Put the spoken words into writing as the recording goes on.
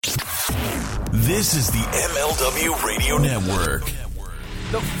This is the MLW Radio Network.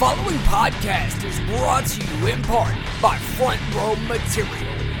 The following podcast is brought to you in part by Front Row Material.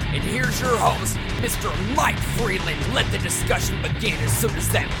 And here's your host, Mr. Mike Freeland. Let the discussion begin as soon as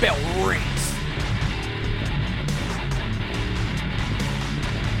that bell rings.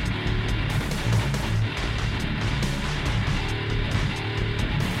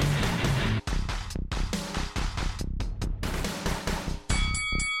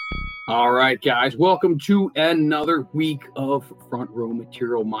 All right, guys, welcome to another week of Front Row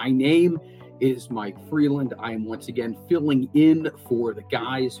Material. My name is Mike Freeland. I am once again filling in for the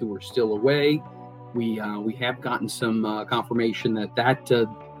guys who are still away. We have gotten some confirmation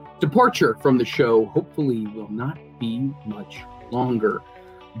that departure from the show hopefully will not be much longer.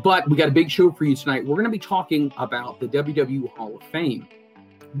 But we got a big show for you tonight. We're going to be talking about the WWE Hall of Fame.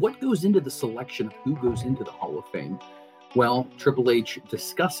 What goes into the selection of who goes into the Hall of Fame? Well, Triple H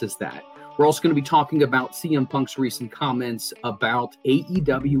discusses that. We're also going to be talking about CM Punk's recent comments about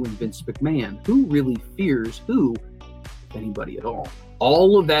AEW and Vince McMahon. Who really fears who, if anybody at all?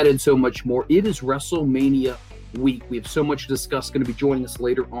 All of that and so much more. It is WrestleMania week. We have so much to discuss. Going to be joining us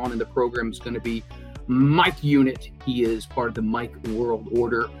later on in the program is going to be Mike Unit. He is part of the Mike World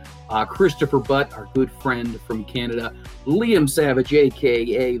Order. Christopher Butt, our good friend from Canada. Liam Savage,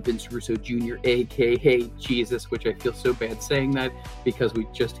 a.k.a. Vince Russo Jr., a.k.a. Jesus, which I feel so bad saying that because we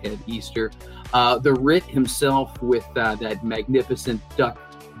just had Easter. The Rit himself with that magnificent Duck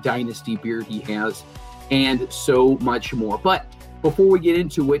Dynasty beard he has, and so much more. But before we get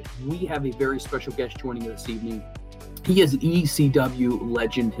into it, we have a very special guest joining us this evening. He is an ECW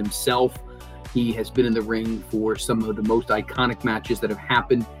legend himself. He has been in the ring for some of the most iconic matches that have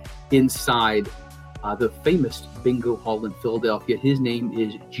happened inside the famous Bingo Hall in Philadelphia. His name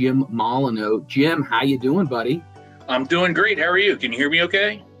is Jim Molineaux. Jim, how you doing, buddy? I'm doing great. How are you? Can you hear me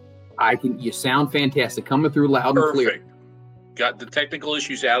okay? I can. You sound fantastic. Coming through loud and clear. Perfect. Got the technical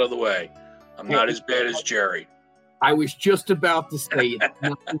issues out of the way. I'm not as bad as Jerry. I was just about to say it.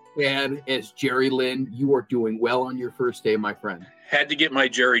 Not as bad as Jerry Lynn. You are doing well on your first day, my friend. Had to get my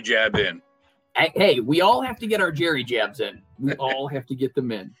Jerry jab in. Hey, we all have to get our Jerry jabs in. We all have to get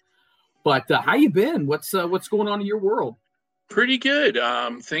them in. But how you been? What's going on in your world? Pretty good.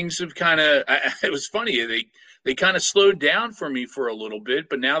 Things have kind of. It was funny. They kind of slowed down for me for a little bit,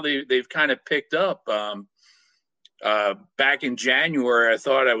 but now they've kind of picked up. Back in January, I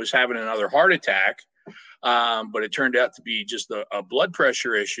thought I was having another heart attack, but it turned out to be just a blood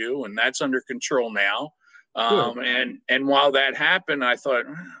pressure issue, and that's under control now. And while that happened, I thought,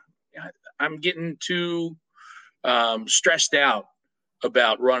 I'm getting too stressed out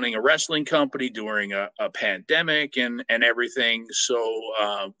about running a wrestling company during a pandemic and everything. So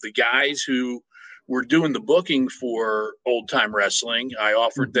the guys who were doing the booking for Old Time Wrestling, I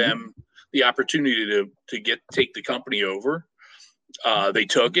offered them the opportunity to take the company over. They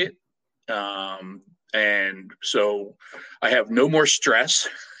took it. And so I have no more stress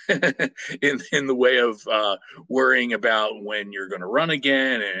in the way of worrying about when you're going to run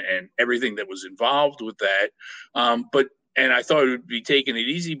again and everything that was involved with that. And I thought it would be taking it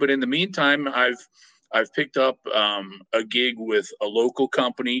easy, but in the meantime, I've picked up a gig with a local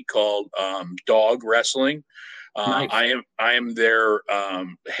company called Dog Wrestling. Nice. I am their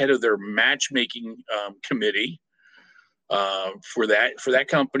head of their matchmaking committee for that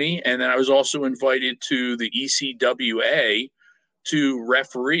company, and then I was also invited to the ECWA to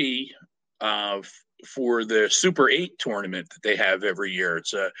referee for the Super 8 tournament that they have every year.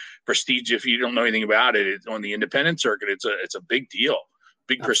 It's a prestige. If you don't know anything about it, on the independent circuit, it's a big deal,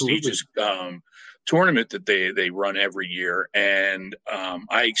 big Absolutely. Prestigious tournament that they run every year. And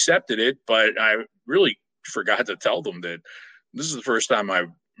I accepted it, but I really forgot to tell them that this is the first time I've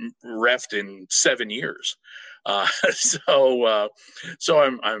reffed in 7 years. So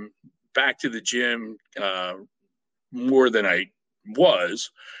I'm back to the gym more than I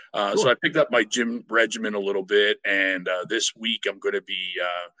was. Cool. So I picked up my gym regimen a little bit, and this week I'm going to be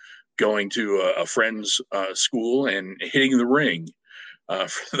going to a friend's school and hitting the ring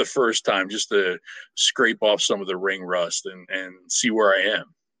for the first time, just to scrape off some of the ring rust and see where I am.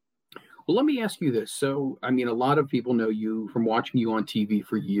 Well, let me ask you this. So, I mean, a lot of people know you from watching you on TV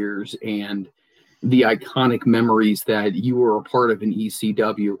for years and the iconic memories that you were a part of in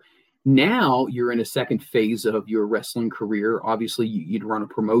ECW. Now you're in a second phase of your wrestling career. Obviously, you'd run a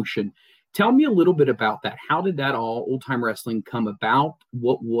promotion. Tell me a little bit about that. How did that Old Time Wrestling come about?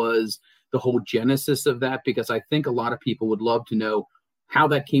 What was the whole genesis of that? Because I think a lot of people would love to know how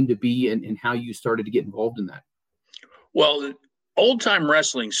that came to be and how you started to get involved in that. Well, Old Time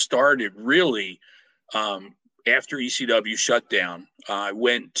Wrestling started really after ECW shut down, I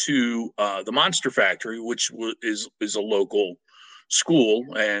went to the Monster Factory, which is a local school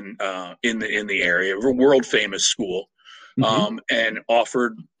and in the area, a world famous school, and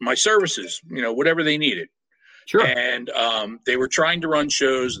offered my services, whatever they needed. Sure. And they were trying to run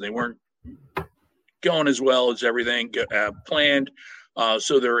shows, and they weren't going as well as everything planned.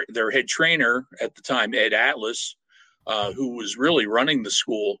 So their head trainer at the time, Ed Atlas, who was really running the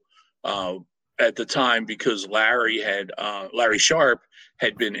school at the time, because Larry Sharp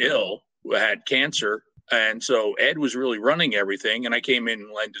had been ill, had cancer. And so Ed was really running everything. And I came in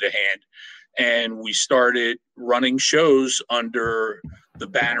and lended a hand. And we started running shows under the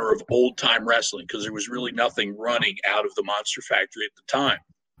banner of Old Time Wrestling, because there was really nothing running out of the Monster Factory at the time.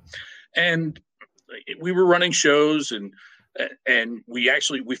 And we were running shows, and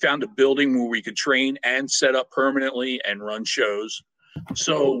we found a building where we could train and set up permanently and run shows.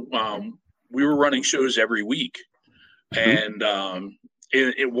 So we were running shows every week. And while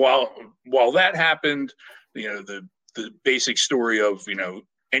that happened, the basic story of,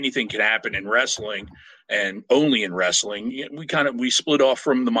 anything can happen in wrestling, and only in wrestling, we split off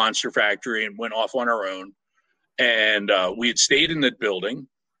from the Monster Factory and went off on our own. And we had stayed in that building,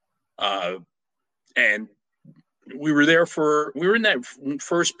 and we were in that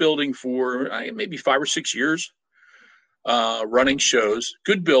first building for maybe 5 or 6 years, running shows.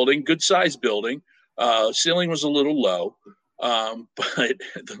 Good building, good sized building. Ceiling was a little low, but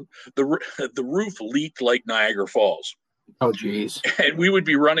the roof leaked like Niagara Falls. Oh, geez. And we would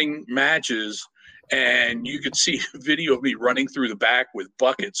be running matches, and you could see a video of me running through the back with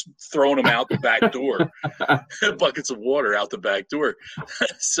buckets, throwing them out the back door, buckets of water out the back door.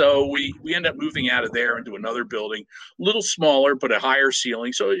 So we ended up moving out of there into another building, a little smaller, but a higher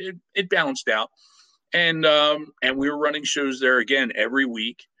ceiling. So it balanced out. And we were running shows there again every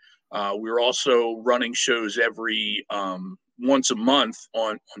week. We were also running shows every once a month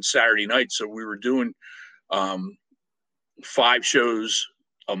on Saturday night. So we were doing 5 shows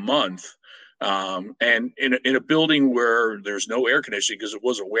a month. And in a building where there's no air conditioning, because it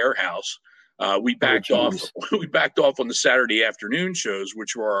was a warehouse, we backed off. We backed off on the Saturday afternoon shows,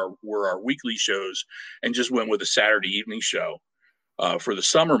 which were our weekly shows, and just went with a Saturday evening show for the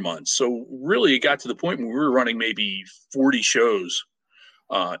summer months. So really, it got to the point where we were running maybe 40 shows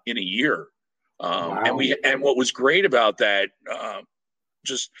in a year. Wow. And what was great about that,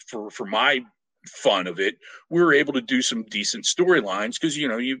 just for my fun of it, we were able to do some decent storylines, because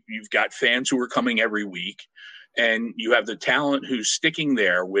you've got fans who are coming every week, and you have the talent who's sticking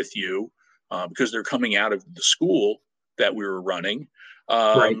there with you because they're coming out of the school that we were running.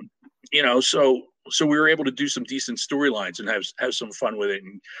 Right. So we were able to do some decent storylines and have some fun with it,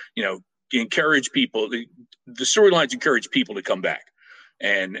 and encourage people. The storylines encourage people to come back,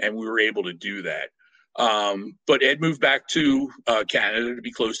 and we were able to do that. But Ed moved back to Canada to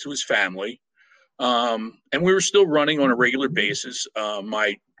be close to his family. And we were still running on a regular basis.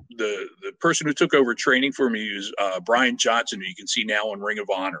 The person who took over training for me is Brian Johnson, who you can see now on Ring of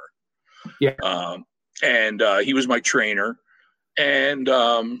Honor. Yeah. And he was my trainer. And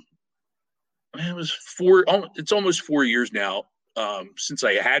it's almost 4 years now since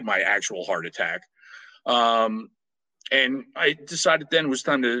I had my actual heart attack. And I decided then it was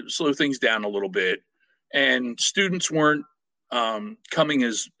time to slow things down a little bit. And students weren't coming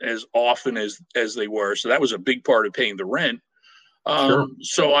as often as they were. So that was a big part of paying the rent. Sure.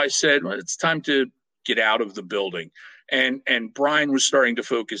 So I said, well, it's time to get out of the building. And Brian was starting to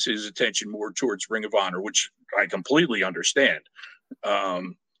focus his attention more towards Ring of Honor, which I completely understand.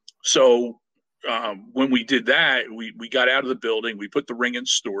 So when we did that, we got out of the building, we put the ring in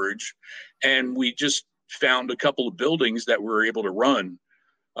storage, and we just found a couple of buildings that we were able to run.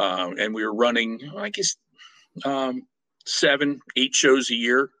 And we were running, I guess, 7-8 shows a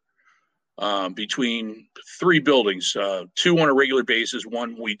year between 3 buildings, 2 on a regular basis.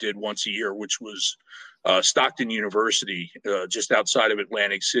 One we did once a year, which was Stockton University, just outside of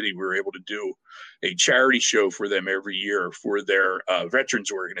Atlantic City. We were able to do a charity show for them every year for their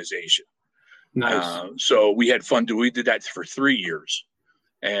veterans organization. Nice. So we had fun. We did that for 3 years.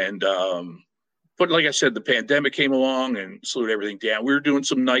 And but like I said, the pandemic came along and slowed everything down. We were doing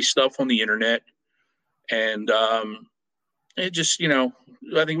some nice stuff on the internet. And it just, I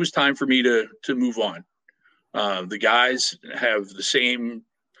think it was time for me to move on. The guys have the same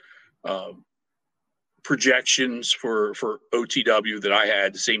projections for OTW that I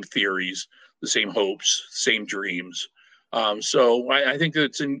had, the same theories, the same hopes, same dreams. So I think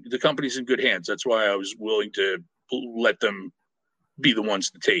that the company's in good hands. That's why I was willing to let them be the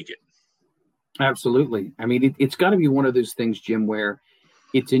ones to take it. Absolutely. I mean, it's got to be one of those things, Jim, where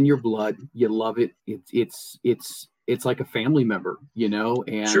it's in your blood. You love it. It's like a family member,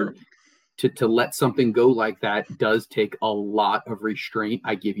 and Sure. to let something go like that does take a lot of restraint.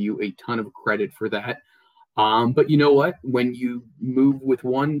 I give you a ton of credit for that. But you know what? When you move with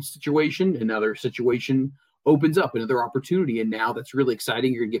one situation, another situation opens up, another opportunity. And now that's really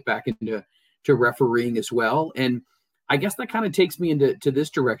exciting. You're gonna get back into refereeing as well. And I guess that kind of takes me into this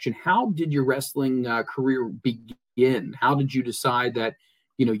direction. How did your wrestling career begin? How did you decide that,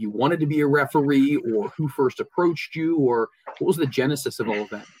 you wanted to be a referee, or who first approached you, or what was the genesis of all of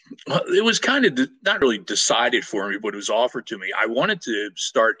that? Well, it was kind of not really decided for me, but it was offered to me. I wanted to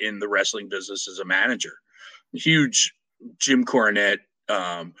start in the wrestling business as a manager. Huge Jim Cornette,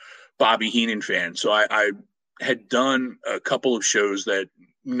 Bobby Heenan fan. So I had done a couple of shows that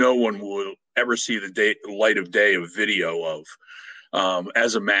no one will ever see the light of day of video of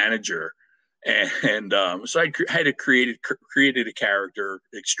as a manager. And so I had created a character,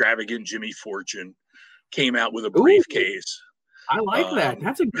 Extravagant Jimmy Fortune, came out with a briefcase. Ooh, I like that.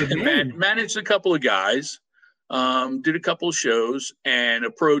 That's a good name. Managed a couple of guys, did a couple of shows, and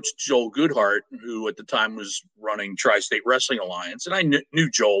approached Joel Goodhart, who at the time was running Tri-State Wrestling Alliance. And I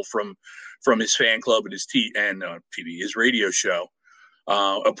knew Joel from his fan club and his his radio show.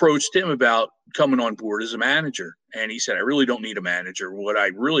 Approached him about coming on board as a manager. And he said, I really don't need a manager. What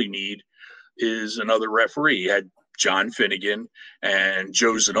I really need is another referee. He had John Finnegan and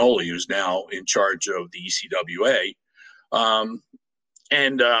Joe Zanoli, who's now in charge of the ECWA.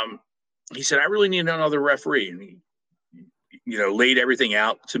 He said, I really need another referee. And he, laid everything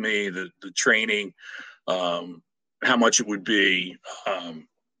out to me, the training, how much it would be,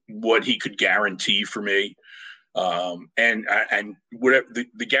 what he could guarantee for me. And whatever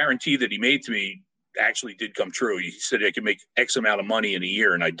the guarantee that he made to me actually did come true. He said I could make X amount of money in a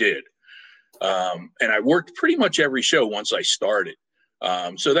year, and I did. And I worked pretty much every show once I started.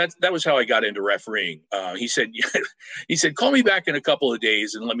 So that was how I got into refereeing. He said, call me back in a couple of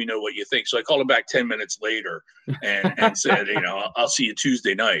days and let me know what you think. So I called him back 10 minutes later and said, I'll see you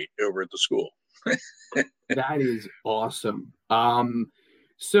Tuesday night over at the school. That is awesome.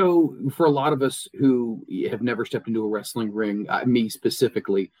 So for a lot of us who have never stepped into a wrestling ring, me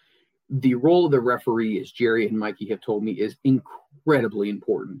specifically, the role of the referee, as Jerry and Mikey have told me, is incredibly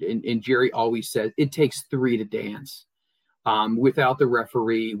important. And Jerry always says it takes three to dance. Without the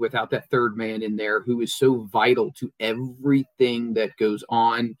referee, without that third man in there who is so vital to everything that goes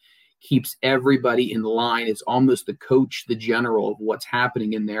on, keeps everybody in line, is almost the coach, the general of what's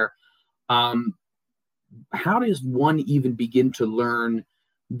happening in there. How does one even begin to learn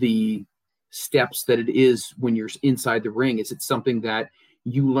the steps that it is when you're inside the ring? Is it something that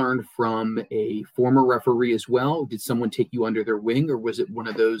you learned from a former referee as well? Did someone take you under their wing, or was it one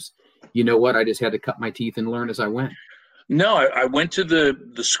of those, I just had to cut my teeth and learn as I went? No, I went to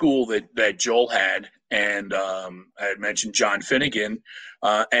the school that Joel had, and I had mentioned John Finnegan,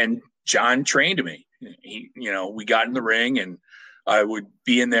 and John trained me. We got in the ring, and I would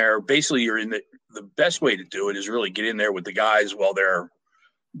be in there. Basically, you're in the best way to do it is really get in there with the guys while they're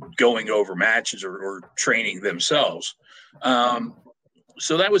going over matches or training themselves.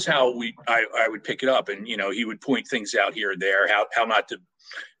 So that was how I would pick it up, and he would point things out here and there, how not to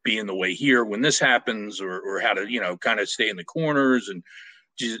be in the way here when this happens, or how to kind of stay in the corners, and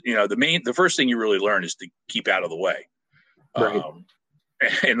just, the first thing you really learn is to keep out of the way. Right.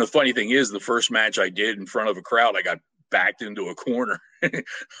 And the funny thing is, the first match I did in front of a crowd, I got backed into a corner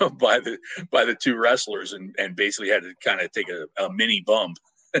by the two wrestlers, and basically had to kind of take a mini bump.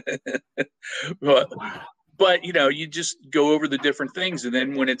 But you just go over the different things, and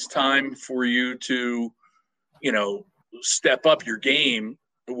then when it's time for you to step up your game,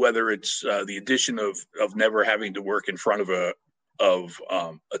 whether it's the addition of never having to work in front of a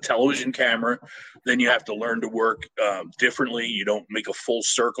television camera, then you have to learn to work differently. You don't make a full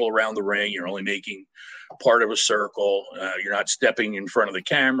circle around the ring. You're only making part of a circle. You're not stepping in front of the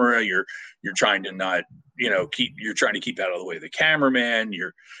camera. You're trying to not, you're trying to keep out of the way of the cameraman.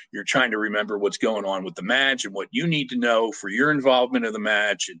 You're trying to remember what's going on with the match and what you need to know for your involvement in the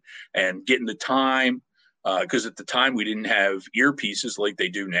match, and getting the time. Because at the time we didn't have earpieces like they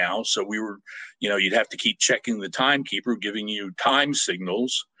do now. So we were, you'd have to keep checking the timekeeper, giving you time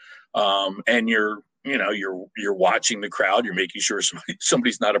signals. And you're watching the crowd. You're making sure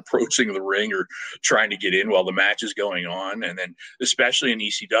somebody's not approaching the ring or trying to get in while the match is going on. And then especially in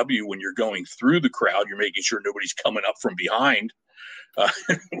ECW, when you're going through the crowd, you're making sure nobody's coming up from behind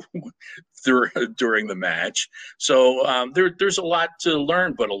during the match. So there's a lot to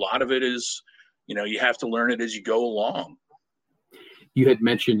learn, but a lot of it is, you have to learn it as you go along. you had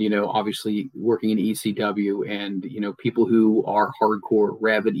mentioned, obviously working in ECW, and, people who are hardcore,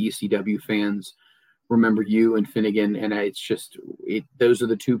 rabid ECW fans remember you and Finnegan. And those are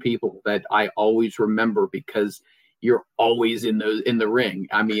the two people that I always remember, because you're always in the ring.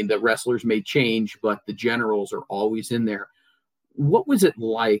 I mean, the wrestlers may change, but the generals are always in there. What was it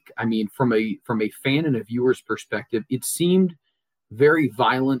like? I mean, from a fan and a viewer's perspective, it seemed very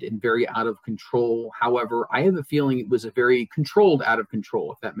violent and very out of control. However, I have a feeling it was a very controlled out of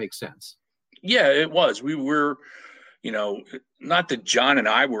control, if that makes sense. Yeah, it was. We were, not that John and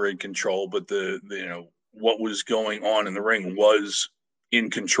I were in control, but what was going on in the ring was in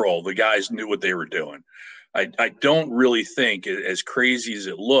control. The guys knew what they were doing. I don't really think, as crazy as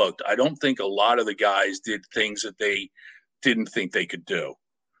it looked, I don't think a lot of the guys did things that they didn't think they could do.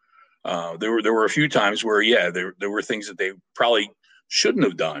 There were a few times where, there were things that they probably shouldn't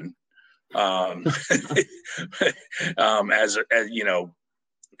have done, as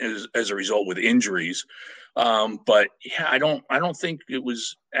a result with injuries. But yeah, I don't think it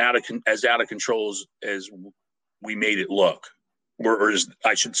was as out of control as we made it look, or as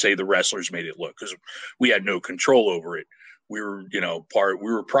I should say, the wrestlers made it look, because we had no control over it. We were,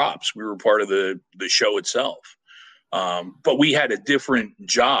 we were props. We were part of the show itself. But we had a different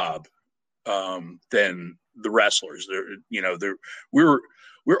job than the wrestlers. We're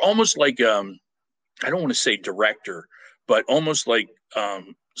almost like, I don't want to say director, but almost like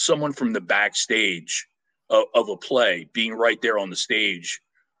someone from the backstage of a play, being right there on the stage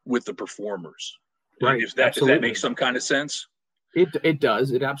with the performers. Right. If that makes some kind of sense. It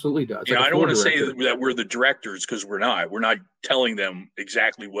does. It absolutely does. I don't want to say that we're the directors, because we're not. We're not telling them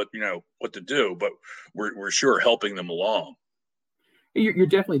exactly what to do, but we're sure helping them along. You're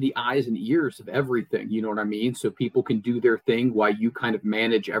definitely the eyes and ears of everything. You know what I mean? So people can do their thing while you kind of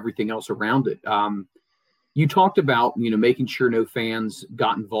manage everything else around it. You talked about, making sure no fans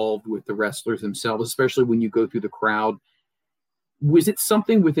got involved with the wrestlers themselves, especially when you go through the crowd. Was it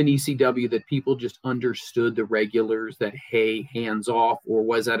something within ECW that people just understood, the regulars, that, hey, hands off? Or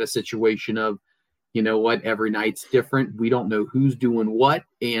was that a situation of, what, every night's different, we don't know who's doing what,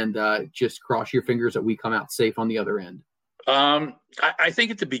 and just cross your fingers that we come out safe on the other end? I think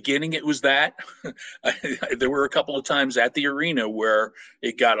at the beginning it was that. There were a couple of times at the arena where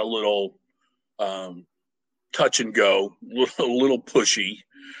it got a little touch and go, a little pushy.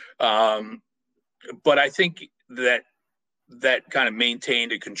 But I think that kind of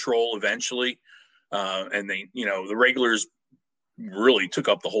maintained a control eventually. And the regulars really took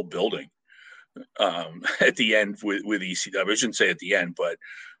up the whole building at the end with ECW. I shouldn't say at the end, but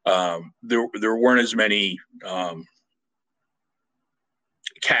there weren't as many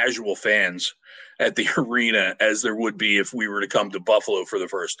casual fans at the arena as there would be if we were to come to Buffalo for the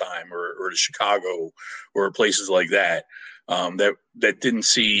first time, or to Chicago, or places like that, that didn't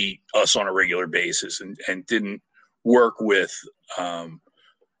see us on a regular basis and didn't work with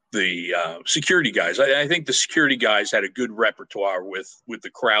the security guys. I think the security guys had a good repertoire with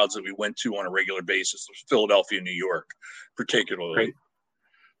the crowds that we went to on a regular basis, Philadelphia, New York, particularly.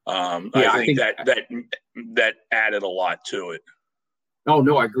 I think that added a lot to it. Oh,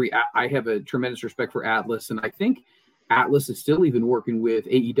 no, I agree. I have a tremendous respect for Atlas, and I think Atlas is still even working with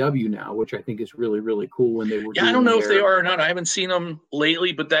AEW now, which I think is really, really cool. When they were, I don't know if they are or not. I haven't seen them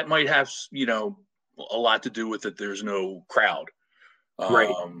lately, but that might have, a lot to do with it. There's no crowd, right?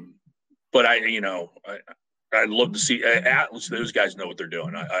 But I love to see Atlas. Those guys know what they're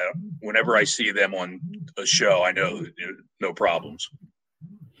doing. Whenever I see them on a show, I know no problems.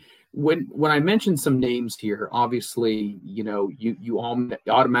 When I mention some names here, obviously, you all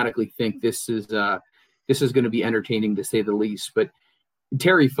automatically think this is going to be entertaining, to say the least. But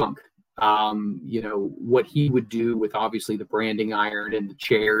Terry Funk, what he would do with, obviously, the branding iron and the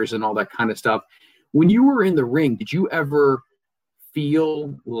chairs and all that kind of stuff. When you were in the ring, did you ever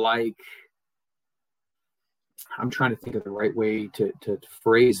feel like, I'm trying to think of the right way to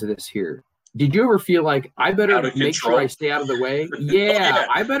phrase this here. Did you ever feel like, I better make sure I stay out of the way? Yeah,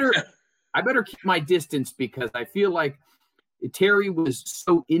 I better keep my distance, because I feel like Terry was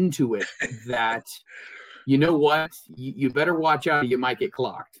so into it that, you know what, you better watch out, you might get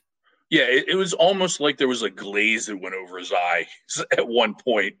clocked. Yeah, it was almost like there was a glaze that went over his eye at one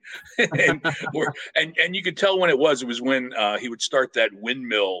point. and you could tell when it was when he would start that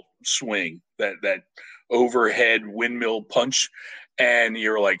windmill swing, that overhead windmill punch, and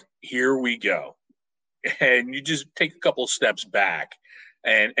you're like, here we go. And you just take a couple of steps back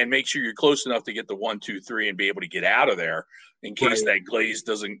and make sure you're close enough to get the 1, 2, 3 and be able to get out of there in case that glaze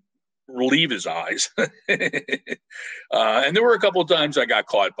doesn't relieve his eyes. And there were a couple of times I got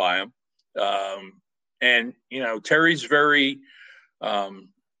caught by him. And, Terry's very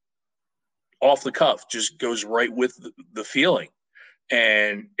off the cuff, just goes right with the feeling,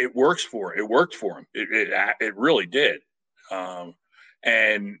 and it works for it. It worked for him. It really did.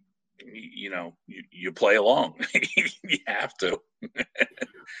 And you play along. You have to.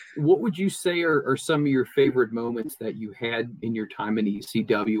 What would you say are some of your favorite moments that you had in your time in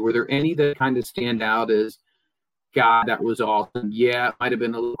ECW? Were there any that kind of stand out as, God, that was awesome? Yeah, it might have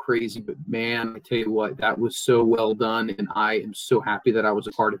been a little crazy, but man, I tell you what, that was so well done, and I am so happy that I was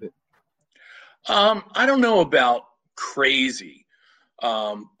a part of it. I don't know about crazy,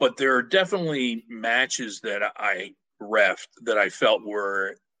 but there are definitely matches that I reffed that I felt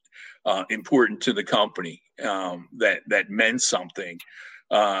were important to the company, that meant something.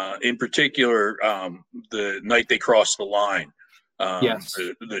 In particular, the night they crossed the line, Yes,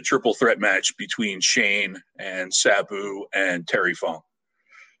 the triple threat match between Shane and Sabu and Terry Funk.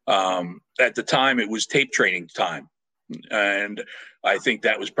 At the time, it was tape trading time, and I think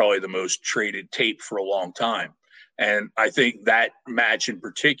that was probably the most traded tape for a long time. And I think that match in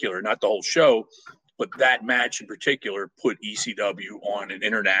particular, not the whole show, but that match in particular put ECW on an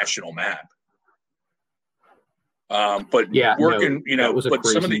international map. But yeah, working, no, that was a but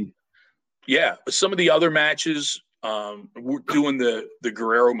crazy. some of the other matches, we're doing the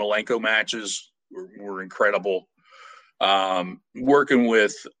Guerrero Malenko matches were incredible. Working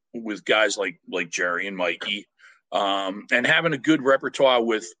with guys like Jerry and Mikey, and having a good repertoire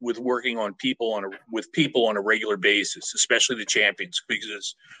with working on people on a regular basis, especially the champions,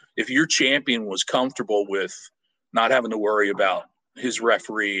 because if your champion was comfortable with not having to worry about his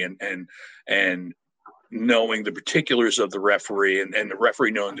referee and knowing the particulars of the referee and the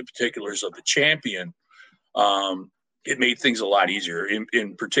referee knowing the particulars of the champion, it made things a lot easier.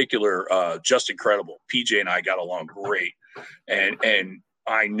 In particular, just incredible. PJ and I got along great, and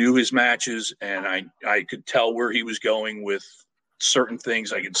I knew his matches, and I could tell where he was going with certain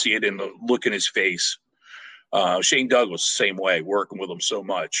things. I could see it in the look in his face. Shane Douglas, same way, working with him so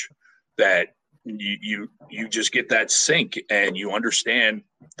much that you just get that sync, and you understand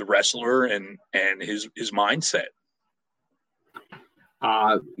the wrestler and his mindset.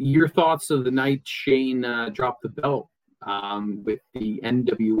 Your thoughts of the night Shane dropped the belt with the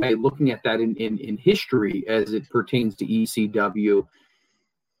NWA, looking at that in history as it pertains to ECW.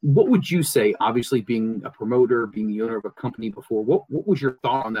 What would you say, obviously being a promoter, being the owner of a company before, what was your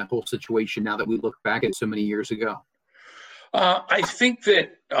thought on that whole situation now that we look back at so many years ago? I think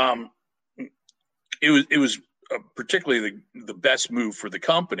that it was particularly the best move for the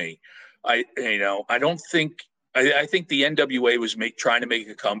company. I think the NWA was trying to make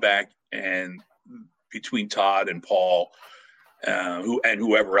a comeback, and between Todd and Paul,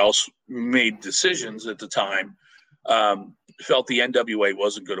 whoever else made decisions at the time, felt the NWA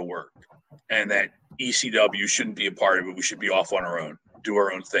wasn't going to work, and that ECW shouldn't be a part of it. We should be off on our own, do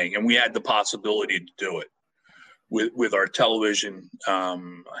our own thing, and we had the possibility to do it with our television. I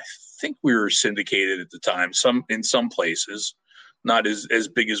think we were syndicated at the time, in some places, not as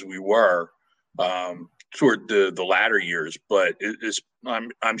big as we were toward the latter years, but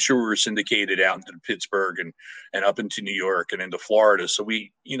I'm sure we were syndicated out into Pittsburgh and up into New York and into Florida. So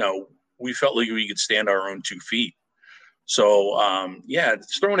we felt like we could stand our own 2 feet. So,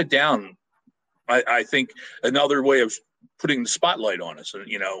 throwing it down, I think another way of putting the spotlight on us,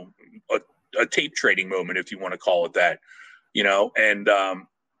 a tape trading moment, if you want to call it that, and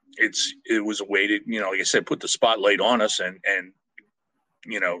it was a way to, like I said, put the spotlight on us and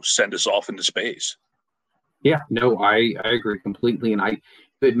send us off into space. Yeah, no, I agree completely. And I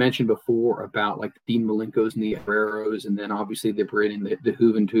had mentioned before about like the Dean Malenkos and the Guerreros, and then obviously the Brit and the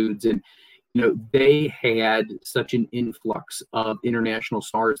Juventudes, and they had such an influx of international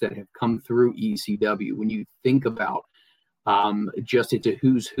stars that have come through ECW. When you think about just it's a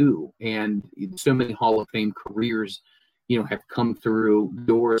who's who, and so many Hall of Fame careers, have come through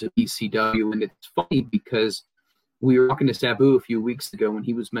doors of ECW. And it's funny because we were talking to Sabu a few weeks ago, and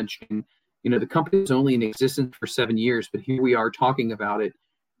he was mentioning, the company was only in existence for 7 years, but here we are talking about it,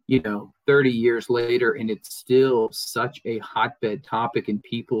 30 years later, and it's still such a hotbed topic, and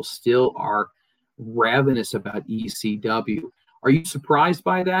people still are ravenous about ECW. Are you surprised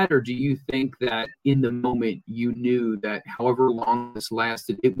by that, or do you think that in the moment you knew that however long this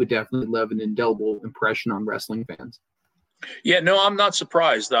lasted, it would definitely leave an indelible impression on wrestling fans? Yeah, no, I'm not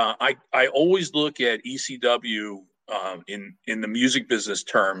surprised. I always look at ECW in the music business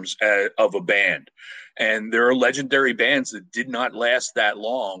terms of a band, and there are legendary bands that did not last that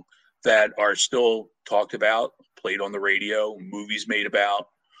long that are still talked about, played on the radio, movies made about.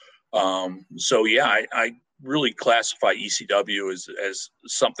 So yeah, I really classify ECW as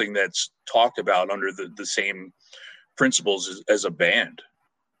something that's talked about under the same principles as a band.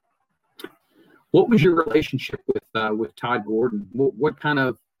 What was your relationship with Todd Gordon? What kind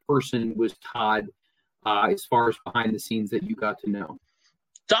of person was Todd as far as behind the scenes that you got to know?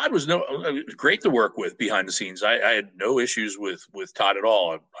 Todd was great to work with behind the scenes. I had no issues with Todd at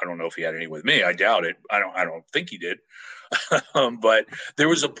all. I don't know if he had any with me. I doubt it. I don't think he did. But there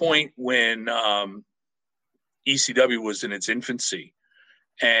was a point when ECW was in its infancy,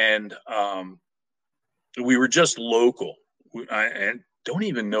 and we were just local. And don't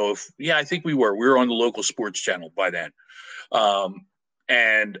even know if, I think we were on the local sports channel by then.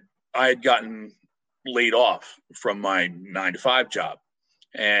 And I had gotten laid off from my 9-to-5 job.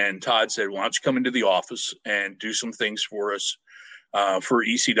 And Todd said, why don't you come into the office and do some things for us for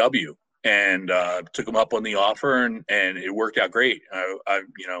ECW? And took him up on the offer, and it worked out great.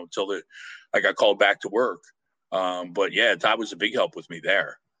 Until I got called back to work. But yeah, Todd was a big help with me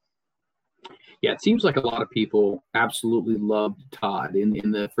there. Yeah, it seems like a lot of people absolutely loved Todd.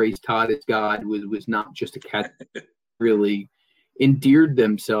 In the phrase "Todd is God" was not just a cat. Really endeared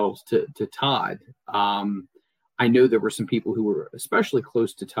themselves to Todd. I know there were some people who were especially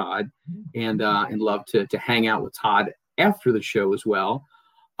close to Todd and loved to hang out with Todd after the show as well.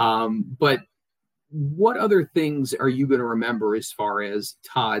 But what other things are you going to remember as far as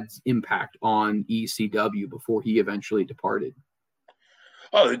Todd's impact on ECW before he eventually departed?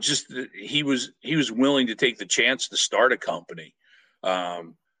 Oh, just he was willing to take the chance to start a company.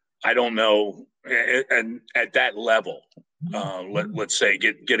 I don't know, and at that level, let's say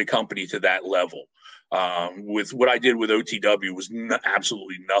get a company to that level. With what I did with OTW was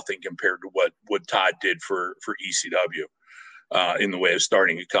absolutely nothing compared to what Todd did for ECW in the way of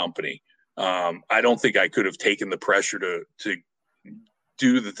starting a company. I don't think I could have taken the pressure to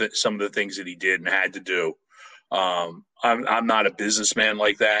do some of the things that he did and had to do. I'm not a businessman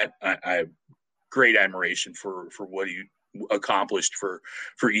like that. I have great admiration for what he accomplished for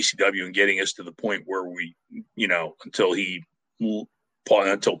ECW and getting us to the point where we, until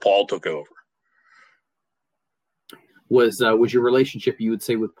Paul took over. Was your relationship, you would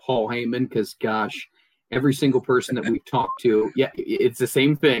say, with Paul Heyman? Because gosh, every single person that we've talked to, it's the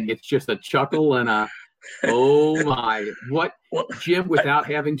same thing. It's just a chuckle and a, oh my, what, Jim, without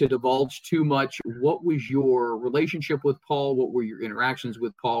having to divulge too much, what was your relationship with Paul? What were your interactions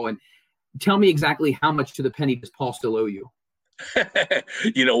with Paul? And tell me exactly how much to the penny does Paul still owe you?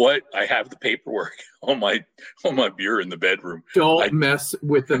 You know what? I have the paperwork on my bureau in the bedroom. Don't mess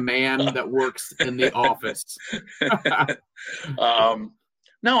with the man that works in the office.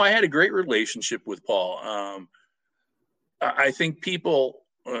 No, I had a great relationship with Paul. I think people,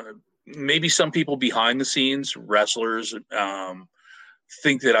 maybe some people behind the scenes, wrestlers,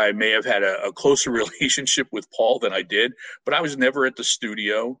 think that I may have had a closer relationship with Paul than I did, but I was never at the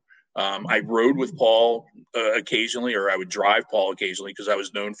studio. I rode with Paul occasionally, or I would drive Paul occasionally, because I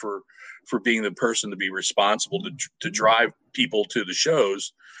was known for being the person to be responsible to drive people to the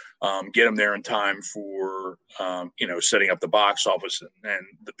shows, get them there in time for, setting up the box office and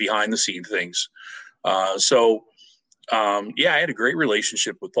the behind the scene things. I had a great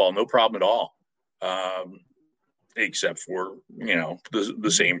relationship with Paul, no problem at all. Except for,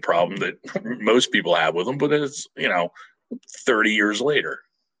 the same problem that most people have with him, but it's, 30 years later.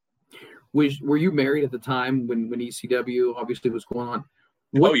 Were you married at the time when ECW obviously was going on?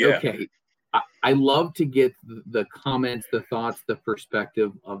 Oh, yeah. Okay. I love to get the comments, the thoughts, the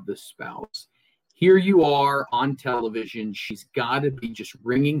perspective of the spouse. Here you are on television. She's got to be just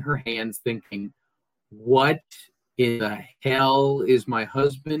wringing her hands thinking, what in the hell is my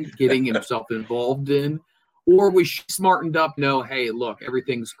husband getting himself involved in? Or was she smartened up? No, hey, look,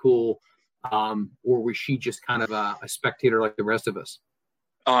 everything's cool. Or was she just kind of a spectator like the rest of us?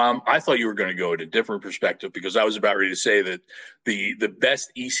 I thought you were going to go at a different perspective, because I was about ready to say that the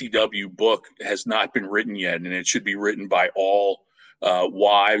best ECW book has not been written yet, and it should be written by all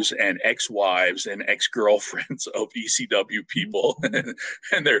wives and ex-wives and ex-girlfriends of ECW people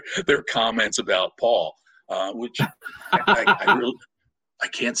and their comments about Paul, which I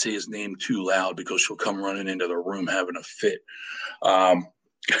can't say his name too loud because she'll come running into the room having a fit.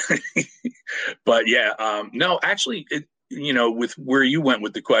 But yeah, no, actually, with where you went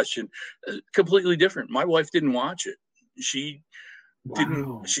with the question, completely different. My wife didn't watch it. She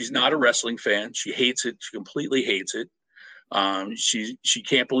didn't. She's not a wrestling fan. She hates it. She completely hates it. She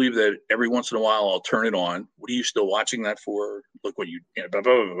can't believe that every once in a while I'll turn it on. What are you still watching that for? Look what blah, blah,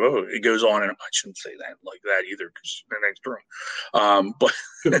 blah, blah. It goes on, and I shouldn't say that like that either, because the next room.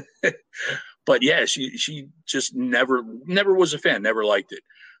 But yeah, she just never was a fan. Never liked it.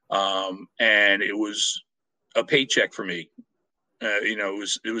 And it was a paycheck for me.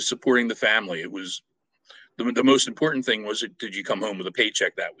 It was supporting the family. It was the most important thing was, did you come home with a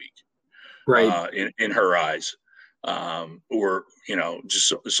paycheck that week? Right. In her eyes, or,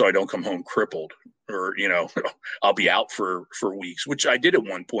 just so I don't come home crippled, or, I'll be out for weeks, which I did at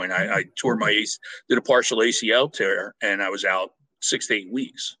one point. I tore did a partial ACL tear, and I was out 6 to 8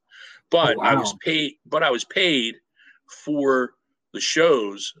 weeks, but wow. I was paid for the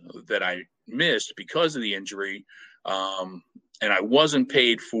shows that I missed because of the injury. And I wasn't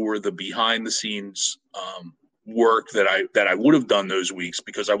paid for the behind the scenes, work that I would have done those weeks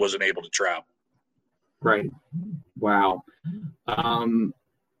because I wasn't able to travel. Right. Wow.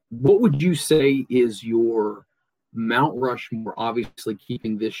 What would you say is your Mount Rushmore? Obviously,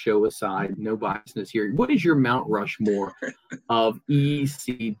 keeping this show aside, no biasness here. What is your Mount Rushmore of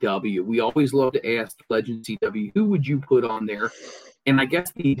ECW? We always love to ask Legend CW, who would you put on there? And I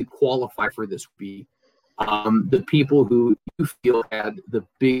guess the qualify for this would be the people who you feel had the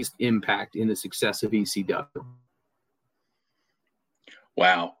biggest impact in the success of ECW.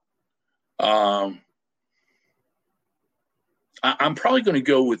 Wow. I'm probably going to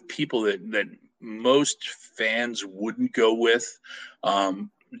go with people that most fans wouldn't go with,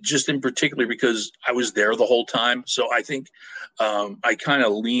 just in particular because I was there the whole time. So I think I kind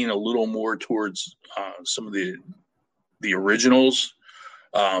of lean a little more towards some of the originals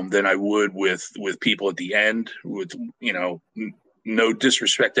than I would with people at the end. With no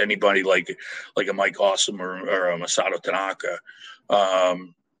disrespect to anybody like a Mike Awesome or a Masato Tanaka. I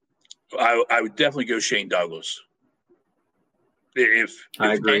would definitely go Shane Douglas. If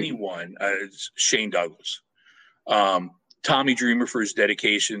anyone, it's Shane Douglas. Tommy Dreamer for his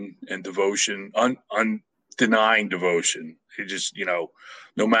dedication and devotion, undenying devotion. It just,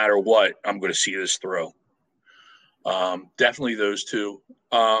 no matter what, I'm going to see this through. Definitely those two.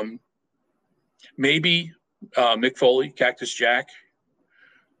 Maybe Mick Foley, Cactus Jack,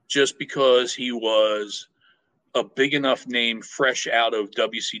 just because he was a big enough name fresh out of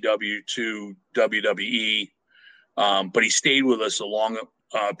WCW to WWE. But he stayed with us a long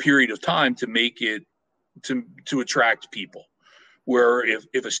period of time to make it to attract people. Where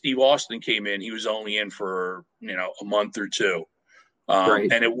if a Steve Austin came in, he was only in for a month or two,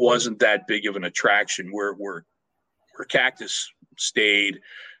 right. And it wasn't that big of an attraction. Where Cactus stayed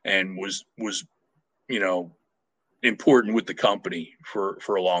and was important with the company for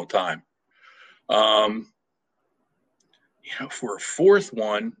a long time. For a fourth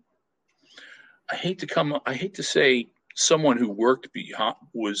one. I hate to say someone who worked behind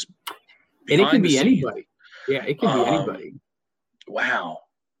and it can be anybody. Yeah, it can be anybody. Wow.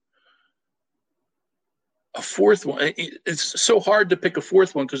 A fourth one. It's so hard to pick a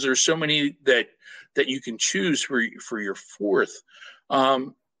fourth one because there's so many that you can choose for your fourth.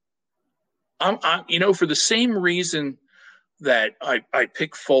 I'm for the same reason that I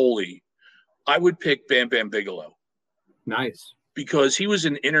pick Foley, I would pick Bam Bam Bigelow. Nice. Because he was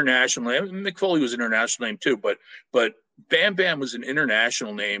an international name. Mick Foley was an international name too, but Bam Bam was an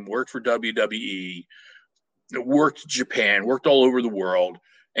international name, worked for WWE, worked Japan, worked all over the world,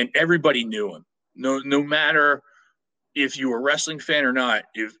 and everybody knew him. No matter if you were a wrestling fan or not,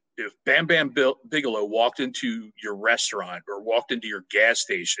 if Bam Bam Bigelow walked into your restaurant or walked into your gas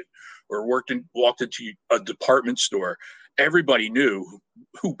station or walked into a department store, everybody knew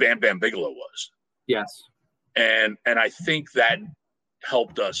who Bam Bam Bigelow was. Yes. And I think that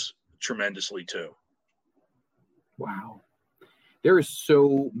helped us tremendously too. Wow. There are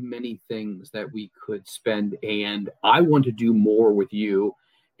so many things that we could spend, and I want to do more with you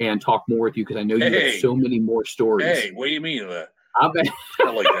and talk more with you because I know you have so many more stories. Hey, what do you mean? I like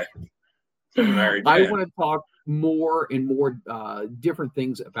that. I want to talk more and more different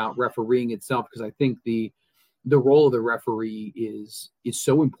things about refereeing itself because I think the role of the referee is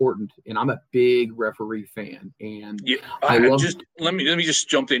so important, and I'm a big referee fan. And let me just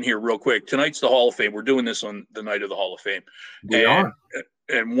jump in here real quick. Tonight's the Hall of Fame. We're doing this on the night of the Hall of Fame. We are.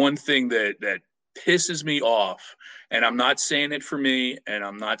 And one thing that pisses me off, and I'm not saying it for me, and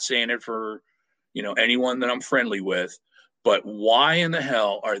I'm not saying it for anyone that I'm friendly with, but why in the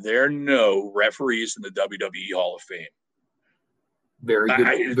hell are there no referees in the WWE Hall of Fame? Very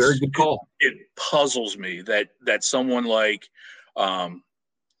good. Very good call. It puzzles me that someone like a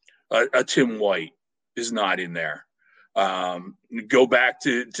Tim White is not in there. Go back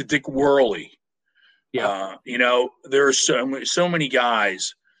to Dick Worley. Yeah. There are so many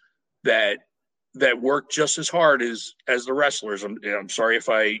guys that work just as hard as the wrestlers. I'm sorry if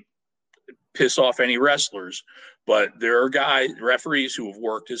I piss off any wrestlers, but there are referees who have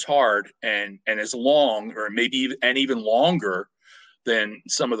worked as hard and as long, or maybe even longer than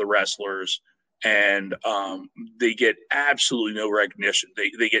some of the wrestlers, and they get absolutely no recognition.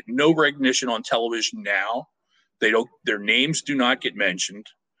 They get no recognition on television now. Their names do not get mentioned.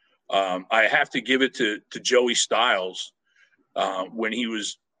 I have to give it to Joey Styles when he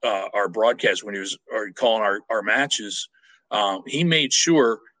was our broadcast, when he was calling our matches. He made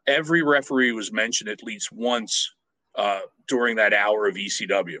sure every referee was mentioned at least once during that hour of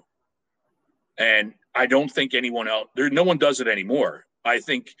ECW. And I don't think anyone else, no one does it anymore. I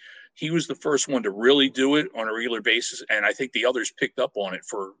think he was the first one to really do it on a regular basis. And I think the others picked up on it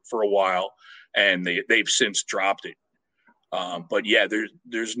for a while, and they've since dropped it. But yeah,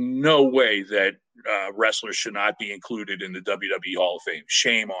 there's no way that wrestlers should not be included in the WWE Hall of Fame.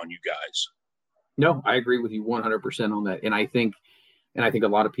 Shame on you guys. No, I agree with you 100% on that. And I think a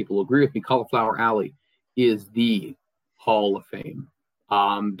lot of people agree with me. Cauliflower Alley is the Hall of Fame.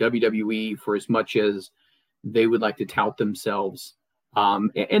 WWE, for as much as they would like to tout themselves,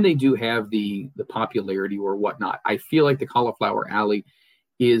 and they do have the popularity or whatnot, I feel like the Cauliflower Alley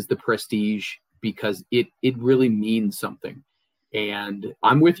is the prestige because it really means something. And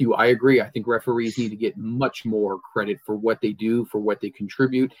I'm with you. I agree. I think referees need to get much more credit for what they do, for what they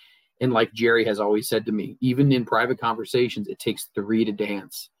contribute. And like Jerry has always said to me, even in private conversations, it takes 3 to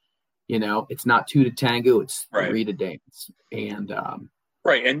dance. It's not 2 to tango, it's 3 to dance. And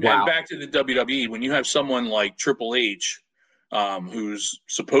right. And back to the WWE, when you have someone like Triple H, who's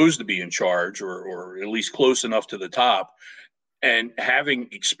supposed to be in charge or at least close enough to the top, and having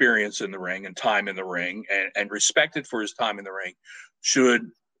experience in the ring and time in the ring and respected for his time in the ring,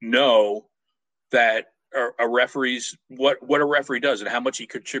 should know that a referee's what a referee does and how much he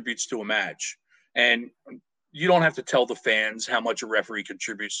contributes to a match. And you don't have to tell the fans how much a referee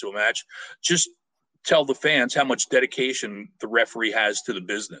contributes to a match. Just tell the fans how much dedication the referee has to the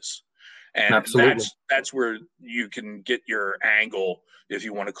business. And absolutely, that's where you can get your angle, if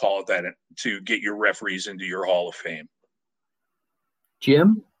you want to call it that, to get your referees into your Hall of Fame.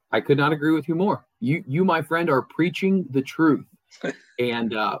 Jim, I could not agree with you more. You, my friend, are preaching the truth.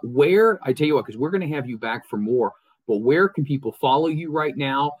 And where, I tell you what, because we're going to have you back for more, but where can people follow you right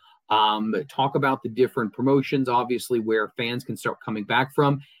now? Talk about the different promotions, obviously, where fans can start coming back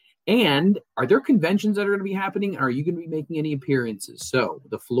from. And are there conventions that are going to be happening? Are you going to be making any appearances? So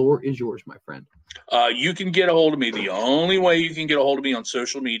the floor is yours, my friend. You can get a hold of me. The only way you can get a hold of me on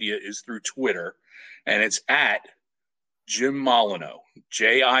social media is through Twitter, and it's at Jim Molineaux,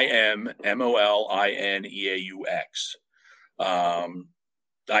 JIMMOLINEAUX.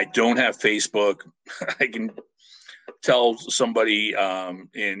 I don't have Facebook. I can tell somebody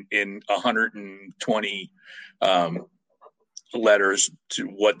in 120 letters to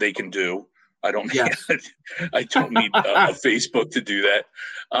what they can do. I don't need a Facebook to do that.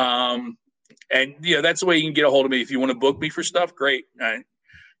 And that's the way you can get a hold of me. If you want to book me for stuff, great. I'm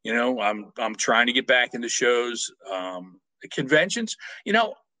trying to get back into shows, conventions.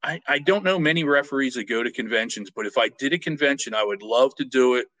 I don't know many referees that go to conventions, but if I did a convention, I would love to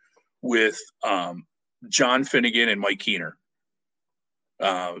do it with John Finnegan and Mike Keener.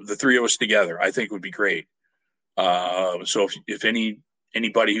 The three of us together, I think would be great. So if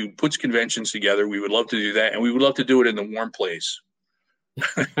anybody who puts conventions together, we would love to do that, and we would love to do it in the warm place.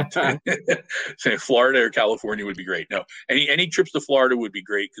 Florida or California would be great. No, any trips to Florida would be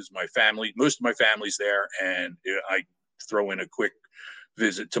great because most of my family's there, and I throw in a quick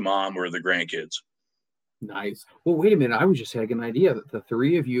visit to mom or the grandkids. Nice. Well, wait a minute. I was just having an idea that the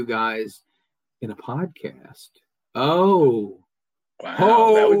three of you guys in a podcast. Oh,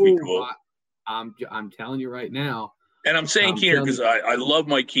 wow, that would be cool. I'm telling you right now. And I'm saying Keener because I love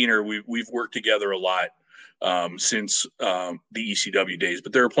Mike Keener. We've worked together a lot since the ECW days,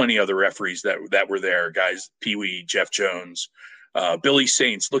 but there are plenty of other referees that were there. Guys, Pee Wee, Jeff Jones, Billy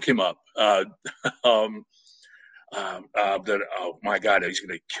Saints. Look him up. Oh my God, he's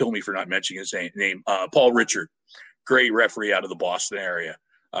going to kill me for not mentioning his name. Paul Richard, great referee out of the Boston area.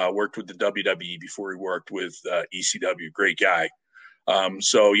 Worked with the WWE before he worked with ECW. Great guy.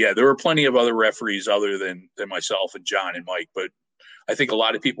 So yeah, there were plenty of other referees other than myself and John and Mike, but I think a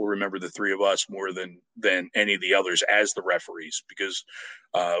lot of people remember the three of us more than any of the others as the referees because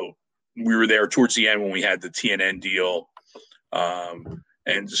we were there towards the end when we had the TNN deal.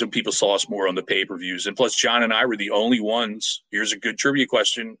 And some people saw us more on the pay-per-views. And plus, John and I were the only ones. Here's a good trivia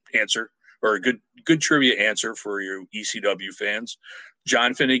answer for your ECW fans.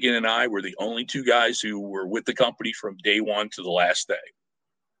 John Finnegan and I were the only two guys who were with the company from day one to the last day.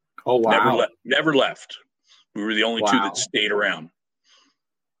 Oh, wow. Never left. We were the only two that stayed around.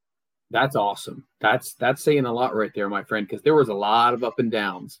 That's awesome. That's saying a lot right there, my friend, because there was a lot of up and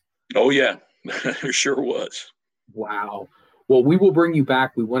downs. Oh, yeah. There sure was. Wow. Well, we will bring you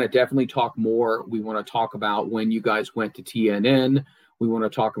back. We want to definitely talk more. We want to talk about when you guys went to TNN. We want to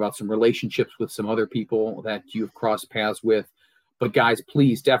talk about some relationships with some other people that you've crossed paths with. But guys,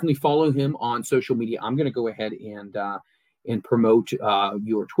 please definitely follow him on social media. I'm going to go ahead and promote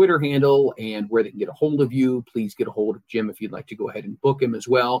your Twitter handle and where they can get a hold of you. Please get a hold of Jim if you'd like to go ahead and book him as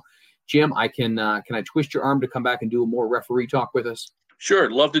well. Jim, can I twist your arm to come back and do a more referee talk with us?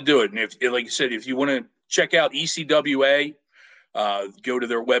 Sure, love to do it. And if, like you said, if you want to check out ECWA, go to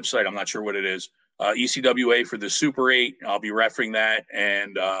their website. I'm not sure what it is. ECWA for the Super 8. I'll be refereeing that,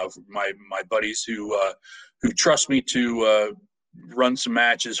 and my buddies who trust me to run some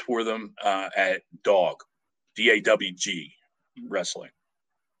matches for them at DAWG Wrestling.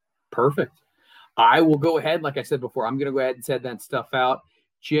 Perfect. I will go ahead. Like I said before, I'm going to go ahead and set that stuff out.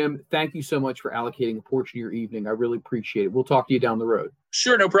 Jim, thank you so much for allocating a portion of your evening. I really appreciate it. We'll talk to you down the road.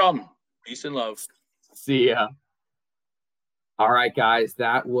 Sure, no problem. Peace and love. See ya. All right, guys,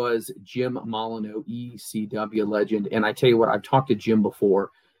 that was Jim Molyneux, ECW legend. And I tell you what, I've talked to Jim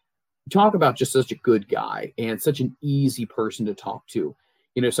before. Talk about just such a good guy and such an easy person to talk to.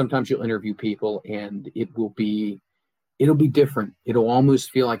 You know, sometimes you'll interview people and it'll be different. It'll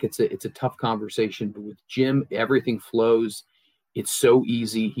almost feel like it's a tough conversation. But with Jim, everything flows. It's so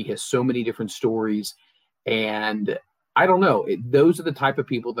easy. He has so many different stories. And I don't know. Those are the type of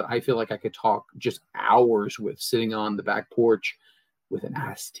people that I feel like I could talk just hours with, sitting on the back porch with an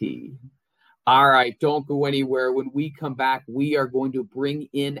iced tea. All right, don't go anywhere. When we come back, we are going to bring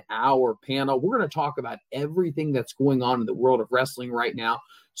in our panel. We're going to talk about everything that's going on in the world of wrestling right now.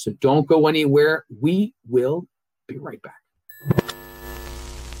 So don't go anywhere. We will be right back.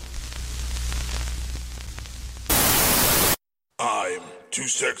 I'm too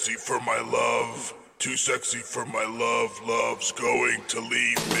sexy for my love. Too sexy for my love. Love's going to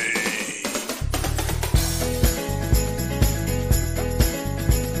leave me.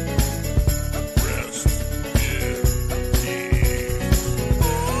 Rest in peace.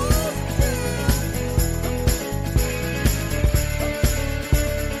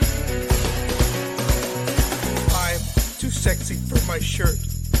 I'm too sexy for my shirt.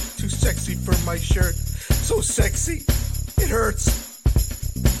 Too sexy for my shirt. So sexy, it hurts.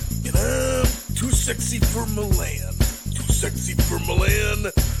 And I'm too sexy for Milan. Too sexy for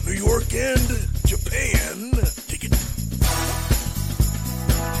Milan, New York, and Japan. Take it.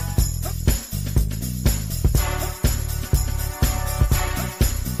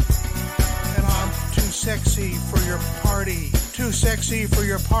 And I'm too sexy for your party. Too sexy for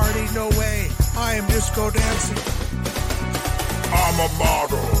your party, no way. I am disco dancing. I'm a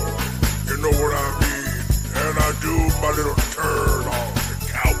model. You know what I mean? And I do my little turn on the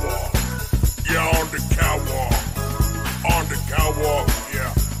catwalk. Yeah, on the catwalk. On the catwalk,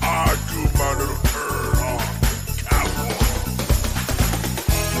 yeah. I do my little turn on the catwalk.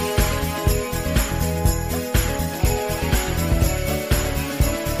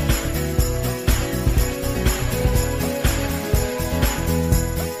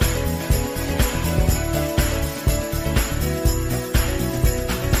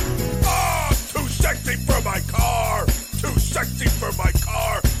 Too sexy for my car. Too sexy for my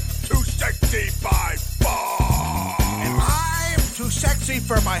car. Too sexy by far. And I'm too sexy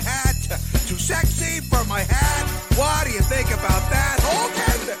for my hat. Too sexy for my hat. What do you think about that,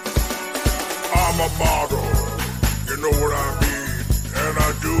 Hogan? I'm a model. You know what I mean? And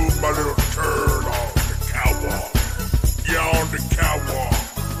I do my little turn on the catwalk. Yeah, on the catwalk.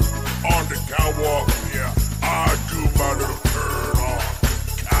 On the catwalk, yeah. I do my little turn on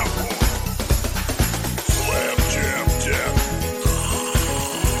the catwalk. Slam, jam, jam.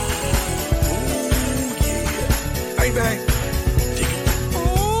 Bang, bang.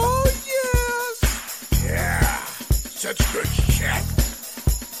 Oh, yes. Yeah, such good shit.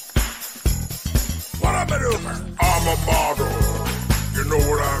 What a maneuver. I'm a model. You know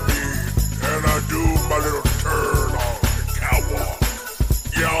what I mean? And I do my little turn on the catwalk.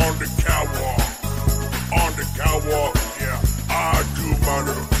 Yeah, on the catwalk. On the catwalk, yeah. I do my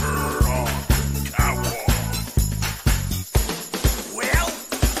little turn on the catwalk. Well,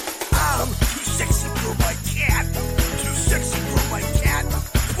 I'm too sexy for my cat. Too sexy for my cat.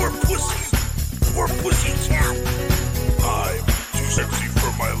 Poor pussy. Poor pussy cat. I'm too sexy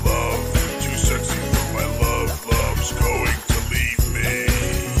for my love. Too sexy for my love. Love's going to leave me.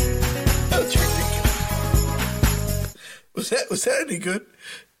 That's ridiculous. Was that any good?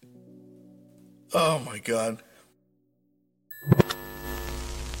 Oh my God.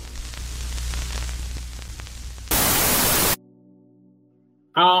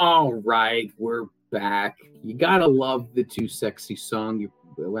 All right, we're back. You gotta love the Too Sexy song.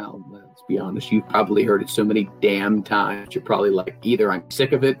 well, let's be honest, you've probably heard it so many damn times. You're probably like, either I'm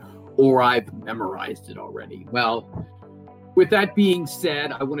sick of it or I've memorized it already. Well, with that being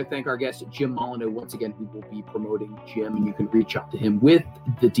said, I want to thank our guest, Jim Molyneux, once again, who will be promoting Jim. And you can reach out to him with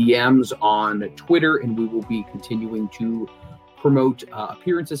the DMs on Twitter, and we will be continuing to promote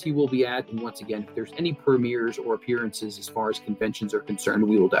appearances he will be at. And once again, if there's any premieres or appearances as far as conventions are concerned,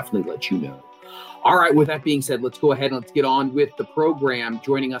 we will definitely let you know. All right, with that being said, let's go ahead and let's get on with the program.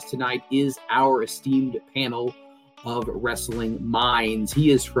 Joining us tonight is our esteemed panel of wrestling minds.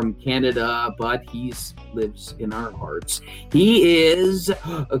 He is from Canada, but he lives in our hearts. He is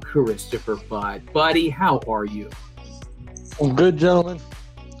a Christopher Butt. Buddy, how are you? I'm good, gentlemen.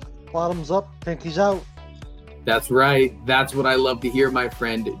 Bottoms up, pinkies out. That's right. That's what I love to hear, my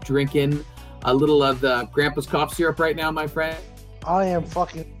friend. Drinking a little of the Grandpa's cough syrup right now, my friend. I am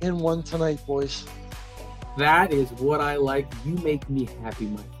fucking in one tonight, boys. That is what I like. You make me happy,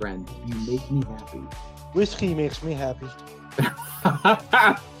 my friend. You make me happy. Whiskey makes me happy.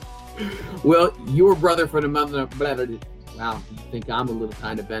 Well, your brother from another. Wow, you think I'm a little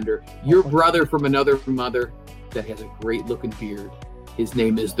kind of bender. Your brother from another mother that has a great looking beard. His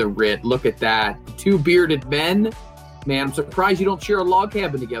name is the Rit. Look at that. The two bearded men. Man, I'm surprised you don't share a log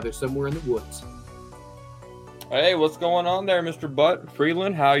cabin together somewhere in the woods. Hey, what's going on there, Mr. Butt?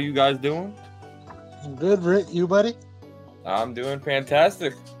 Freeland, how you guys doing? I'm good, Rick. You, buddy? I'm doing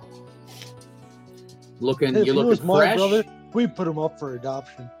fantastic. If You're he looking was my fresh. brother, we'd put him up for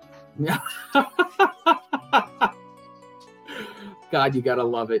adoption. God, you gotta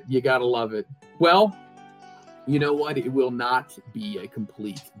love it. You gotta love it. Well, you know what? It will not be a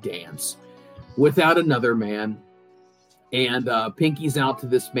complete dance without another man. And Pinky's out to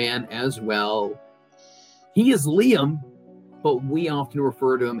this man as well. He is Liam, but we often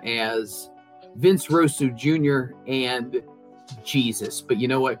refer to him as Vince Russo Jr. and Jesus. But you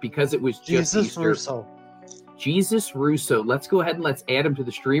know what? Because it was just Jesus Easter, Russo. Jesus Russo. Let's go ahead and let's add him to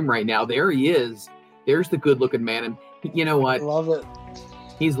the stream right now. There he is. There's the good-looking man. And you know what? Love it.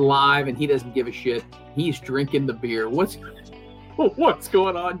 He's live and he doesn't give a shit. He's drinking the beer. What's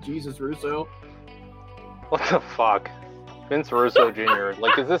going on, Jesus Russo? What the fuck? Vince Russo Jr.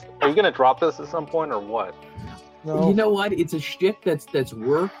 Like, are you gonna drop this at some point or what? No. You know what? It's a shtick that's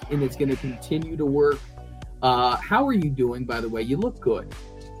worked and it's going to continue to work. How are you doing, by the way? You look good.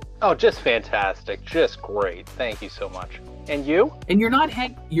 Oh, just fantastic. Just great. Thank you so much. And you? And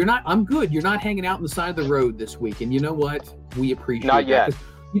I'm good. You're not hanging out on the side of the road this week. And you know what? We appreciate Not that.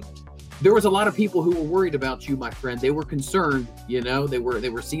 yet. There was a lot of people who were worried about you, my friend. They were concerned, you know, they were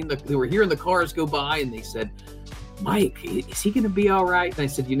hearing the cars go by and they said, Mike, is he going to be all right? And I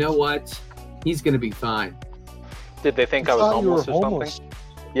said, you know what? He's going to be fine. Did they think I was thought you were homeless or homeless. something?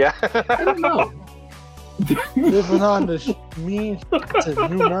 Yeah. I don't know. Living on the to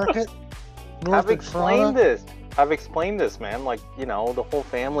Newmarket, North I've of explained Toronto. this. I've explained this, man. Like, you know, the whole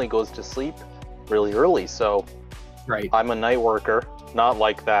family goes to sleep really early, so Right. I'm a night worker. Not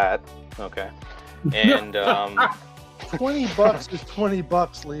like that. Okay. And $20 is $20,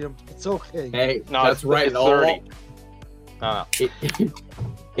 Liam. It's okay. Hey, no, that's it's, right. It's It all- 30. No.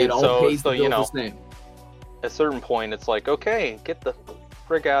 It all So- pays so, the you bills know, the same. At a certain point, it's like, okay, get the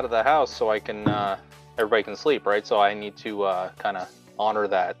frick out of the house so I can, everybody can sleep, right? So I need to kind of honor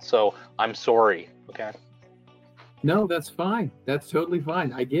that. So I'm sorry, okay? No, that's fine. That's totally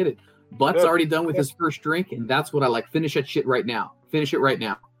fine. I get it. Butt's Good. already done with his first drink, and that's what I like. Finish that shit right now. Finish it right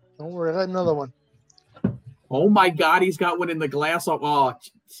now. Don't worry, I got another one. Oh my God, he's got one in the glass. Oh,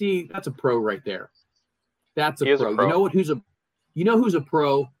 see, that's a pro right there. That's a He is a pro. pro. You know what? You know who's a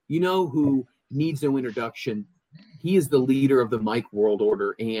pro? You know who needs no introduction? He is the leader of the Mike World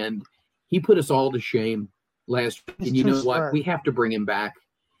Order, and he put us all to shame last week. He's And you too know what? smart. We have to bring him back.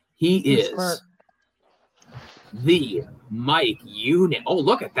 He He's is smart. the Mike Unit. Oh,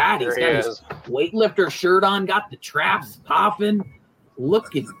 look at that. He's There he got his is. weightlifter shirt on, got the traps popping,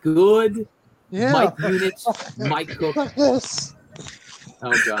 looking good. Yeah. Mike Units, Mike Cook. Look at this.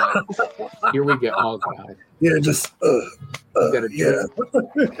 Oh God, here we go. Oh God, Yeah, just you gotta yeah.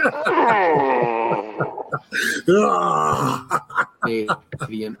 Ah,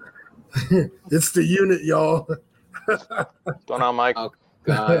 Canadian. it's the unit, y'all. What's going on, Mike? Oh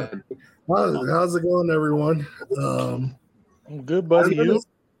God, How's it going, everyone? I'm good, buddy. You?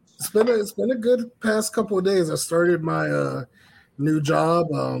 It's been a good past couple of days. I started my new job.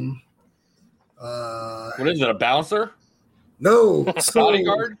 What is it, a bouncer? No,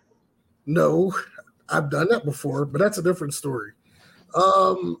 Bodyguard? No, I've done that before, but that's a different story.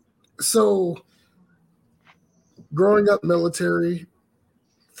 So growing up military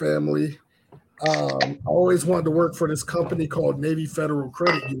family, I always wanted to work for this company called Navy Federal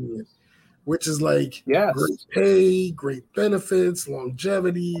Credit Union, which is like Yes. great pay, great benefits,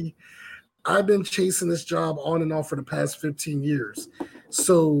 longevity. I've been chasing this job on and off for the past 15 years.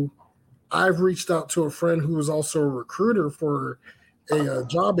 So I've reached out to a friend who was also a recruiter for a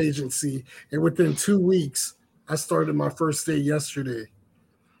job agency, and within 2 weeks, I started my first day yesterday.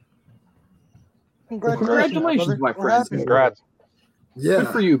 Congratulations, my We're friend. happy. Congrats. Yeah. Good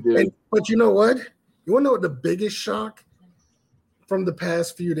for you, dude. But you know what? You want to know what the biggest shock from the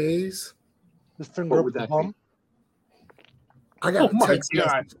past few days? His finger What up would the that bum. I got Oh my a text God.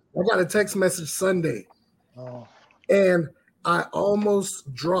 message. I got a text message Sunday, Oh, and I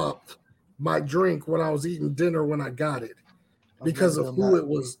almost dropped my drink when I was eating dinner when I got it because of who it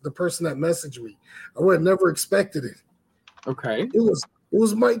was, the person that messaged me. I would have never expected it. Okay. It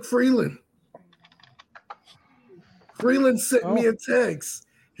was Mike Freeland. Freeland sent me a text.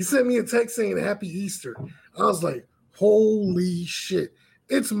 He sent me a text saying Happy Easter. I was like, holy shit.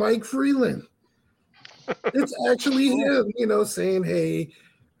 It's Mike Freeland. It's actually him, saying, hey,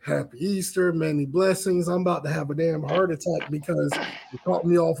 Happy Easter, many blessings. I'm about to have a damn heart attack because you caught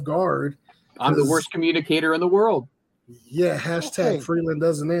me off guard. I'm the worst communicator in the world. Yeah, hashtag Okay. Freeland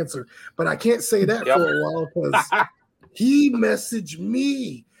doesn't answer. But I can't say that Yep. for a while because he messaged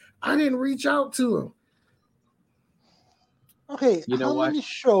me. I didn't reach out to him. okay. You know how what? many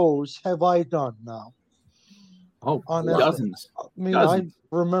shows have I done now? Oh, On that- dozens. I mean, Dozens.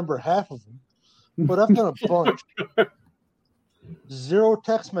 I remember half of them, but I've done a bunch. 0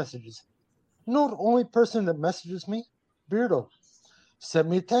 text messages. You know, the only person that messages me, Beardo, sent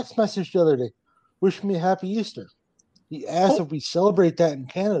me a text message the other day, wish me a happy Easter. He asked if we celebrate that in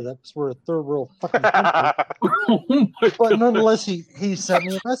Canada because we're a third world fucking country. Oh my But God. nonetheless, he sent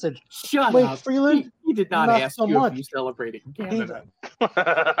me a message. Shut Mike up. Freeland, He did not not ask so you much. if you celebrated in Canada.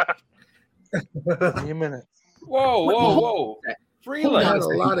 Give me a minute. Whoa, whoa, whoa. We Freeland, had a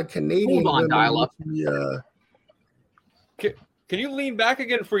lot of Canadian Hold on, women dial-up. can you lean back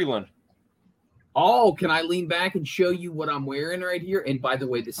again, Freeland? Oh, can I lean back and show you what I'm wearing right here? And by the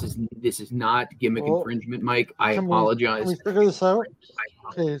way, this is not gimmick Well, infringement, Mike. I Can apologize. we figure this out?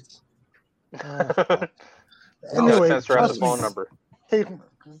 Okay. Anyway, Anyway, censor out the trust phone me. number. Hey,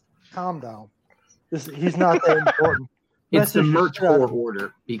 calm down. He's not that important. It's the Message merch shot. for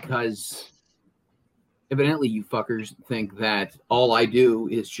order because evidently you fuckers think that all I do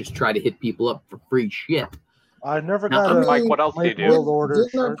is just try to hit people up for free shit. I never Now, got a Mike, what else do you Mike do? World Order Didn't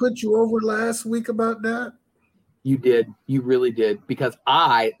I shirt. put you over last week about that? You did. You really did. Because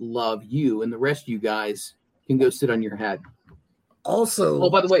I love you and the rest of you guys can go sit on your head. Also, Oh,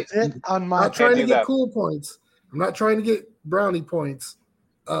 by the way, Sit on I'm my not trying to do get that. cool points. I'm not trying to get brownie points.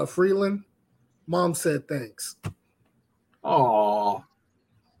 Freeland, Mom said thanks. oh,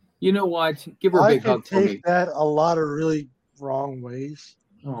 you know what? Give her a I big can hug for me. take that a lot of really wrong ways.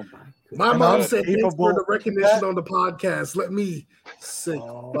 Oh my My And mom I'm said thanks for the capable recognition of on the podcast. Let me sick fuck.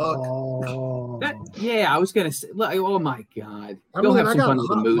 Oh. That, yeah, I was gonna say. Like, oh my god, I go mean, have I some got fun a with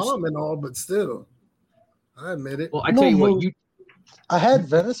the hot moose. mom and all, but still, I admit it. Well, I No tell you what, moose. you I had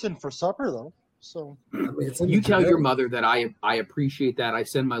venison for supper though, so I mean, it's in you the tell your genetics. mother that I appreciate that. I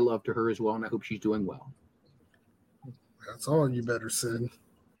send my love to her as well, and I hope she's doing well. That's all you better send.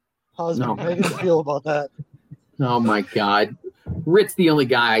 how's No. Megan feel about that? Oh my god, Rit's the only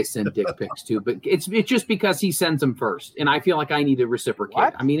guy I send dick pics to, but it's just because he sends them first, and I feel like I need to reciprocate.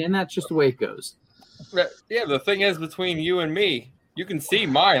 What? I mean, and that's just the way it goes. Yeah, the thing is between you and me, you can see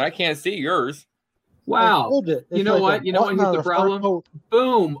mine. I can't see yours. I Wow. told you, it's You know like what? a You know what? button Here's on the a fur problem. coat.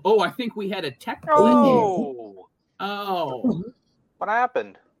 Boom. Oh, I think we had a technical issue. Oh, Oh, what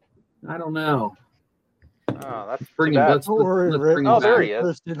happened? I don't know. Oh, that's Bring too him. bad. Let's, Don't worry, let's Rick. bring him Oh, there back. he is.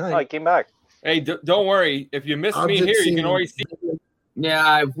 Thursday Oh, he night. came back. Hey, don't worry. If you miss me Object here, you can seen- always see.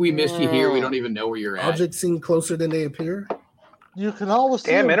 Yeah, if we missed you here, we don't even know where you're at. Objects seem closer than they appear. You can always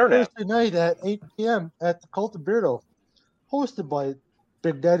see Damn him internet. Thursday night at 8 p.m. at the Cult of Beardo, hosted by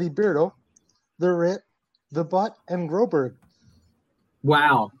Big Daddy Beardo, The Rit, The Butt, and Groberg.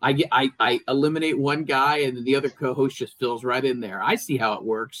 Wow. I eliminate one guy and then the other co-host just fills right in there. I see how it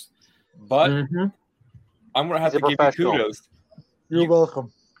works. But Mhm. I'm gonna have He's to a give you professional. kudos. You're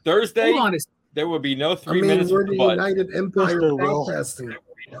welcome. Thursday, Hold on a there will be no I 3 mean, minutes we're with the the butt. United Empire Yes, of they will. Broadcasting.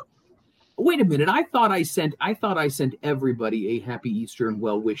 Wait a minute. I thought I sent everybody a happy Easter and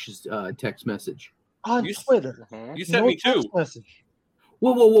well wishes text message. On You- Twitter. Mhm. You sent No me two. text message.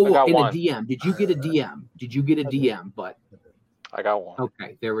 Whoa. I got In one. a DM. Did you get a DM? Did you get a DM? But I got one.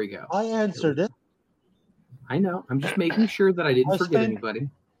 okay, there we go. I answered it I know. I'm just making sure that I didn't I forget spent- anybody.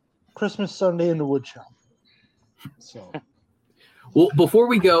 Christmas Sunday in the wood shop. So Well, before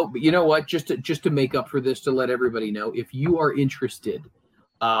we go, you know what? Just to make up for this, to let everybody know, if you are interested,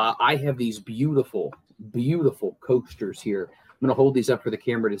 I have these beautiful, beautiful coasters here. I'm going to hold these up for the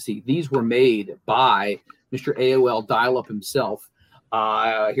camera to see. These were made by Mr. AOL Dial-Up himself.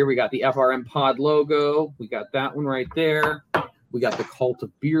 Here we got the FRM Pod logo. We got that one right there. We got the Cult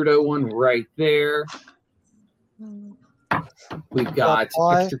of Beardo one right there. We've got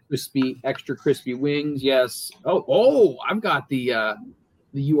extra crispy wings. Yes. Oh, I've got the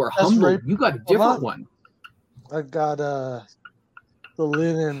You Are Humble. Right. You got a different one. I got the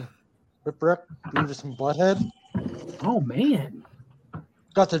linen Ripwreck, Beavis and Butthead. Oh man.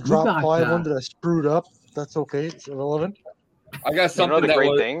 Got the drop by one that I screwed up. That's okay. It's irrelevant. I got something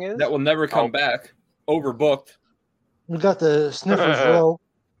that will never come back. Overbooked. We got the Sniffers Row.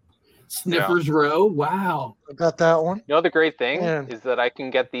 Sniffers Row. Wow. I got that one. You know, the great thing is that I can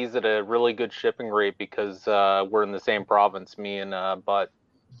get these at a really good shipping rate because we're in the same province, me and Butt.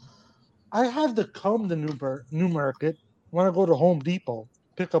 I have to come to Newmarket when I go to Home Depot,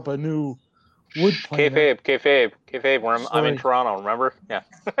 pick up a new wood plank. Kayfabe. I'm in Toronto, remember? Yeah.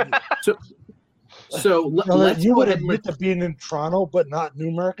 So let's you would admit to being in Toronto, but not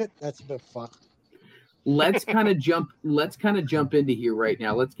Newmarket. That's a bit fucked. Let's kind of jump into here right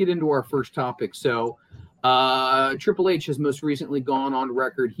now. Let's get into our first topic. So Triple H has most recently gone on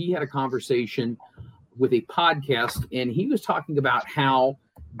record. He had a conversation with a podcast, and he was talking about how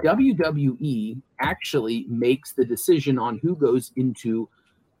WWE actually makes the decision on who goes into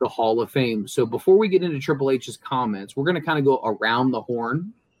the Hall of Fame. So before we get into Triple H's comments, we're going to kind of go around the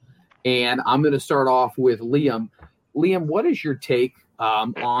horn, and I'm going to start off with Liam. Liam, what is your take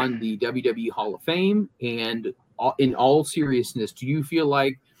on the WWE Hall of Fame? And in all seriousness, do you feel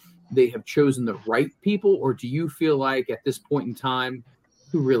like they have chosen the right people, or do you feel like at this point in time,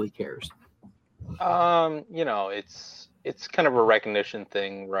 who really cares? You know, it's kind of a recognition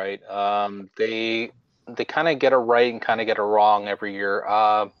thing, right? They kind of get it right and kind of get it wrong every year.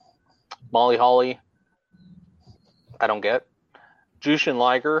 Molly Holly, I don't get. Jushin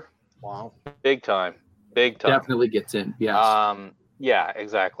Liger, wow, big time. Definitely gets in. Yes. Yeah,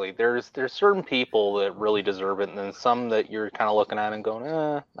 exactly. There's certain people that really deserve it, and then some that you're kind of looking at and going,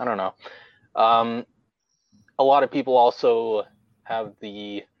 I don't know. A lot of people also have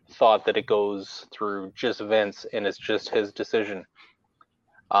the thought that it goes through just Vince and it's just his decision.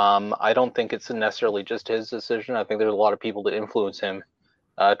 I don't think it's necessarily just his decision. I think there's a lot of people that influence him.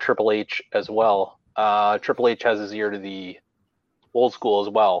 Triple H as well. Triple H has his ear to the old school as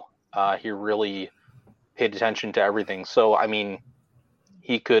well. He really paid attention to everything. So, I mean,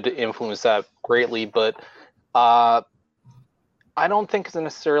 he could influence that greatly, but I don't think it's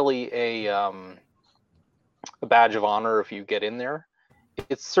necessarily a badge of honor if you get in there.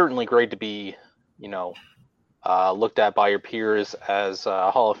 It's certainly great to be, looked at by your peers as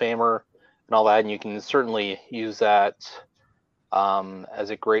a Hall of Famer and all that, and you can certainly use that as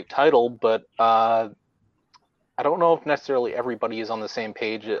a great title, but I don't know if necessarily everybody is on the same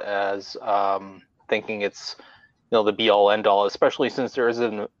page as thinking it's the be-all, end-all, especially since there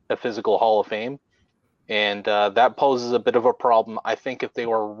isn't a physical Hall of Fame, and that poses a bit of a problem. I think if they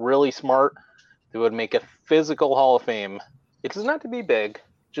were really smart, they would make a physical Hall of Fame. It doesn't have to be big,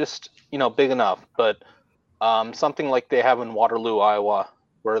 just big enough, but something like they have in Waterloo, Iowa,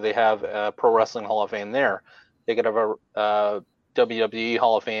 where they have a Pro Wrestling Hall of Fame there. They could have a WWE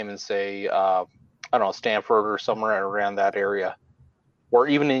Hall of Fame and say, I don't know, Stanford or somewhere around that area, or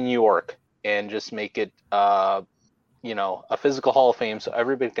even in New York, and just make it, a physical Hall of Fame so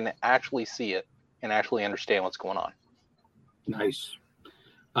everybody can actually see it and actually understand what's going on. Nice.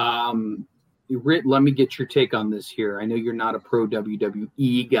 Let me get your take on this here. I know you're not a pro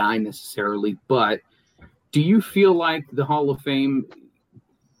WWE guy necessarily, but do you feel like the Hall of Fame,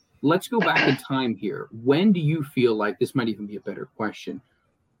 let's go back in time here. When do you feel like, this might even be a better question,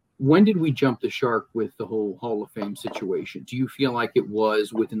 when did we jump the shark with the whole Hall of Fame situation? Do you feel like it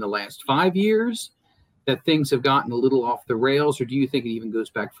was within the last 5 years that things have gotten a little off the rails, or do you think it even goes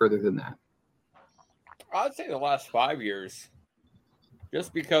back further than that? I'd say the last 5 years.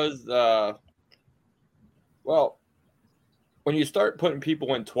 Just because, when you start putting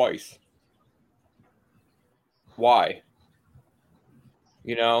people in twice, why?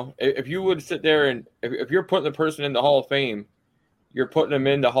 If you would sit there and if you're putting the person in the Hall of Fame, you're putting them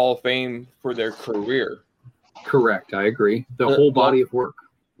in the Hall of Fame for their career. Correct. I agree. The whole body of work.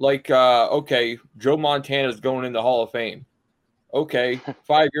 Like, okay, Joe Montana's going in the Hall of Fame. Okay,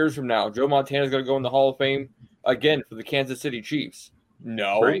 5 years from now, Joe Montana's going to go in the Hall of Fame again for the Kansas City Chiefs.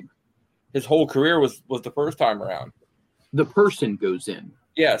 No. Right. His whole career was the first time around. The person goes in.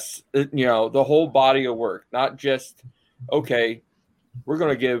 Yes. The whole body of work, not just, okay, we're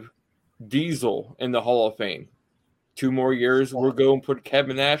going to give Diesel in the Hall of Fame. 2 more years, we're going to put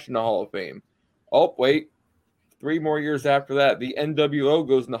Kevin Nash in the Hall of Fame. Oh, wait. 3 more years after that, the NWO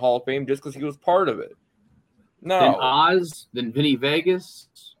goes in the Hall of Fame just because he was part of it. No. Then Oz, then Vinny Vegas.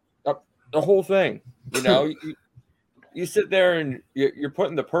 The whole thing. You know, you sit there and you're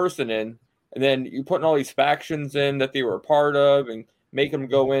putting the person in, and then you're putting all these factions in that they were a part of and make them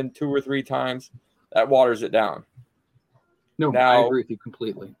go in 2 or 3 times. That waters it down. No, I agree with you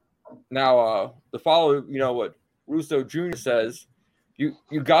completely. Now, the follow, you know what Russo Jr. says, you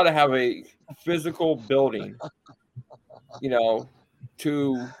got to have a physical building, you know,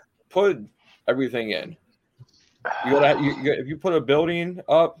 to put everything in. You gotta, if you put a building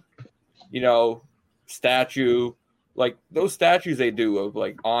up, you know, statue, like those statues they do of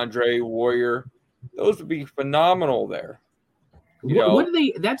like Andre Warrior, those would be phenomenal there. What do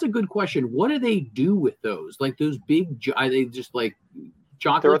they? That's a good question. What do they do with those? Like those big? Are they just like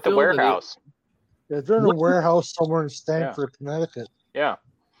chocolate? They're at the warehouse. Yeah, they're in a warehouse somewhere in Stamford, Connecticut. Yeah.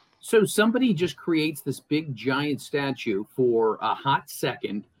 So somebody just creates this big giant statue for a hot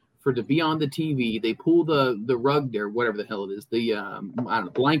second for to be on the TV. They pull the rug there, whatever the hell it is, the I don't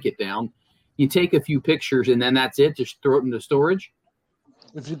know, blanket down. You take a few pictures and then that's it. Just throw it into storage.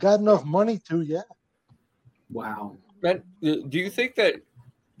 If you got enough money to, yeah. Wow. Man, do you think that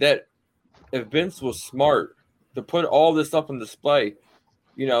if Vince was smart to put all this stuff on display,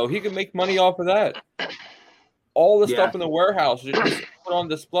 you know, he could make money off of that? All the stuff in the warehouse just put on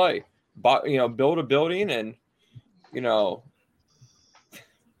display. Build a building and, you know.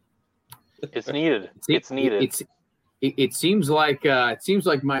 It's needed. It's needed. It seems like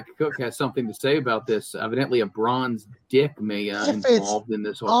Mike Cook has something to say about this. Evidently, a bronze dick may involved in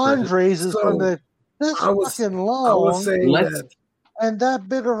this whole. Andres is going to this fucking long. I was saying that. And that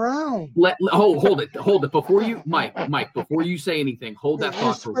big around. Hold it before you, Mike. Before you say anything, hold that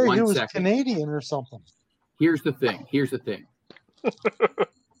thought for 1 second. He was Canadian or something. Here's the thing.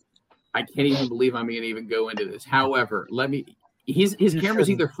 I can't even believe I'm going to even go into this. However, his camera's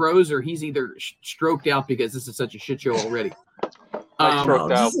either froze or he's either stroked out because this is such a shit show already.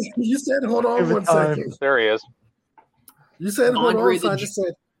 Stroked out. You said, hold on 1 second. There he is. You said, hold on. So I just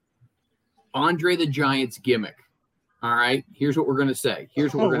said. Andre the Giant's gimmick. All right. Here's what we're going to say.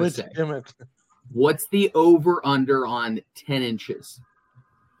 Gimmick. What's the over-under on 10 inches?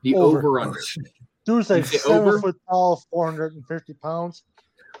 The over-under. Dude's like 7 foot tall, 450 pounds.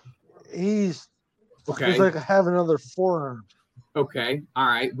 He's like having another forearm. Okay. All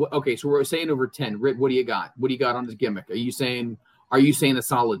right. Okay. So we're saying over 10. Rick, what do you got? What do you got on his gimmick? Are you saying a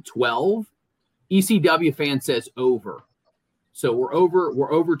solid 12? ECW fan says over. So we're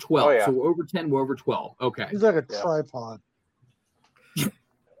over 12. Oh, yeah. So we're over 10, we're over 12. Okay. He's like a tripod.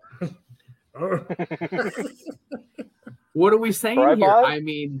 What are we saying tripod?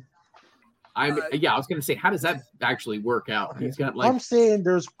 here? I was going to say, how does that actually work out? He's got like. I'm saying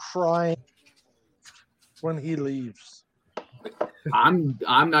there's crying when he leaves. I'm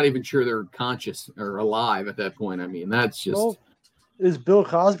not even sure they're conscious or alive at that point. I mean, that's just. Well, is Bill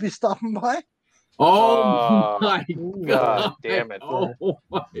Cosby stopping by? Oh my God! Damn it! Oh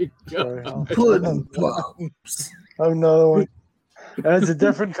my God! Pudding pops. Another one. That's a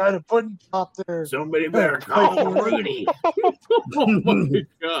different kind of pudding pop there. Somebody better call Rudy. Oh my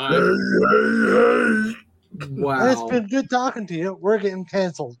God! Wow! It's been good talking to you. We're getting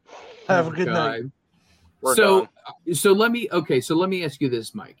canceled. Have a good night. So let me ask you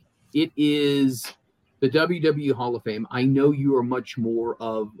this, Mike. It is the WWE Hall of Fame. I know you are much more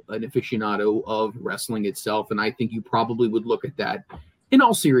of an aficionado of wrestling itself, and I think you probably would look at that in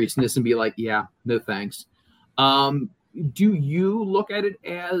all seriousness and be like, yeah, no thanks. Do you look at it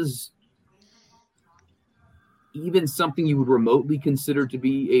as even something you would remotely consider to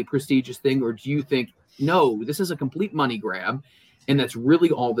be a prestigious thing, or do you think, no, this is a complete money grab, and that's really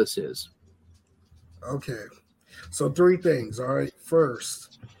all this is? Okay. So 3 things, all right?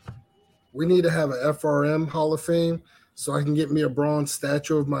 First, we need to have an FRM Hall of Fame so I can get me a bronze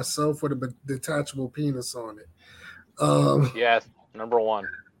statue of myself with a detachable penis on it. Yes, number 1.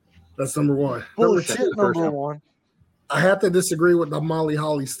 That's number 1. Bullshit, number 1. I have to disagree with the Molly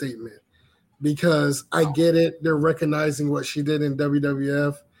Holly statement because I get it. They're recognizing what she did in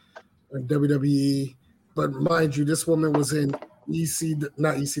WWF or WWE. But mind you, this woman was in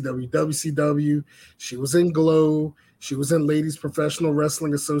WCW. She was in Glow. She was in Ladies Professional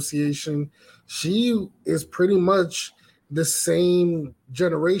Wrestling Association. She is pretty much the same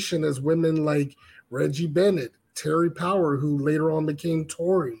generation as women like Reggie Bennett, Terry Power, who later on became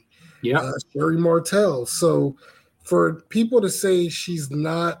Tori, Sherry Martel. So for people to say she's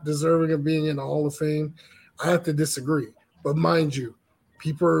not deserving of being in the Hall of Fame, I have to disagree. But mind you,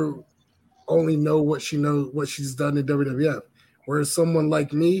 people only know what she's done in WWF, whereas someone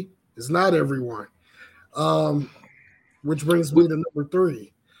like me is not everyone. Which brings me to number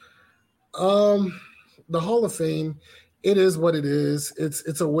 3. The Hall of Fame, it is what it is.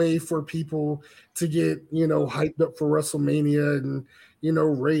 It's a way for people to get, hyped up for WrestleMania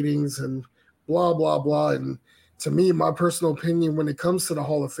and, ratings and blah, blah, blah. And to me, my personal opinion, when it comes to the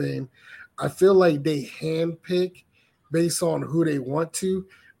Hall of Fame, I feel like they handpick based on who they want to,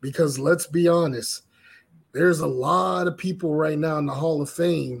 because let's be honest, there's a lot of people right now in the Hall of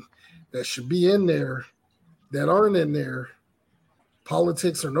Fame that should be in there that aren't in there,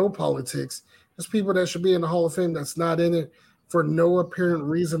 politics or no politics. There's people that should be in the Hall of Fame that's not in it for no apparent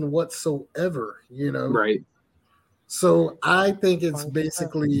reason whatsoever, Right. So I think it's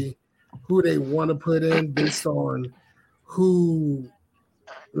basically who they want to put in based on who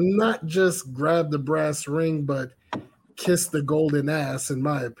not just grab the brass ring, but kiss the golden ass, in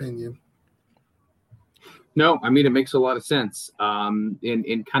my opinion. No, I mean, it makes a lot of sense. And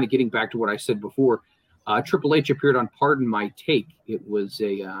kind of getting back to what I said before, Triple H appeared on Pardon My Take. It was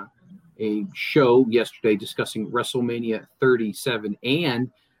a show yesterday discussing WrestleMania 37, and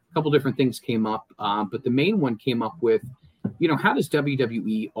a couple different things came up. But the main one came up with, how does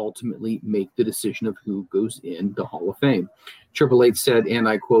WWE ultimately make the decision of who goes in the Hall of Fame? Triple H said, and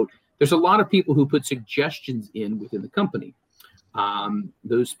I quote, "There's a lot of people who put suggestions in within the company.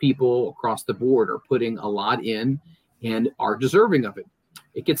 Those people across the board are putting a lot in and are deserving of it.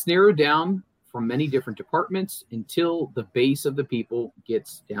 It gets narrowed down from many different departments until the base of the people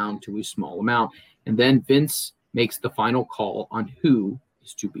gets down to a small amount. And then Vince makes the final call on who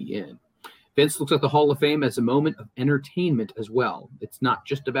is to be in." Vince looks at the Hall of Fame as a moment of entertainment as well. It's not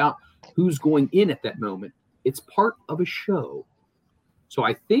just about who's going in at that moment. It's part of a show. So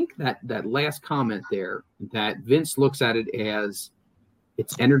I think that last comment there, that Vince looks at it as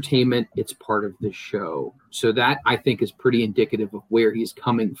it's entertainment, it's part of the show. So that, I think, is pretty indicative of where he's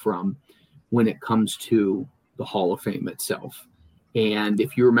coming from when it comes to the Hall of Fame itself. And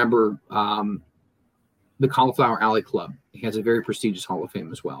if you remember, the Cauliflower Alley Club has a very prestigious Hall of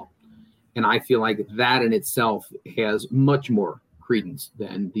Fame as well. And I feel like that in itself has much more credence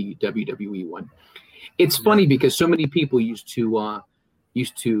than the WWE one. It's funny because so many people used to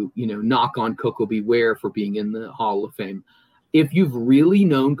knock on Koko B. Ware for being in the Hall of Fame. If you've really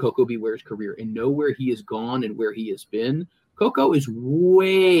known Koko B. Ware's career and know where he has gone and where he has been, Koko is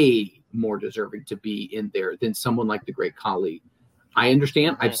way more deserving to be in there than someone like the Great Khali. I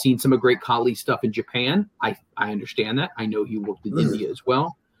understand. I've seen some of Great Khali's stuff in Japan. I understand that. I know he worked in India as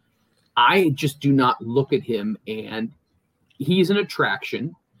well. I just do not look at him, and he's an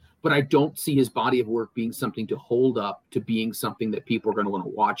attraction, but I don't see his body of work being something to hold up to being something that people are going to want to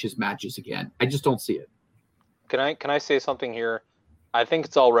watch his matches again. I just don't see it. Can I say something here? I think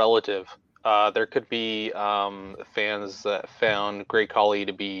it's all relative. There could be fans that found Great Khali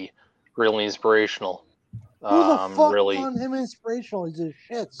to be really inspirational. Who the fuck really found him inspirational? He's a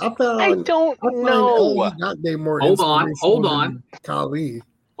shit. I don't know. Hold on. Khali.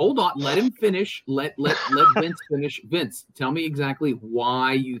 Hold on. Let him finish. Let Vince finish. Vince, tell me exactly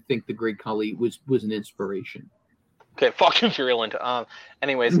why you think the Great Khali was an inspiration. Okay, fucking virulent.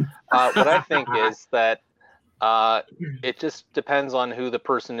 Anyways, what I think is that it just depends on who the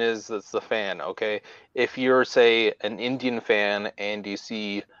person is that's the fan, okay? If you're, say, an Indian fan and you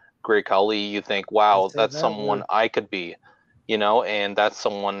see Great Khali, you think, wow, that's someone I could be, and that's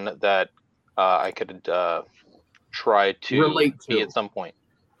someone that I could try to relate to be at some point.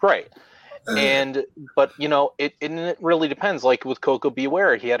 Right. But it really depends. Like with Koko B.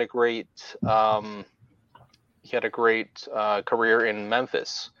 Ware, he had a great career in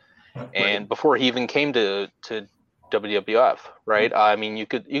Memphis, and before he even came to WWF, right? I mean, you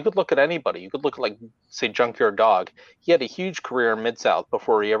could look at anybody. You could look at, like, say, Junkyard Dog. He had a huge career in Mid-South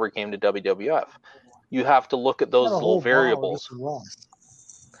before he ever came to WWF. You have to look at those little variables.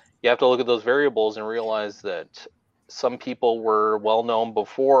 You have to look at those variables and realize that some people were well known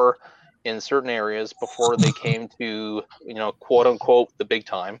before in certain areas before they came to, quote unquote, the big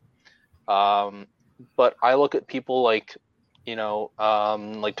time. But I look at people like,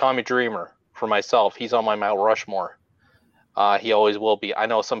 like Tommy Dreamer. For myself, he's on my Mount Rushmore. He always will be. I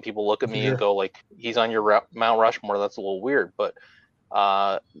know some people look at me and go, like, he's on your Mount Rushmore. That's a little weird. But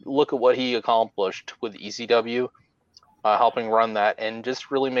look at what he accomplished with ECW, helping run that, and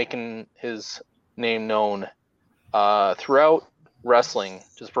just really making his name known throughout wrestling,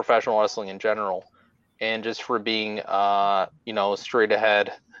 just professional wrestling in general, and just for being, straight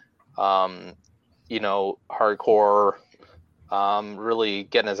ahead, hardcore, really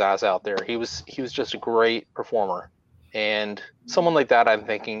getting his ass out there. He was just a great performer. And someone like that, I'm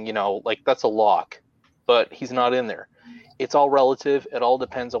thinking, like that's a lock, but he's not in there. It's all relative. It all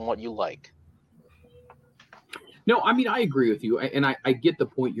depends on what you like. No, I mean, I agree with you. And I get the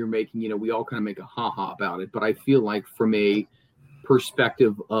point you're making. We all kind of make a ha-ha about it. But I feel like from a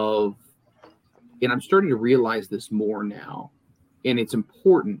perspective of, and I'm starting to realize this more now, and it's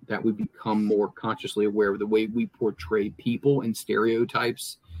important that we become more consciously aware of the way we portray people and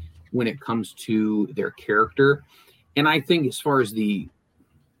stereotypes when it comes to their character. And I think as far as the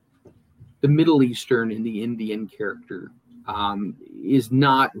Middle Eastern and the Indian character is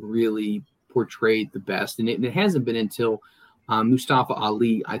not really portrayed the best. And it hasn't been until Mustafa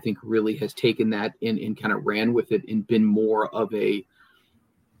Ali, I think, really has taken that and kind of ran with it and been more of a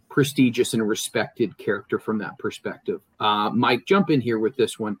prestigious and respected character from that perspective. Mike, jump in here with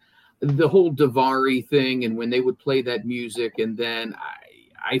this one. The whole Davari thing, and when they would play that music, and then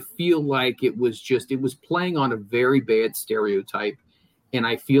I feel like it was playing on a very bad stereotype. And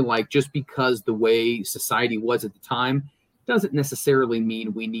I feel like just because the way society was at the time doesn't necessarily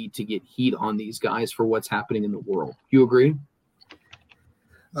mean we need to get heat on these guys for what's happening in the world. You agree?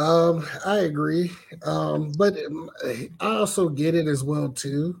 I agree. But I also get it as well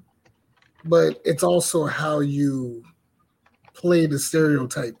too. But it's also how you play the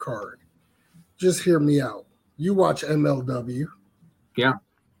stereotype card. Just hear me out. You watch MLW. Yeah.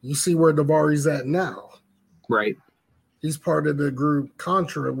 You see where Davari's at now. Right. He's part of the group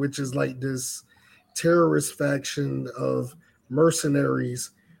Contra, which is like this terrorist faction of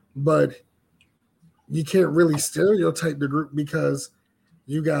mercenaries, but you can't really stereotype the group because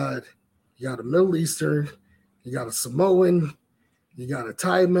you got a Middle Eastern, you got a Samoan, you got a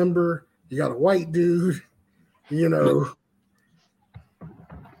Thai member, you got a white dude,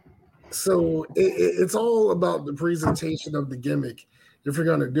 So it's all about the presentation of the gimmick if you're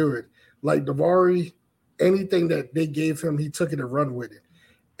going to do it. Like Davari, anything that they gave him, he took it and run with it.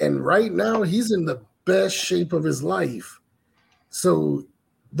 And right now, he's in the best shape of his life. So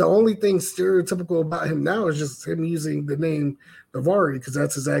the only thing stereotypical about him now is just him using the name Davari because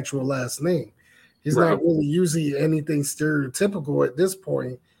that's his actual last name. He's not really using anything stereotypical at this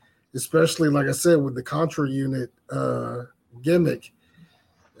point, especially, like I said, with the Contra unit gimmick.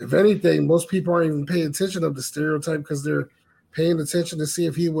 If anything, most people aren't even paying attention of the stereotype because they're paying attention to see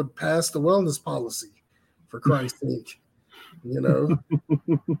if he would pass the wellness policy, for Christ's sake. Well,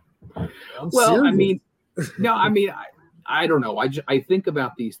 serious. I mean, no, I mean, I don't know. I think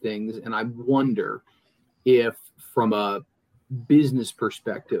about these things and I wonder if from a business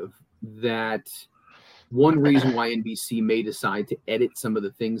perspective that one reason why NBC may decide to edit some of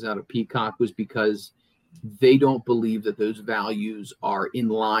the things out of Peacock was because they don't believe that those values are in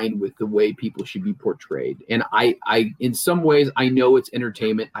line with the way people should be portrayed. And I in some ways, I know it's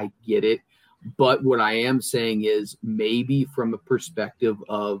entertainment. I get it. But what I am saying is maybe from a perspective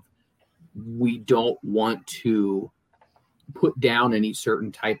of we don't want to put down any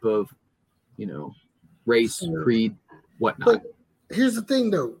certain type of, race, creed, whatnot. But here's the thing,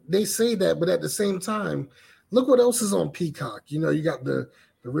 though. They say that, but at the same time, look what else is on Peacock. You got the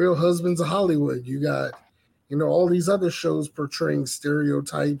Real Husbands of Hollywood. You got, all these other shows portraying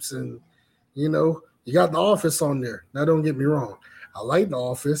stereotypes and, you got The Office on there. Now, don't get me wrong. I like The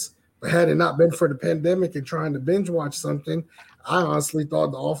Office, but had it not been for the pandemic and trying to binge watch something, I honestly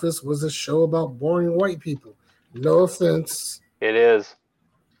thought The Office was a show about boring white people. No offense. It is.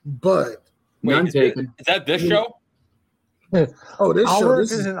 But. None taken. Is that this show? Oh, this I show. work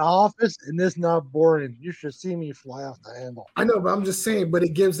This in is an office, and it's not boring. You should see me fly off the handle. I know, but I'm just saying, but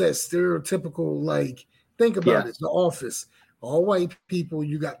it gives that stereotypical, think about it. The Office, all white people,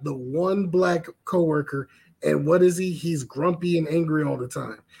 you got the one black coworker, and what is he? He's grumpy and angry all the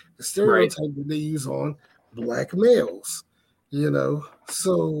time. The stereotype that they use on black males,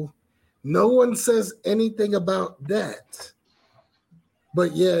 So no one says anything about that.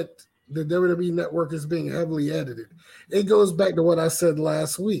 But yet the WWE Network is being heavily edited. It goes back to what I said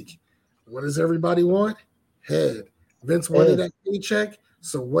last week. What does everybody want? Head. Vince wanted that paycheck.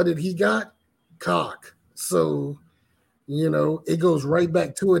 So what did he got? Cock. So, it goes right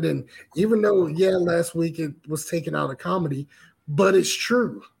back to it. And even though, last week it was taken out of comedy, but it's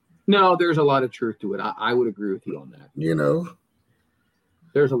true. No, there's a lot of truth to it. I would agree with you on that.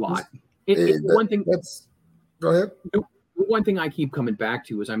 There's a lot. One thing. Go ahead. One thing I keep coming back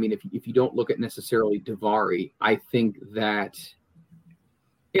to is, if you don't look at necessarily Davari, I think that,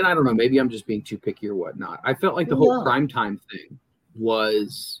 and I don't know, maybe I'm just being too picky or whatnot. I felt like the whole primetime thing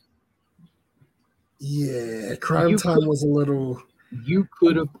was. Yeah, Crime Time was a little. You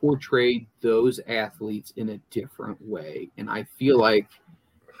could have portrayed those athletes in a different way. And I feel like,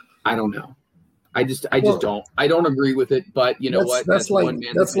 I don't know. I just don't. I don't agree with it. But you know what? That's like one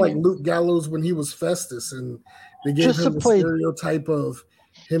man's that's like opinion. Luke Gallows when he was Festus, and they gave Just to him the play- stereotype of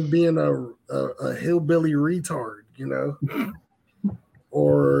him being a hillbilly retard, you know,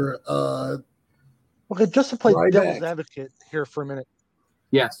 or Okay, just to play Ryback. devil's advocate here for a minute.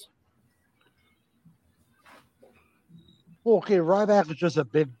 Yes. Well, okay, Ryback is just a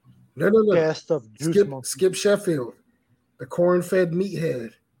big no. gassed up juice monkey. Skip Sheffield, the corn-fed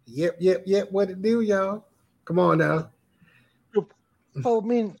meathead. Yep. What it do, y'all? Come on now. Oh, I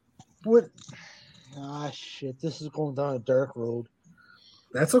mean, what? Shit, this is going down a dark road.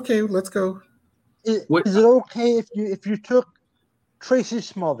 That's okay. Let's go. Is it okay if you took Tracy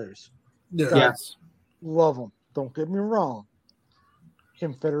Smothers? Yeah. Yes. Love him. Don't get me wrong.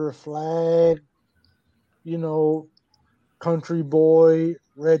 Confederate flag, you know, country boy,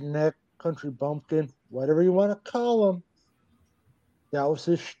 redneck, country bumpkin, whatever you want to call him. That was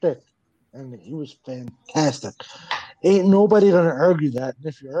his shtick, and he was fantastic. Ain't nobody gonna argue that, and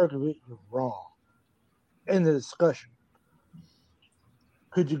if you argue it, you're wrong. End the discussion.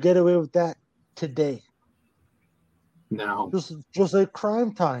 Could you get away with that today? No. Just like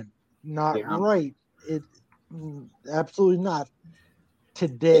Crime Time, not Yeah. right. It absolutely not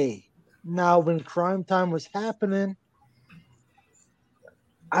today. Now, when Crime Time was happening,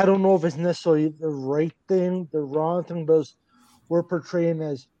 I don't know if it's necessarily the right thing, the wrong thing, but we're portraying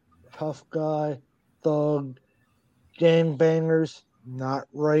as tough guy, thug, gangbangers. Not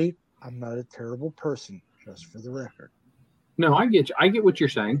right. I'm not a terrible person, just for the record. No, I get you. I get what you're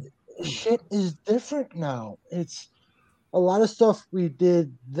saying. Shit is different now. It's a lot of stuff we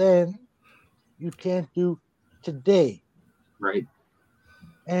did then, you can't do today. Right.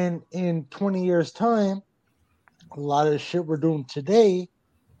 And in 20 years' time, a lot of the shit we're doing today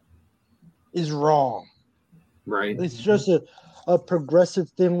is wrong. Right. It's just a progressive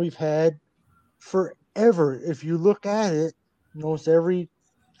thing we've had forever. If you look at it, almost every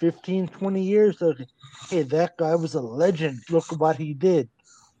 15, 20 years, like, hey, that guy was a legend. Look at what he did.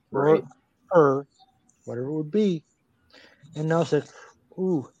 Right. Or whatever it would be. And now it's like,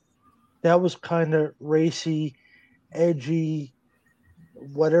 ooh, that was kind of racy, edgy,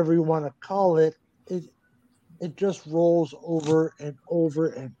 whatever you want to call it. It just rolls over and over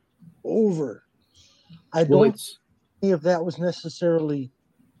and over. I don't see if that was necessarily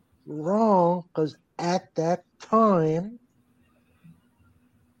wrong, because at that time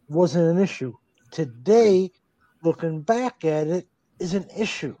wasn't an issue. Today, looking back at it, is an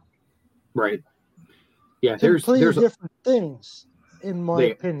issue. Right. Yeah, there's different things, in my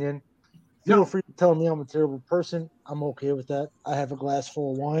opinion. Feel free to tell me I'm a terrible person. I'm okay with that. I have a glass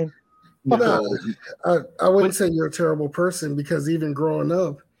full of wine. No, I wouldn't say you're a terrible person, because even growing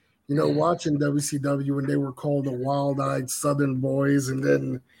up, you know, watching WCW when they were called the Wild-Eyed Southern Boys, and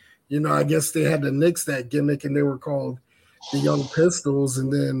then, you know, I guess they had to nix that gimmick and they were called the Young Pistols.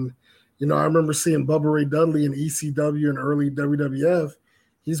 And then, you know, I remember seeing Bubba Ray Dudley in ECW and early WWF.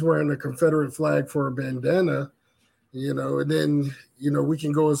 He's wearing a Confederate flag for a bandana, you know, and then, you know, we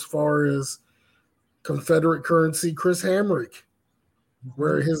can go as far as Confederate currency Chris Hamrick,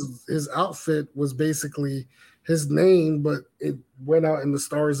 where his outfit was basically his name, but it went out in the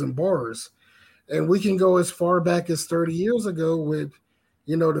Stars and Bars. And we can go as far back as 30 years ago with,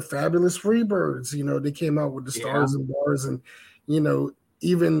 you know, the Fabulous Freebirds. You know, they came out with the Stars and Bars, and, you know,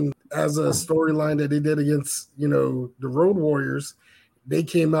 even as a storyline that they did against, you know, the Road Warriors, they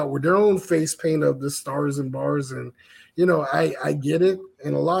came out with their own face paint of the Stars and Bars. And, you know, I get it.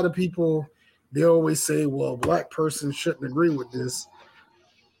 And a lot of people, they always say, well, a black person shouldn't agree with this.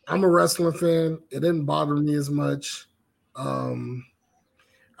 I'm a wrestling fan. It didn't bother me as much. I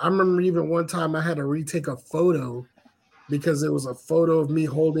remember even one time I had to retake a photo because it was a photo of me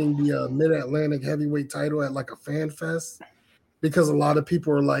holding the Mid-Atlantic heavyweight title at like a fan fest, because a lot of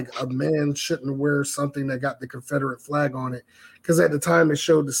people are like, a man shouldn't wear something that got the Confederate flag on it. Because at the time it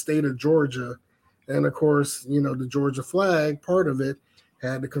showed the state of Georgia. And of course, you know, the Georgia flag, part of it,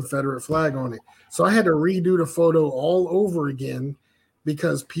 had the Confederate flag on it. So I had to redo the photo all over again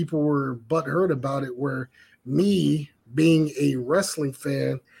because people were butthurt about it, where me being a wrestling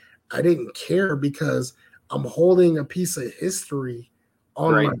fan, I didn't care because I'm holding a piece of history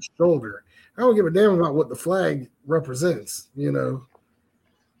on my shoulder. I don't give a damn about what the flag represents, you know.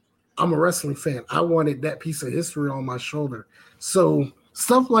 I'm a wrestling fan. I wanted that piece of history on my shoulder. So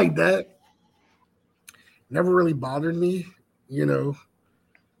stuff like that never really bothered me, you know.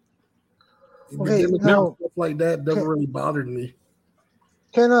 Okay, now, stuff like that never really bothered me.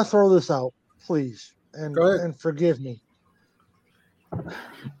 Can I throw this out, please? Go ahead. And forgive me.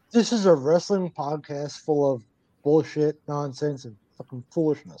 This is a wrestling podcast full of bullshit, nonsense, and fucking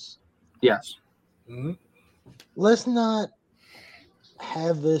foolishness. Yes. Mm-hmm. Let's not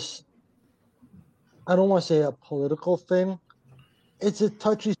have this. I don't want to say a political thing. It's a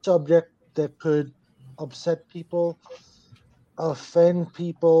touchy subject that could upset people, offend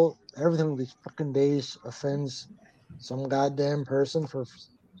people. Everything these fucking days offends some goddamn person for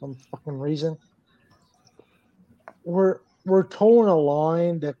some fucking reason. We're towing a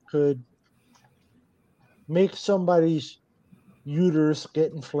line that could make somebody's uterus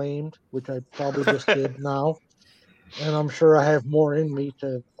get inflamed, which I probably just did now. And I'm sure I have more in me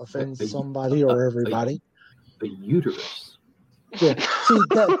to offend somebody or everybody. The uterus. Yeah. See,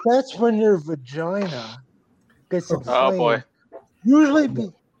 that's when your vagina gets inflamed. Oh boy.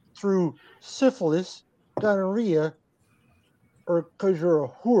 Usually through syphilis, gonorrhea, or because you're a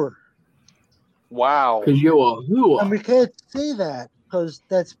whore. Wow. Because you're a whore. And we can't say that because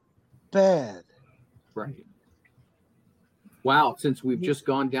that's bad. Right. Wow. Since we've just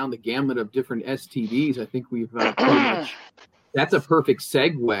gone down the gamut of different STDs, I think we've pretty much. That's a perfect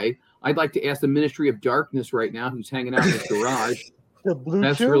segue. I'd like to ask the Ministry of Darkness right now, who's hanging out in his garage. The blue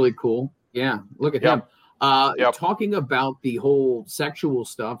That's chip? really cool. Yeah, look at him. Talking about the whole sexual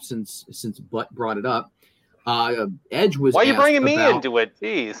stuff, since Butt brought it up, Edge was. Why are you asked bringing me about, into it?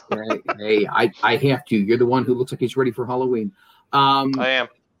 Jeez. Hey, I have to. You're the one who looks like he's ready for Halloween. I am.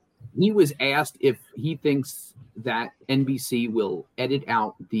 He was asked if he thinks that NBC will edit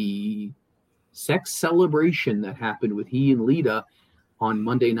out the sex celebration that happened with he and Lita on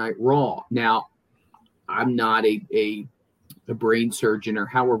Monday Night Raw. Now, I'm not a brain surgeon or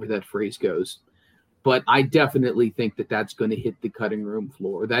however that phrase goes, but I definitely think that that's going to hit the cutting room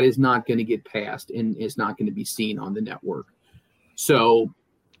floor. That is not going to get passed and is not going to be seen on the network. So,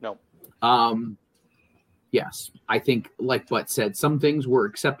 no. Yes, I think, like Butt said, some things were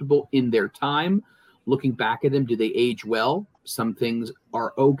acceptable in their time. Looking back at them, do they age well? Some things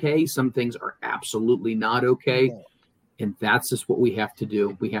are okay. Some things are absolutely not okay. And that's just what we have to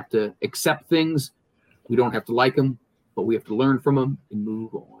do. We have to accept things. We don't have to like them, but we have to learn from them and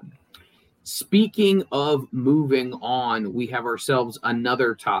move on. Speaking of moving on, we have ourselves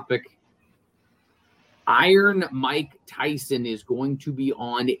another topic. Iron Mike Tyson is going to be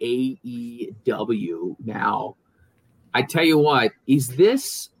on AEW. Now, I tell you what, is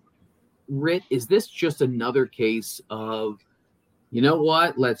this just another case of, you know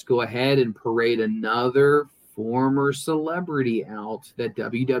what, let's go ahead and parade another former celebrity out that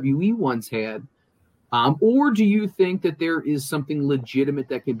WWE once had? Or do you think that there is something legitimate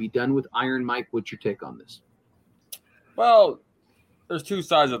that can be done with Iron Mike? What's your take on this? Well, there's two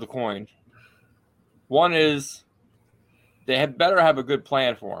sides of the coin. One is they had better have a good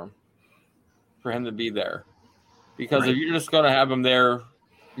plan for him to be there. Because if you're just going to have him there,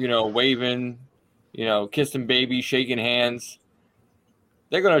 waving, kissing babies, shaking hands,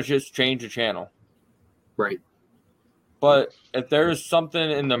 they're going to just change the channel. Right. But if there's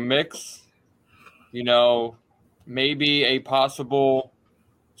something in the mix, maybe a possible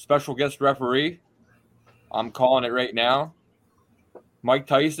special guest referee, I'm calling it right now. Mike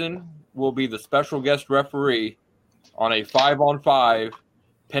Tyson will be the special guest referee on a 5-on-5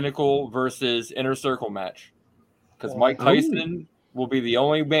 Pinnacle versus Inner Circle match. Because Mike Tyson will be the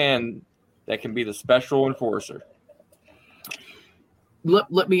only man that can be the special enforcer.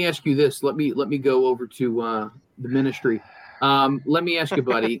 Let me ask you this. Let me go over to the ministry. Let me ask you,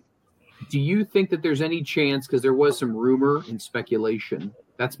 buddy. Do you think that there's any chance, because there was some rumor and speculation,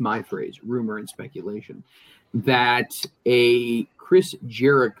 that's my phrase, rumor and speculation, that a Chris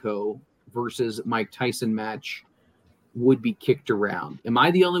Jericho versus Mike Tyson match would be kicked around? Am I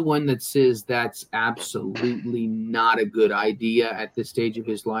the only one that says that's absolutely not a good idea at this stage of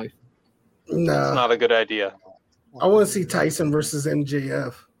his life? No. It's not a good idea. I want to see Tyson versus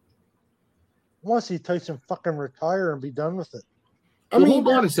MJF. I want to see Tyson fucking retire and be done with it. Hold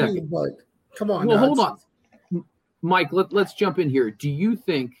on a second. But come on. Well, hold on. Mike, let's jump in here. Do you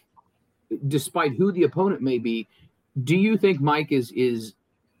think, despite who the opponent may be, do you think Mike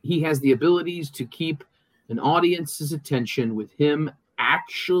he has the abilities to keep an audience's attention with him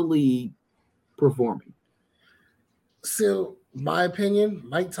actually performing? So, my opinion,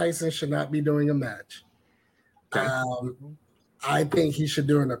 Mike Tyson should not be doing a match. Okay. I think he should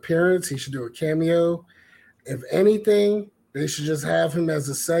do an appearance. He should do a cameo. If anything, they should just have him as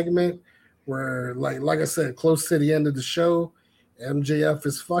a segment where, like I said, close to the end of the show, MJF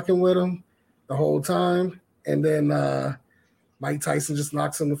is fucking with him the whole time, and then Mike Tyson just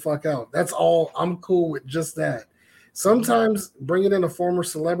knocks him the fuck out. That's all. I'm cool with just that. Sometimes bringing in a former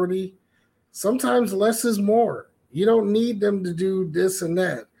celebrity, sometimes less is more. You don't need them to do this and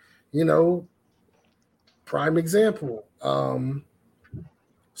that. Prime example,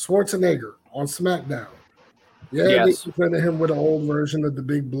 Schwarzenegger. on SmackDown. Yeah, Yes. they presented him with an old version of the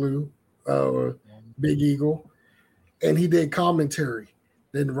Big Blue, Big Eagle, and he did commentary.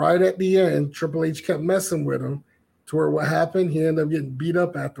 Then right at the end, Triple H kept messing with him to where what happened, he ended up getting beat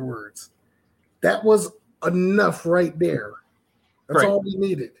up afterwards. That was enough right there. That's Right. all we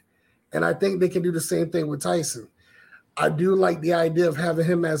needed. And I think they can do the same thing with Tyson. I do like the idea of having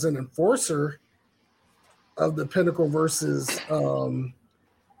him as an enforcer of the Pinnacle versus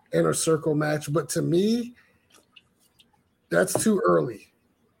Inner Circle match. But to me, that's too early.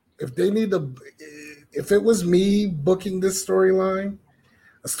 If it was me booking this storyline,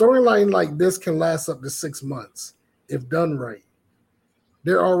 a storyline like this can last up to 6 months if done right.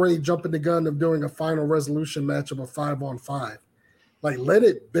 They're already jumping the gun of doing a final resolution match of a 5-on-5. Like, let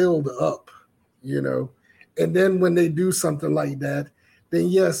it build up, And then when they do something like that, then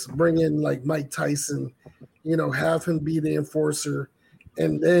yes, bring in like Mike Tyson, have him be the enforcer.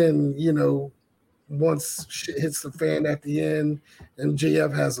 And then, once shit hits the fan at the end and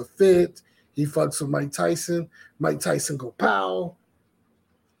JF has a fit, he fucks with Mike Tyson. Mike Tyson go pow.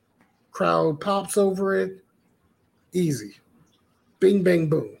 Crowd pops over it. Easy. Bing, bang,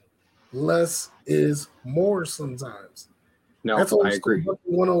 boom. Less is more sometimes. No, That's I agree.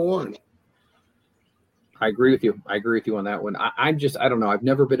 101. I agree with you. I agree with you on that one. I don't know. I've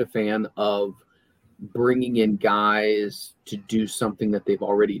never been a fan of bringing in guys to do something that they've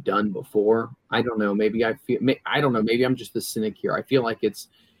already done before. I don't know. Maybe I don't know. Maybe I'm just the cynic here. I feel like it's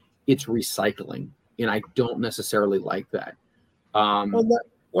recycling, and I don't necessarily like that.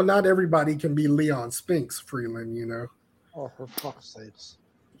 Well, not everybody can be Leon Spinks, Freeland, Oh, for fuck's sakes.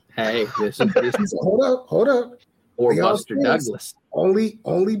 Hey, this is Hold up. or Leon Buster Spinks, Douglas.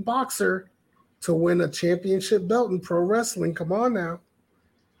 Only boxer to win a championship belt in pro wrestling. Come on now.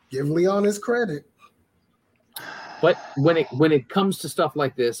 Give Leon his credit. But when it comes to stuff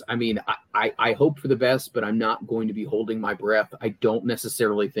like this, I mean, I hope for the best, but I'm not going to be holding my breath. I don't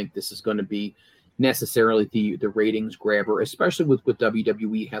necessarily think this is going to be necessarily the ratings grabber, especially with what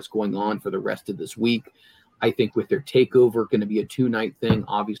WWE has going on for the rest of this week. I think with their takeover going to be a 2-night thing.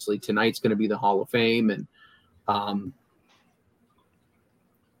 Obviously, tonight's going to be the Hall of Fame, and I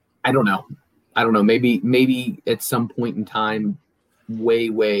don't know. Maybe at some point in time,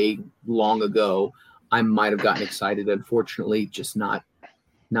 way long ago, I might have gotten excited. Unfortunately, just not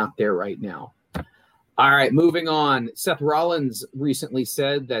there right now. All right, moving on. Seth Rollins recently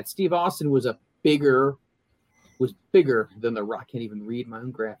said that Steve Austin was bigger than The Rock. I can't even read my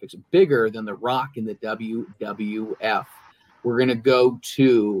own graphics. Bigger than The Rock in the WWF. We're going to go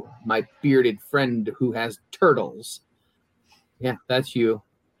to my bearded friend who has turtles. Yeah, that's you.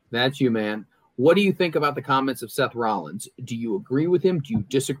 That's you, man. What do you think about the comments of Seth Rollins? Do you agree with him? Do you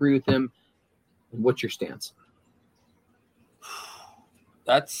disagree with him? And what's your stance?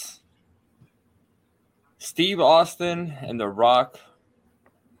 That's Steve Austin and The Rock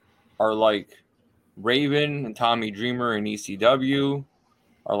are like Raven and Tommy Dreamer in ECW,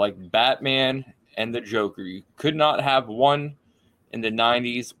 are like Batman and the Joker. You could not have one in the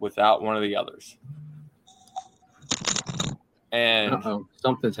 90s without one of the others. And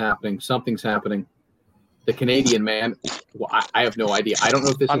something's happening. The Canadian man. Well, I have no idea. I don't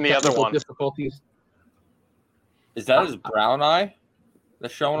know if this On is the other technical one. difficulties. is that his brown eye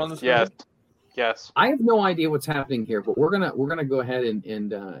that's showing on the screen? Yes. I have no idea what's happening here, but we're gonna go ahead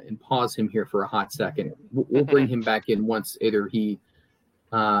and pause him here for a hot second. We'll bring him back in once either he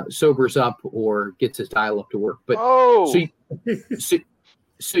sobers up or gets his dial up to work. But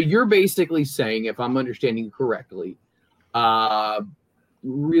so you're basically saying, if I'm understanding you correctly,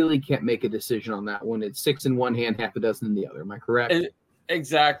 really can't make a decision on that one. It's 6 in one hand, half a dozen in the other. Am I correct?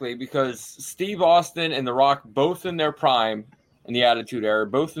 Exactly, because Steve Austin and The Rock, both in their prime in the Attitude Era,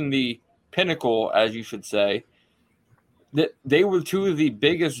 both in the pinnacle, as you should say, that they were two of the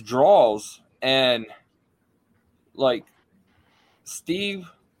biggest draws. And like Steve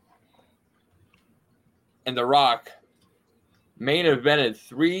and The Rock main evented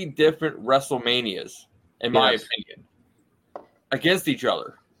 3 different WrestleManias, in my opinion, against each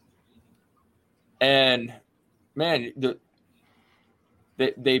other. And man,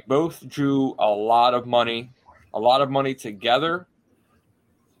 they both drew a lot of money together,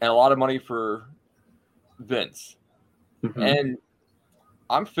 and a lot of money for Vince. Mm-hmm. And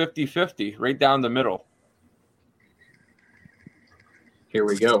I'm 50-50, right down the middle. Here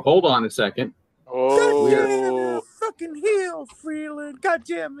we go. Hold on a second. Oh, fucking heel, Freeland. God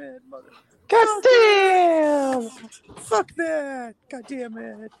damn it, mother. God damn! Fuck that. God damn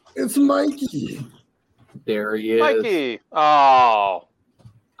it. It's Mikey. There he is. Mikey. Oh.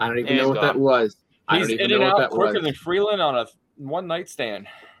 I don't even He's know what that gone. was. I He's don't even in and know what out that quicker was. than Freeland on a one-night stand.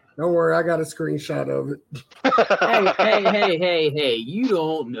 Don't worry, I got a screenshot of Hey, hey! You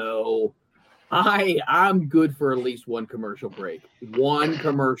don't know. I'm good for at least one commercial break. One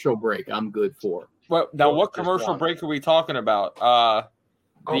commercial break, I'm good for. Well, now Well, what just commercial one. break are we talking about? I'm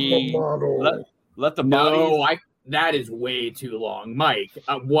a model. Let the No, bodies. that is way too long, Mike.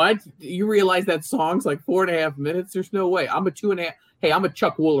 What? You realize that song's like 4.5 minutes? There's no way. I'm a 2.5. Hey, I'm a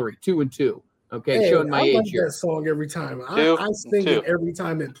Chuck Woolery, 2 and 2. Okay, Hey, showing my I like age here. that song every time. Two, I sing two. it every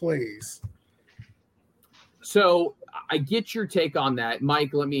time it plays. So I get your take on that,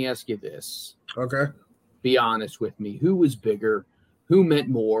 Mike. Let me ask you this. Okay. Be honest with me. Who was bigger? Who meant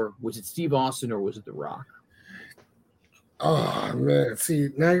more? Was it Steve Austin or was it The Rock? Oh man, see,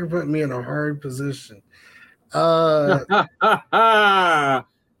 now you're putting me in a hard position. I'm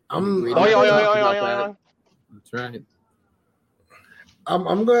I'm That's right. I'm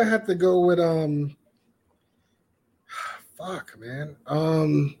gonna have to go with fuck man.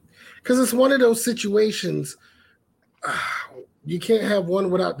 Because it's one of those situations you can't have one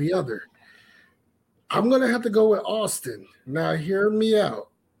without the other. I'm gonna have to go with Austin. Now hear me out.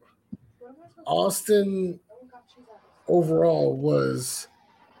 Austin overall was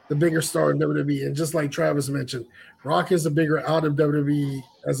the bigger star in WWE, and just like Travis mentioned, Rock is a bigger out of WWE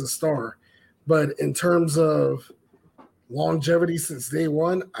as a star. But in terms of longevity since day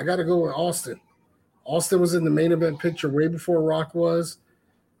one, I got to go with Austin. Austin was in the main event picture way before Rock was.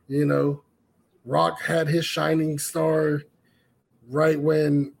 You know, Rock had his shining star right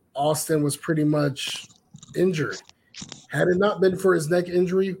when Austin was pretty much injured. Had it not been for his neck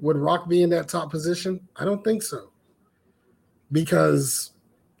injury, would Rock be in that top position? I don't think so. Because,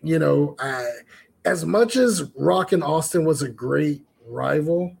 you know, as much as Rock and Austin was a great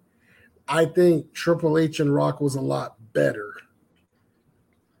rival, I think Triple H and Rock was a lot better.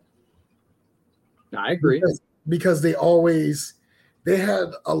 I agree. Because they had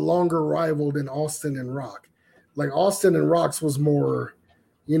a longer rival than Austin and Rock. Like Austin and Rock's was more,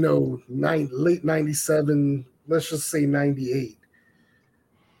 you know, late 97, let's just say 98.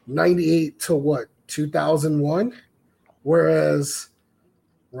 98 to what? 2001? Whereas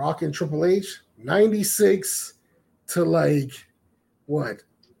Rock and Triple H, 96 to like what?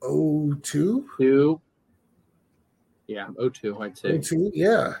 02? 2. Yeah, 02, I'd say. 02,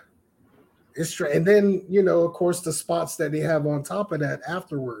 yeah. It's true. And then, you know, of course, the spots that they have on top of that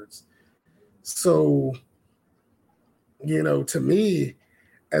afterwards. So, you know, to me,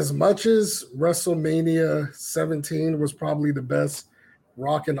 as much as WrestleMania 17 was probably the best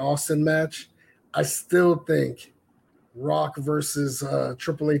Rock and Austin match, I still think Rock versus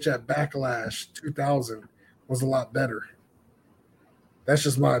Triple H at Backlash 2000 was a lot better. That's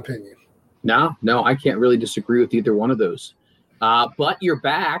just my opinion. No, I can't really disagree with either one of those. But you're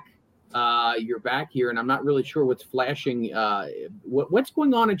back. You're back here, and I'm not really sure what's flashing. What's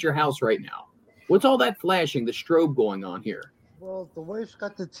going on at your house right now? What's all that flashing, the strobe going on here? Well, the wife's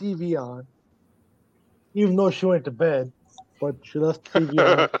got the TV on, even though she went to bed, but she left the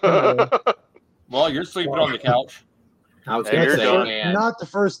TV on. Anyway. Well, you're sleeping on the couch. I was Hey, going to you're say, doing- man. Not the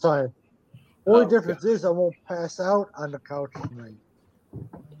first time. Only Oh, difference is I won't pass out on the couch tonight.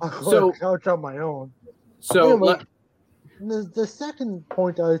 I'll go So- on the couch on my own. So, Anyway, the second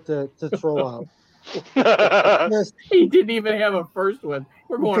point I like to throw out. Yes, he didn't even have a first one.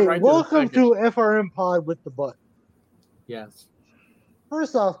 We're going okay, right welcome to the second. to FRM Pod with the butt. Yes.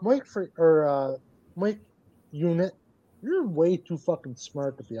 First off, Mike Unit, you're way too fucking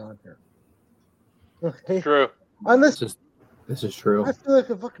smart to be on here. Okay, True. unless This is true. I feel like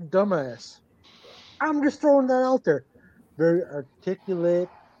a fucking dumbass. I'm just throwing that out there. Very articulate,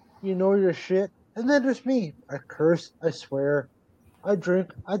 you know your shit. And then there's me. I curse, I swear, I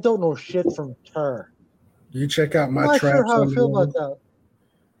drink, I don't know shit from tar. You check out I'm my not traps sure how I on feel the about that.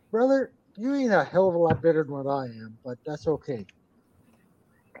 Brother, you ain't a hell of a lot better than what I am, but that's okay.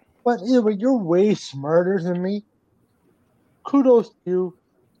 But anyway, you're way smarter than me. Kudos to you.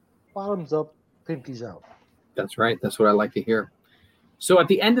 Bottoms up, pinkies out. That's right. That's what I like to hear. So at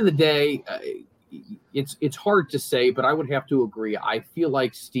the end of the day, it's hard to say, but I would have to agree. I feel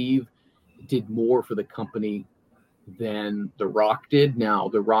like Steve did more for the company than The Rock did. Now,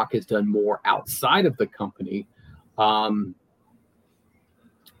 The Rock has done more outside of the company. But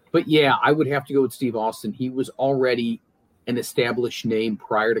yeah, I would have to go with Steve Austin. He was already an established name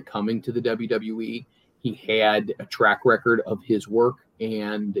prior to coming to the WWE. He had a track record of his work,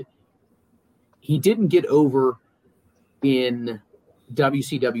 and he didn't get over in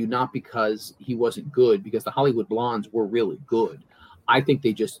WCW, not because he wasn't good, because the Hollywood Blondes were really good. I think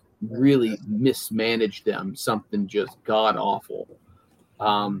they just really mismanaged them, something just god awful.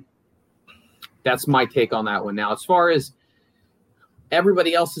 That's my take on that one. Now, as far as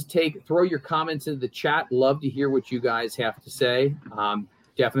everybody else's take. Throw your comments into the chat. Love to hear what you guys have to say.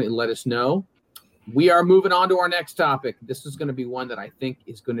 Definitely let us know. We are moving on to our next topic. This is going to be one that I think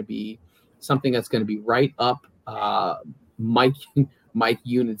is going to be something that's going to be right up Mike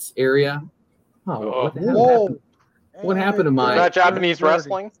Unit's area. Oh, what the hell happened? What happened to my... Is that Japanese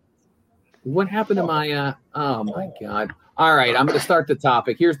wrestling? What happened to my... oh, my God. All right, I'm going to start the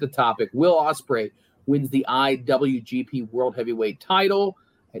topic. Here's the topic. Will Ospreay wins the IWGP World Heavyweight title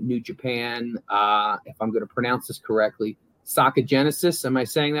at New Japan. If I'm going to pronounce this correctly, Saka Genesis. Am I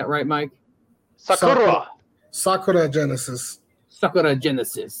saying that right, Mike? Sakura Genesis. Sakura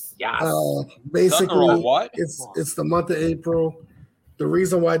Genesis. Yes. Basically, Sakura what? It's the month of April. The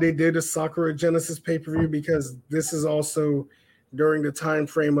reason why they did a Sakura Genesis pay-per-view because this is also during the time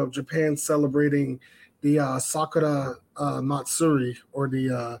frame of Japan celebrating the Sakura Matsuri or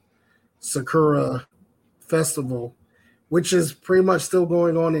the Sakura Festival, which is pretty much still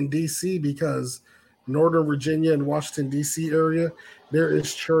going on in DC because Northern Virginia and Washington DC area, there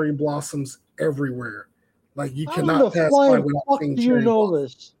is cherry blossoms everywhere. Like you cannot pass by without seeing cherry. Do you know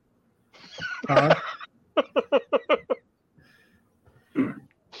this? Huh?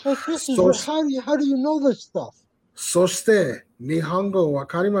 How do you know this stuff? そして日本語わ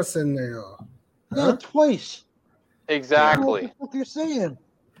かりませんねよ. Yeah, twice. Exactly. What you're saying?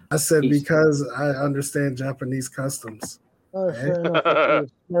 I said because I understand Japanese customs. Oh, fair enough. You're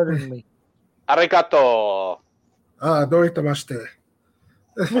smarter than me. Arigato. どういたまして.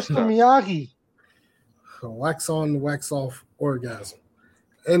 Mr. Miyagi. Wax on, wax off orgasm.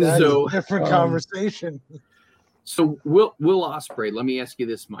 And That's a different conversation. So Will Ospreay, let me ask you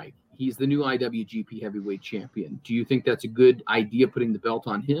this, Mike. He's the new IWGP Heavyweight Champion. Do you think that's a good idea, putting the belt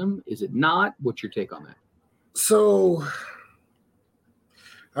on him? Is it not? What's your take on that? So,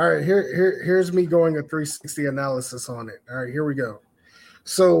 all right, here's me going a 360 analysis on it. All right, here we go.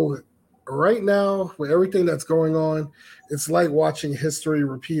 So right now, with everything that's going on, it's like watching history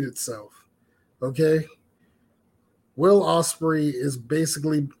repeat itself. Okay? Will Ospreay is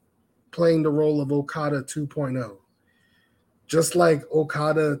basically playing the role of Okada 2.0. Just like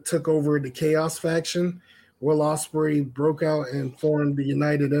Okada took over the Chaos faction, Will Ospreay broke out and formed the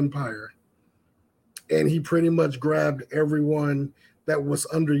United Empire. And he pretty much grabbed everyone that was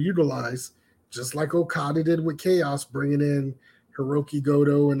underutilized, just like Okada did with Chaos, bringing in Hiroki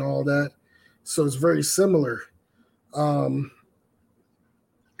Goto and all that. So it's very similar. And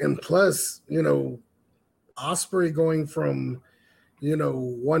plus, Ospreay going from,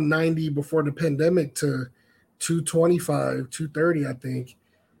 190 before the pandemic to 225, 230, I think,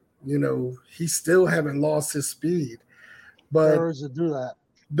 he still haven't lost his speed. But to do that.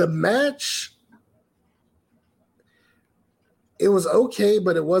 The match, it was okay,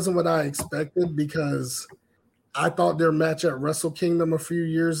 but it wasn't what I expected because I thought their match at Wrestle Kingdom a few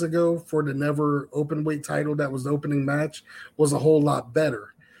years ago for the never open weight title that was the opening match was a whole lot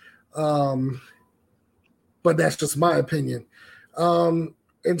better. But that's just my opinion.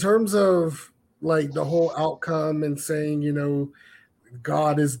 In terms of like the whole outcome and saying,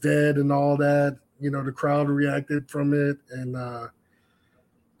 God is dead and all that, the crowd reacted from it. And the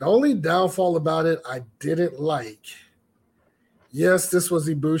only downfall about it I didn't like, yes, this was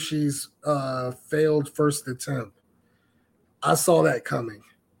Ibushi's failed first attempt. I saw that coming.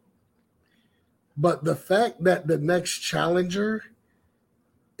 But the fact that the next challenger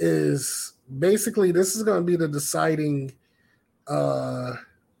is basically, this is going to be the deciding,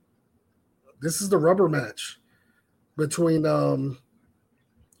 this is the rubber match between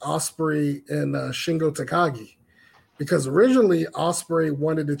Ospreay and Shingo Takagi. Because originally Ospreay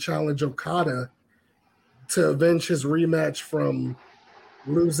wanted to challenge Okada to avenge his rematch from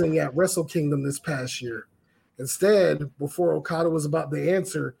losing at Wrestle Kingdom this past year. Instead, before Okada was about to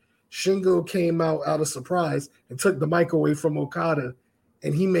answer, Shingo came out of surprise and took the mic away from Okada,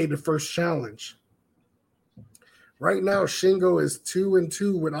 and he made the first challenge. Right now, Shingo is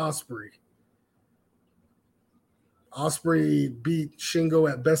 2-2 with Ospreay. Ospreay beat Shingo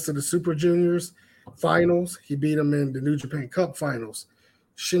at Best of the Super Juniors finals. He beat him in the New Japan Cup finals.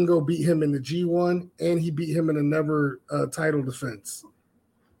 Shingo beat him in the G1, and he beat him in a never title defense.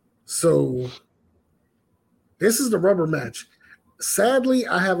 So this is the rubber match. Sadly,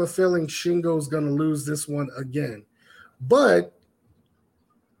 I have a feeling Shingo's going to lose this one again. But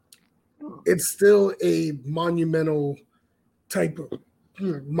it's still a monumental type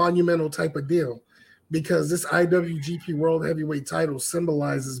of deal because this IWGP World Heavyweight title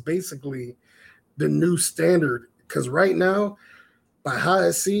symbolizes basically the new standard. Because right now, by how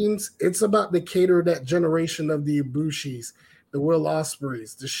it seems, it's about to cater that generation of the Ibushis, the Will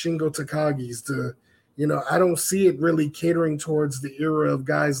Ospreays, the Shingo Takagis, the I don't see it really catering towards the era of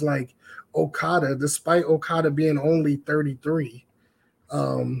guys like Okada, despite Okada being only 33,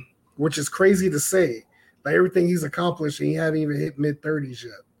 which is crazy to say. Like everything he's accomplished, and he hadn't even hit mid-30s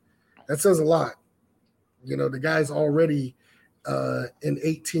yet. That says a lot. The guy's already an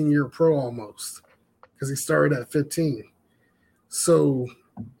 18-year pro almost because he started at 15. So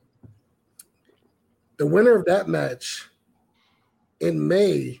the winner of that match in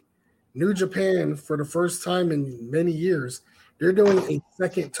May, New Japan, for the first time in many years, they're doing a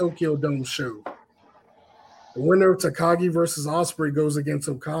second Tokyo Dome show. The winner of Takagi versus Ospreay goes against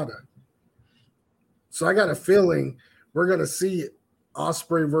Okada. So I got a feeling we're going to see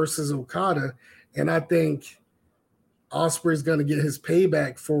Ospreay versus Okada, and I think Ospreay's going to get his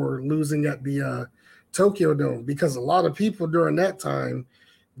payback for losing at the Tokyo Dome, because a lot of people during that time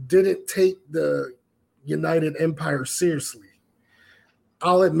didn't take the United Empire seriously.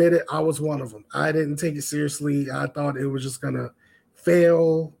 I'll admit it, I was one of them. I didn't take it seriously. I thought it was just going to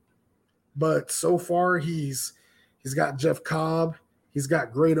fail. But so far, he's got Jeff Cobb. He's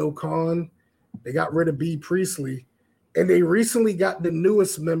got Great O'Khan. They got rid of B. Priestley. And they recently got the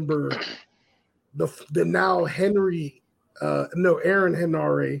newest member, the now Aaron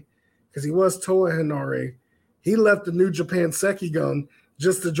Henare, because he was Toa Henare. He left the New Japan Sekigun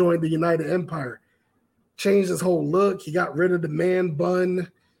just to join the United Empire. Changed his whole look. He got rid of the man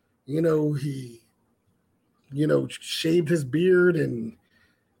bun. He shaved his beard, and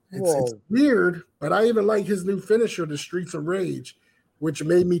it's weird, but I even like his new finisher, the Streets of Rage, which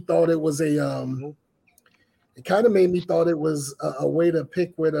made me thought it was it kind of made me thought it was a way to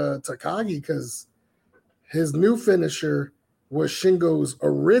pick with Takagi, because his new finisher was Shingo's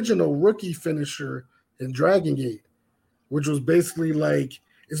original rookie finisher in Dragon Gate, which was basically like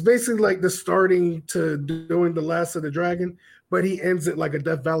the starting to doing the Last of the Dragon, but he ends it like a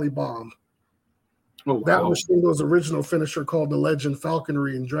Death Valley bomb. Oh, wow. That was Shingo's original finisher called the Legend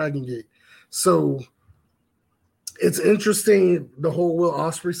Falconry in Dragon Gate. So it's interesting, the whole Will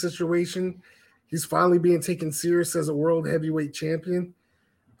Ospreay situation. He's finally being taken serious as a world heavyweight champion.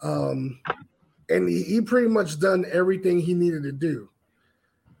 And he pretty much done everything he needed to do.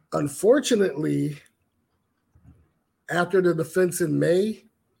 Unfortunately, after the defense in May,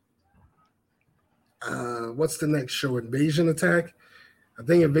 what's the next show? Invasion Attack? I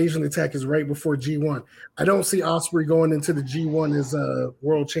think Invasion Attack is right before G1. I don't see Ospreay going into the G1 as a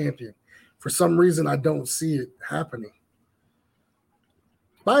world champion. For some reason, I don't see it happening.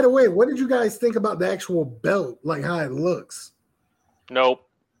 By the way, what did you guys think about the actual belt, like how it looks? Nope.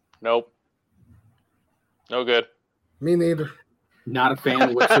 No good. Me neither. Not a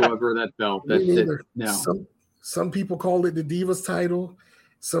fan whatsoever of that belt. Me neither. No. Some people called it the Divas title.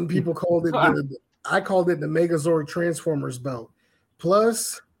 Some people called it I called it the Megazord Transformers belt.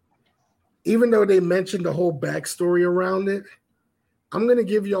 Plus, even though they mentioned the whole backstory around it, I'm going to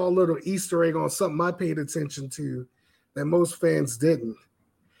give y'all a little Easter egg on something I paid attention to that most fans didn't.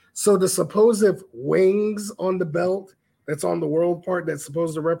 So the supposed wings on the belt that's on the world part that's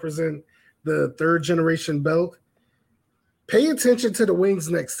supposed to represent the third generation belt, pay attention to the wings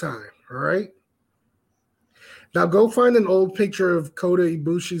next time, all right? Now go find an old picture of Kota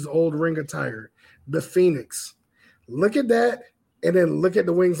Ibushi's old ring attire, the Phoenix. Look at that, and then look at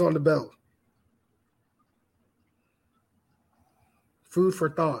the wings on the belt. Food for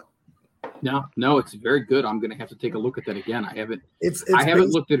thought. No, it's very good. I'm going to have to take a look at that again. I haven't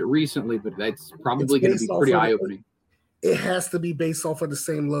looked at it recently, but that's probably going to be pretty eye-opening. It has to be based off of the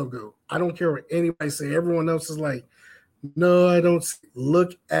same logo. I don't care what anybody say. Everyone else is like, no, I don't.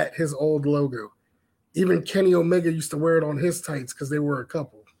 Look at his old logo. Even Kenny Omega used to wear it on his tights because they were a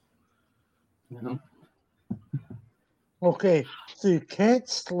couple. No. Okay, so you can't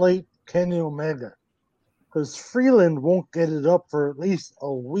slate Kenny Omega because Freeland won't get it up for at least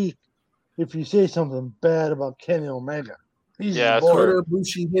a week if you say something bad about Kenny Omega. Kota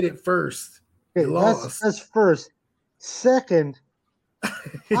Ibushi hit it first. Okay, that's first. Second,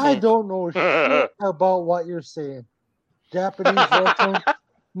 I don't know shit about what you're saying. Japanese wrestling,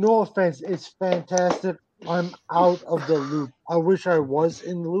 no offense, it's fantastic. I'm out of the loop. I wish I was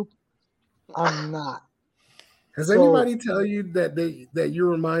in the loop. I'm not. Has anybody tell you that you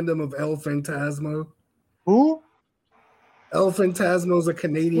remind them of El Phantasmo? Who? El Phantasmo is a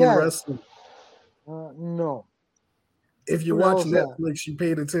Canadian wrestler. No. If you watch Netflix, you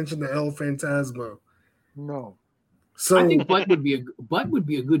paid attention to El Phantasmo. No. So I think Butt would be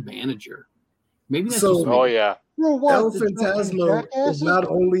a good manager. Maybe that's so. Just me. Oh yeah. El Phantasmo is not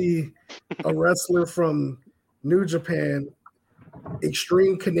only a wrestler from New Japan,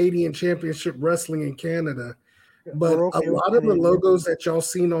 Extreme Canadian Championship Wrestling in Canada, but a lot of the logos that y'all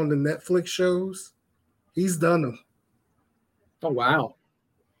seen on the Netflix shows He's done them. Oh wow.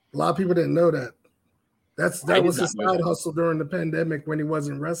 A lot of people didn't know that. I That did was not his know side that. hustle during the pandemic when he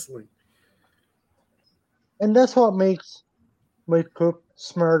wasn't wrestling. And that's what makes Mike Cook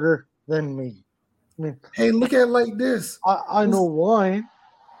smarter than me. I mean, Hey, look at it like this. I know wine,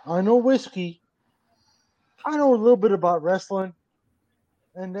 I know whiskey, I know a little bit about wrestling,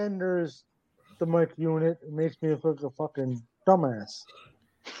 and then there's the Mike unit. It makes me look like a fucking dumbass.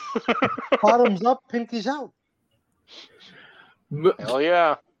 Bottoms up, pinkies out. Hell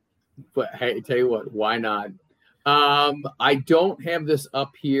yeah. But hey, tell you what, why not? I don't have this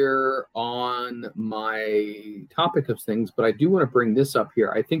up here on my topic of things, but I do want to bring this up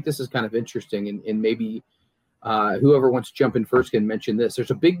here. I think this is kind of interesting, and maybe whoever wants to jump in first can mention this.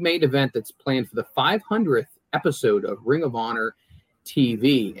 There's a big main event that's planned for the 500th episode of Ring of Honor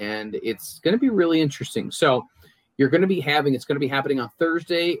TV, and it's going to be really interesting. So it's going to be happening on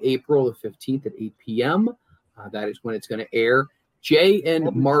Thursday, April the 15th at 8 p.m. That is when it's going to air. Jay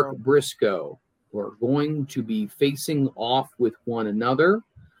and Mark Briscoe are going to be facing off with one another.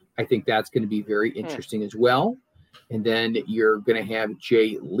 I think that's going to be very interesting as well. And then you're going to have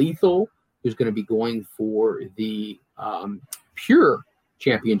Jay Lethal, who's going to be going for the Pure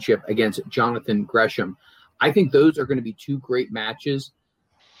Championship against Jonathan Gresham. I think those are going to be two great matches.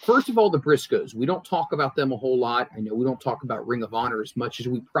 First of all, the Briscoes. We don't talk about them a whole lot. I know we don't talk about Ring of Honor as much as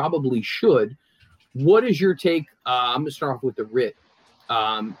we probably should. What is your take? I'm going to start off with the Rit.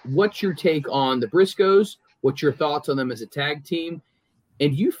 What's your take on the Briscoes? What's your thoughts on them as a tag team?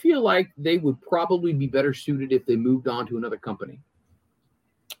 And do you feel like they would probably be better suited if they moved on to another company?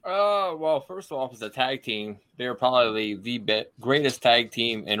 Well, first of all, as a tag team, they're probably the greatest tag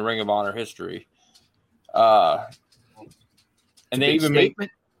team in Ring of Honor history. And they even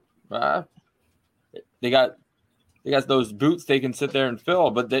statement. they got those boots they can sit there and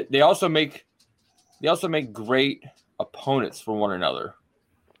fill, but they also make great opponents for one another.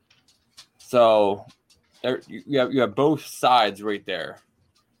 So you have both sides right there.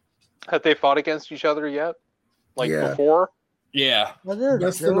 Have they fought against each other yet? Yeah. Before? Yeah.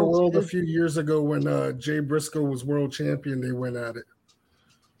 Best in the world a few years ago when Jay Briscoe was world champion, they went at it.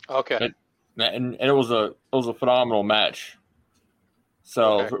 Okay. And it was a phenomenal match.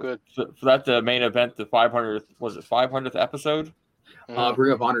 So good. For that the main event, the 500th episode?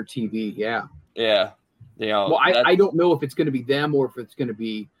 Ring of Honor TV, yeah. Yeah. Well, I don't know if it's going to be them or if it's going to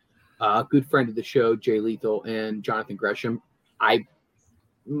be a good friend of the show, Jay Lethal and Jonathan Gresham. I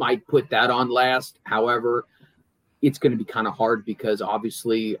might put that on last. However, it's going to be kind of hard because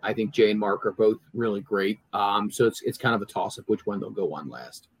obviously I think Jay and Mark are both really great. So it's kind of a toss-up which one they'll go on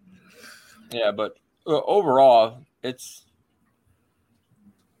last. Yeah, but overall,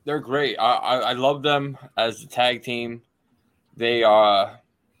 they're great. I love them as a tag team. They've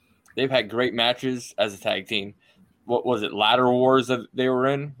had great matches as a tag team. What was it, Ladder Wars that they were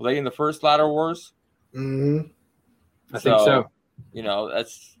in? Were they in the first Ladder Wars? Mm-hmm. I think so.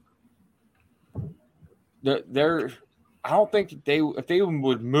 That's they're. I don't think if they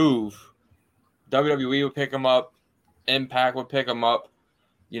would move, WWE would pick them up, Impact would pick them up.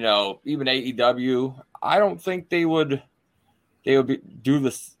 Even AEW. I don't think they would do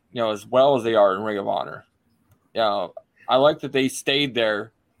this as well as they are in Ring of Honor. I like that they stayed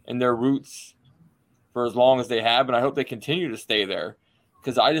there in their roots for as long as they have, and I hope they continue to stay there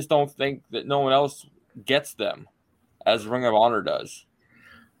because I just don't think that no one else gets them as Ring of Honor does.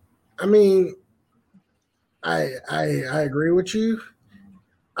 I mean, I agree with you.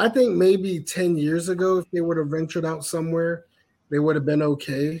 I think maybe 10 years ago, if they would have ventured out somewhere, they would have been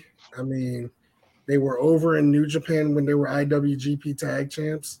okay. I mean, they were over in New Japan when they were IWGP Tag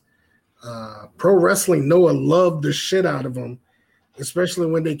Champs. Pro Wrestling Noah loved the shit out of them, especially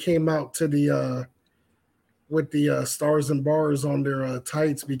when they came out to the with the stars and bars on their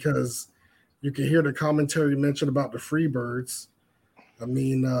tights because you could hear the commentary mention about the Freebirds. I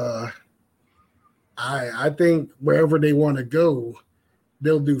mean, I think wherever they want to go,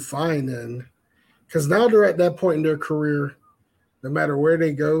 they'll do fine in. Because now they're at that point in their career, no matter where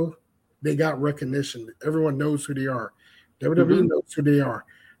they go, they got recognition. Everyone knows who they are. WWE knows who they are.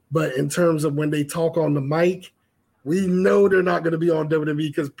 But in terms of when they talk on the mic, we know they're not going to be on WWE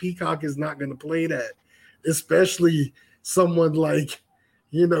because Peacock is not going to play that, especially someone like,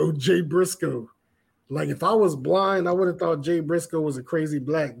 Jay Briscoe. Like, if I was blind, I would have thought Jay Briscoe was a crazy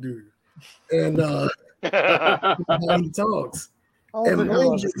black dude. And how he talks. And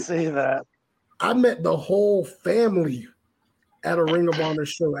mind you, say that. I met the whole family at a Ring of Honor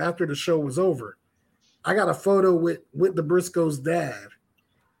show after the show was over. I got a photo with the Briscoe's dad.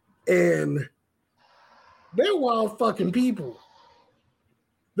 And they're wild fucking people.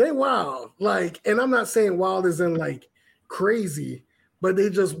 They wild. Like, and I'm not saying wild as in like crazy, but they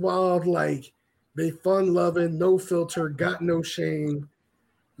just wild, like they fun loving, no filter, got no shame,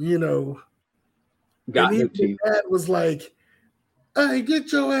 you know. Got and no even teeth. the dad was like, hey,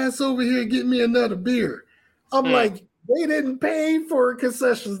 get your ass over here and get me another beer. I'm like, they didn't pay for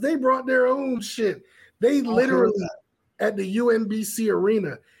concessions. They brought their own shit. They literally, at the UNBC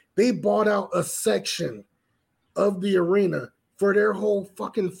arena, they bought out a section of the arena for their whole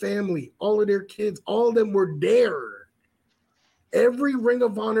fucking family. All of their kids, all of them were there. Every Ring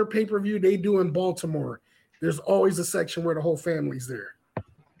of Honor pay-per-view they do in Baltimore, there's always a section where the whole family's there.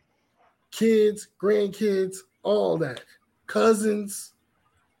 Kids, grandkids, all that. Cousins.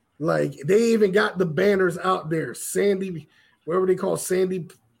 Like, they even got the banners out there. Sandy, whatever they call Sandy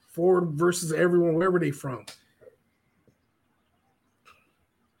Ford versus everyone, wherever they from.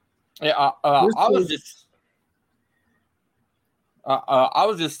 Yeah, I was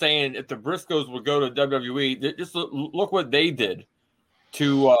just saying, if the Briscoes would go to WWE, just look what they did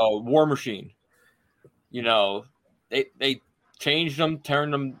to War Machine. You know, they changed them,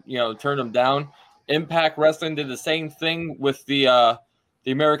 turned them down. Impact Wrestling did the same thing with the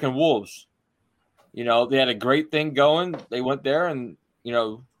American Wolves. You know, they had a great thing going. They went there and, you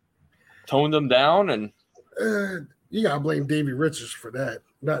know, toned them down. And you gotta blame Davey Richards for that,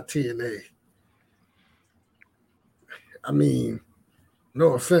 not TNA. I mean,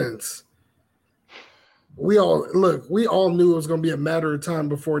 no offense. We all knew it was going to be a matter of time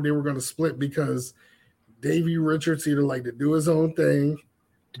before they were going to split, because Davey Richards either liked to do his own thing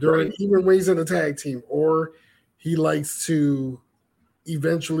during even when he's in a tag team, or he likes to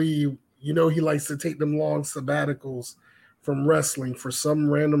eventually, you know, he likes to take them long sabbaticals from wrestling for some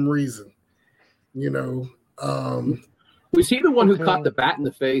random reason. You know, was he the one who caught the bat in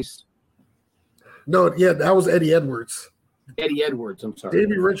the face? No, yeah, that was Eddie Edwards. Eddie Edwards, I'm sorry.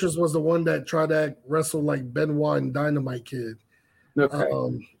 Davey Richards was the one that tried to wrestle like Benoit and Dynamite Kid. Okay.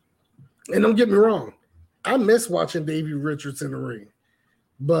 And don't get me wrong, I miss watching Davey Richards in the ring.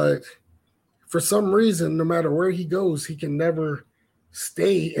 But for some reason, no matter where he goes, he can never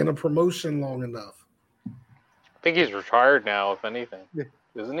stay in a promotion long enough. I think he's retired now, if anything.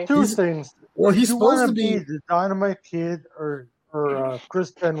 Isn't he? Two things. Well, he's you supposed to be be the Dynamite Kid or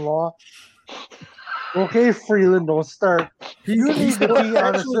Chris Benoit. Okay, Freeland, don't start. You need to be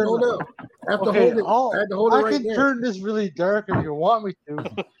on a certain. I had to hold it I right can there. turn this really dark if you want me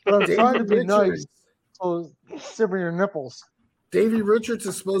to, but I'm trying to be nice. So simmer your nipples. Davey Richards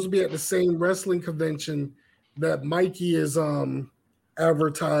is supposed to be at the same wrestling convention that Mikey is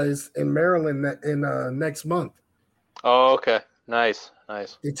advertised in Maryland in next month. Oh, okay. Nice.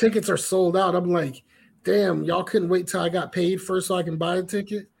 The tickets are sold out. I'm like, damn, y'all couldn't wait till I got paid first so I can buy a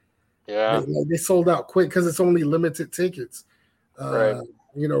ticket? Yeah. They sold out quick because it's only limited tickets. Right.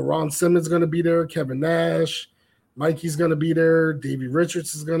 You know, Ron Simmons going to be there, Kevin Nash, Mikey's going to be there, Davey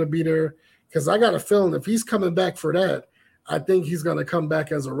Richards is going to be there. Because I got a feeling if he's coming back for that, I think he's going to come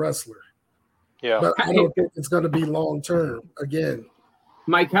back as a wrestler. Yeah. But I don't think it's going to be long term again.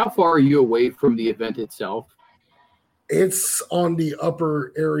 Mike, how far are you away from the event itself? It's on the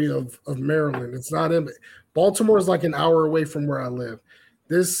upper area of Maryland. It's not in Baltimore is like an hour away from where I live.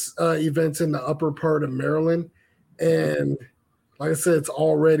 This event's in the upper part of Maryland. And like I said, it's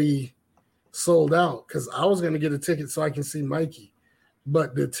already sold out because I was going to get a ticket so I can see Mikey,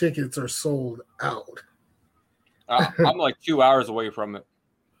 but the tickets are sold out. I'm like 2 hours away from it.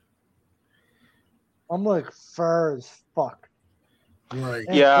 I'm like far as fuck. Right.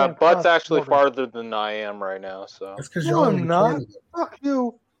 Yeah, can't Butt's cross actually the border. farther than I am right now. So That's because No, y'all I'm in not. Canada. Fuck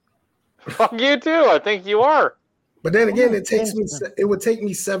you. fuck you too. I think you are. But then again, it would take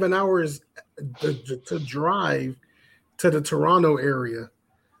me 7 hours to drive to the Toronto area.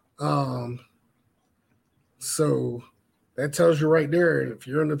 So that tells you right there, if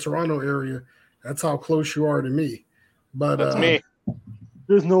you're in the Toronto area, that's how close you are to me. But That's me.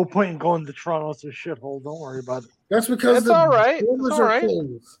 There's no point in going to Toronto. It's a shithole. Don't worry about it. That's because It's the all right. borders It's all are right.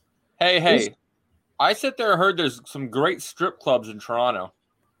 closed. Hey, I sit there and heard there's some great strip clubs in Toronto.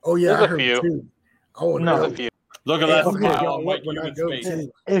 Oh yeah, There's I a heard few. it too. Oh No. no, There's a few. Look at that Okay, smile y'all, on Mike when I Human's go face.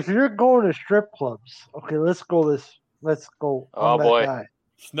 to- If you're going to strip clubs, okay, let's go. Let's go. Oh, on that boy. guy.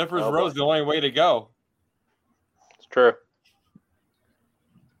 Sniffers Oh, Row's boy. the only way to go. It's true.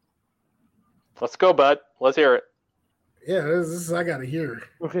 Let's go, Bud. Let's hear it. yeah, this is I gotta hear.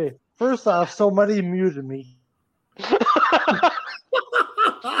 Okay, first off, somebody muted me.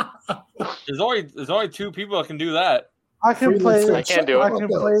 There's only two people that can do that. I can Freeland play. said, I can't do it. I can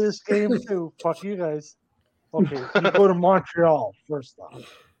play this game too. Fuck you guys. Okay, you go to Montreal first off.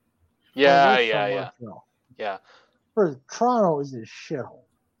 Yeah, Or yeah, from yeah. Montreal. Yeah. First, Toronto is a shithole.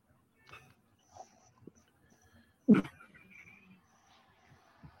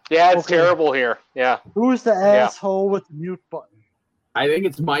 Yeah, it's Okay. terrible here. Yeah. Who's the asshole with the mute button? I think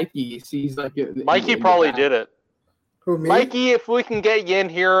it's Mikey. He's like Mikey probably did it. Who, me? Mikey, if we can get you in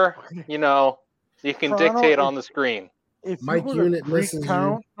here, you know, you can Toronto dictate is- on the screen. If Mike you go to Unit misses you.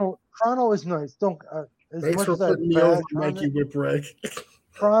 Freetown, no, Toronto is nice. Don't. As Thanks much for as I putting me bash over, on Mikey it, Whipwreck.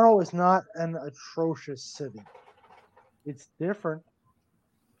 Toronto is not an atrocious city. It's different.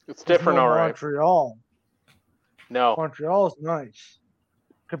 It's There's different, no all right. Montreal. No, Montreal is nice.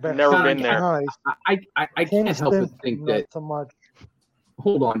 Quebec Never City's been there. Nice. I can't help but Kingston, think not that. so much.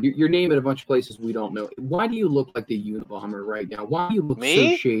 Hold on, you're naming a bunch of places we don't know. Why do you look like the Unabomber right now? Why do you look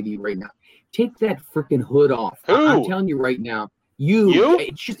Me? so shady right now? Take that freaking hood off. Who? I'm telling you right now. You?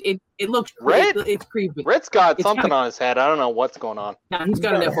 It's just it looks Red? It's creepy. Red's got It's something got- on his head. I don't know what's going on. Now he's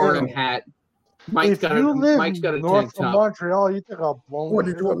got an got FRM hair. hat. Mike's If got you a live Mike's got a tank north of top. Montreal, you think I'll blow What,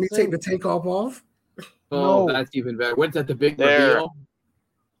 did you want me to take the tank off? Oh, No. that's even better. What's that? The big There. reveal?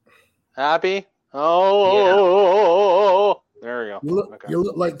 Happy? Oh, there we go. Okay. You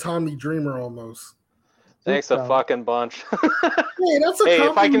look like Tommy Dreamer almost. Thanks a fucking bunch. Hey, that's a Hey,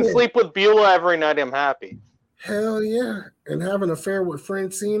 if I can compliment. sleep with Beulah every night, I'm happy. Hell yeah. And have an affair with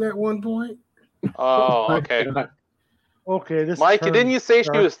Francine at one point? Oh, okay. Okay, this Mike, turn- didn't you say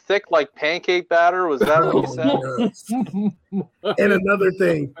she was thick like pancake batter? Was that what you said? Oh, yes. And another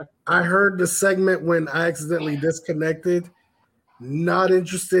thing, I heard the segment when I accidentally disconnected. Not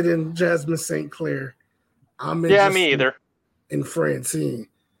interested in Jasmine St. Clair. I'm Yeah, interested me either. in Francine.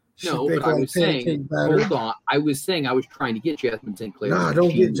 She No, think but I like was pancake saying, batter. hold on. I was saying I was trying to get Jasmine St. Clair. Nah, don't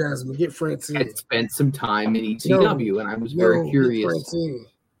get Jasmine. Get Francine. Had spent some time in ECW, and I was very get curious. Francine.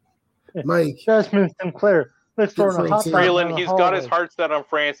 Mike. Jasmine Sinclair. Let's throw in a hot dog. Freeland, down the he's got his hallway. heart set on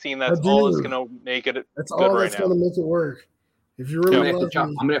Francine. That's I all that's do. going to make it That's good all right that's now. going to make it work. If you I'm really gonna, have to love talk,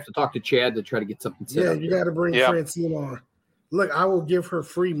 me, I'm gonna have to talk to Chad to try to get something set yeah, up. you got to bring Yeah. Francine on. Look, I will give her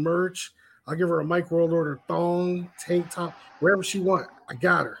free merch. I'll give her a Mike World Order thong, tank top, wherever she want. I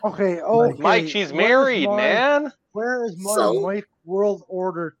got her. Okay, okay. Mike, she's where's married, my- man. Where is my So? Mike World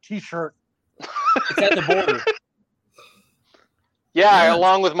Order T-shirt? It's at the border. Yeah, Yeah.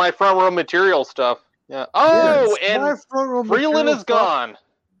 along with my front row material stuff. Yeah. Oh, My and front row Freeland material is stuff gone.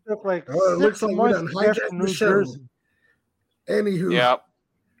 Look like Oh, it looks 6 like we months done back hijacked from the New show. Jersey. Anywho, Yeah.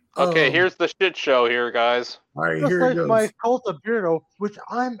 Okay, um, here's the shit show here, guys. all right, Just here it like goes. my Cult of Beardo, which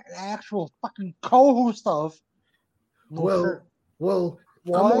I'm an actual fucking co-host of. No Well, shirt. Well,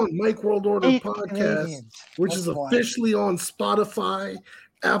 Why? I'm on Mike World Order 8 podcast, Canadians. which That's is why. officially on Spotify,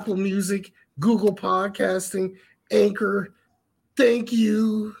 Apple Music, Google Podcasting, Anchor. Thank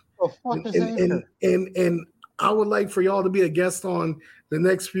you. The fuck is And Anchor? and I would like for y'all to be a guest on the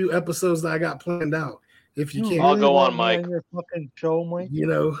next few episodes that I got planned out. If you You can, I'll go want on, me Mike. your fucking show, Mike. you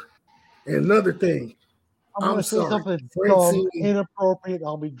know. And another thing, I'm gonna I'm say sorry. something dumb, Francine- inappropriate.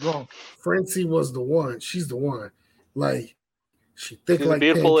 I'll be drunk. Francie was the one. She's the one. Like she thick She's a like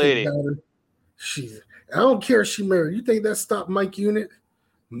beautiful pancake lady. batter. I don't care if she married. You think that stopped Mike Unit?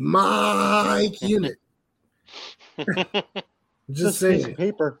 Mike Unit. Just Just a piece saying. of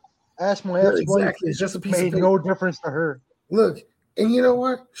paper. Ask my Yeah, ex-wife. exactly. It's just a piece of Made paper. no difference to her. Look, and you know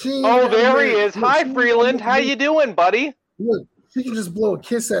what? She ain't Oh, got there he married. is. Look, Hi, she ain't Freeland. got How married. you doing, buddy? Look, she can just blow a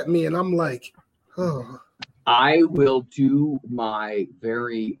kiss at me, and I'm like, oh. I will do my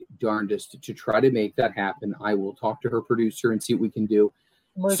very darndest to try to make that happen. I will talk to her producer and see what we can do.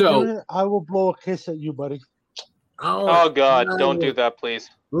 Mike, So- Unit, I will blow a kiss at you, buddy. Oh, God. I Don't will- do that, please.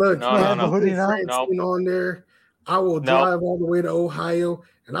 Look, No, no, if no. you put Hoodie now? Francine on there, I will No. drive all the way to Ohio,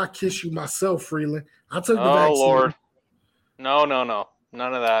 and I kiss you myself, Freeland. I took the Oh, vaccine. Lord. No.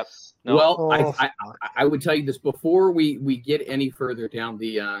 None of that. No. Well, Oh, I would tell you this before we get any further down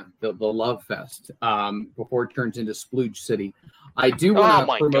the love fest, before it turns into Splooge City. I do want Oh, to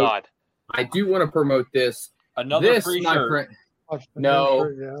my promote. God. I do want to promote this. Another This, free my shirt. friend. Fucking No,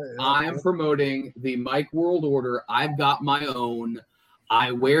 shirt, yeah. I'm promoting the Mike World Order. I've got my own.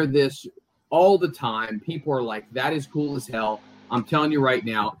 I wear this all the time. People are like, that is cool as hell. I'm telling you right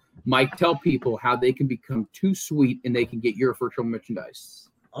now, Mike, tell people how they can become too sweet and they can get your virtual merchandise.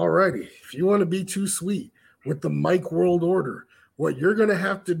 Alrighty. If you want to be too sweet with the Mike World Order, what you're going to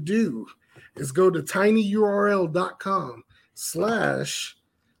have to do is go to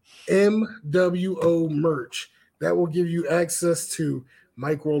tinyurl.com/MWO merch. That will give you access to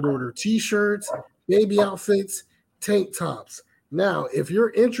Mike World Order t-shirts, baby outfits, tank tops. Now, if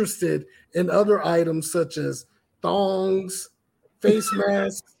you're interested in other items such as thongs, face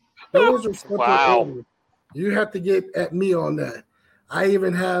masks, those are separate Wow. orders. You have to get at me on that. I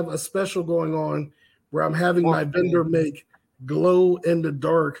even have a special going on where I'm having my vendor make glow in the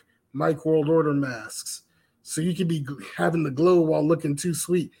dark Mike World Order masks. so you can be having the glow while looking too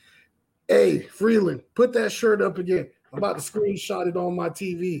sweet. Hey, Freeland, put that shirt up again. I'm about to screenshot it on my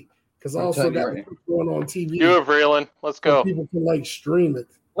TV because I also got it going on TV. Do it, Freeland. Let's so go. people can like stream it.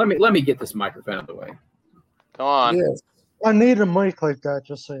 Let me get this microphone out of the way. Come on. Yes. I need a mic like that,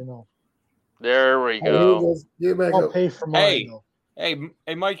 just so you know. There we go. Get back I'll up. pay for mine. Though.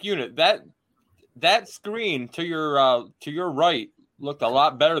 Hey, Mike Unit, that screen to your right looked a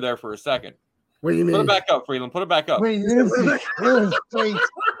lot better there for a second. What do you mean? Put it back up, Freeland. Put it back up. Wait, this is Freeland's face.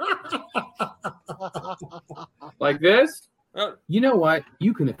 Like this? You know what?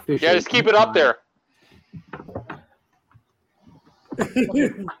 You can officially. Yeah, just keep it up there. Just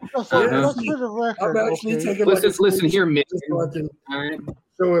for the record, I'm actually okay? taking Listen here, Mitch. so I can All right.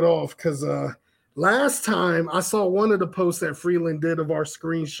 show it off because last time I saw one of the posts that Freeland did of our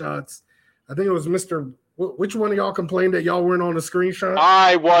screenshots. I think it was Mr. Which one of y'all complained that y'all weren't on the screenshot?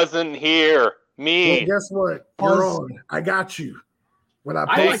 I wasn't here. Me. Well, guess what? You're on. I got you. When I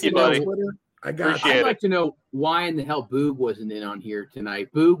Thank posted you, on buddy. Twitter, I got Appreciate you. I'd like to know why in the hell Boog wasn't in on here tonight.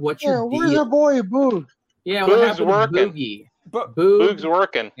 Boog, what's Yeah, your where's deal? our boy Boog? Yeah, Boog's what happened working. to Boogie? But Boog's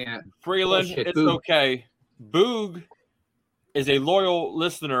working. Yeah, Freeland, Bullshit, it's Boog. okay. Boog is a loyal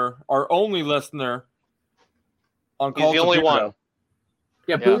listener, our only listener on He's Call the to only Zero. one.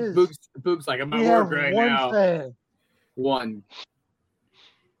 yeah. Yeah. Boog's like, I'm at We work have right one now. fan. One.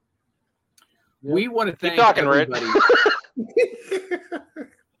 Yep. We want to thank talking, Rich. everybody.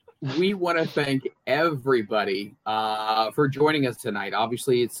 We want to thank everybody for joining us tonight.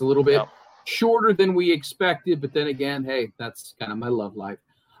 Obviously, it's a little bit Yep. shorter than we expected, but then again, hey, that's kind of my love life.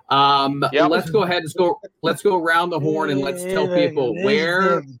 Yep. Let's go ahead. Let's go around the horn and let's tell people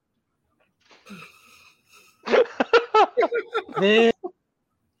where.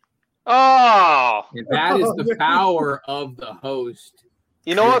 Oh. And that is the power of the host.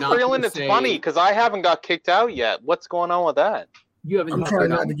 You know You're what, not Freeland? gonna It's say- funny because I haven't got kicked out yet. What's going on with that? You haven't I'm talked trying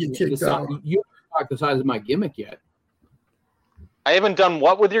about not to get the kicked si- out. You haven't talked the size of my gimmick yet. I haven't done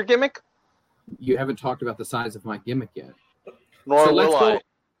what with your gimmick? You haven't talked about the size of my gimmick yet. Nor So will I.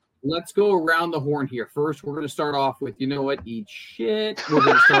 Let's go around the horn here. First, we're going to start off with, you know what? Eat shit. We're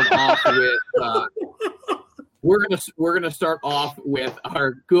going to start off with. We're gonna start off with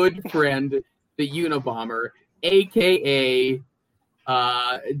our good friend, the Unabomber, aka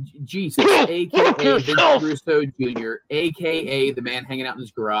Jesus, aka Vince Russo Jr., aka the man hanging out in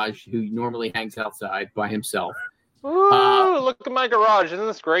his garage who normally hangs outside by himself. Ooh, look at my garage. Isn't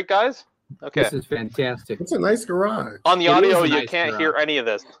this great, guys? Okay. This is fantastic. It's a nice garage. On the It is audio, a you nice can't garage. hear any of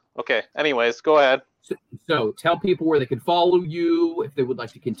this. Okay. Anyways, go ahead. So tell people where they can follow you if they would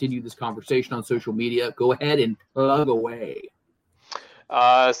like to continue this conversation on social media. Go ahead and plug away.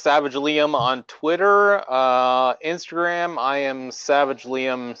 Savage Liam on Twitter. Instagram, I am Savage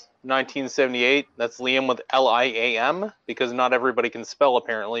Liam 1978. That's Liam with Liam because not everybody can spell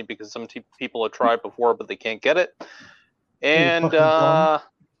apparently because some people have tried before but they can't get it. And I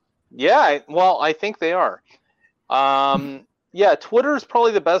think they are. Yeah, Twitter is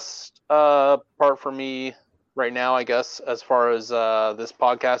probably the best part for me right now, I guess, as far as this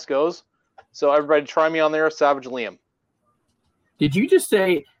podcast goes. So everybody try me on there, Savage Liam. Did you just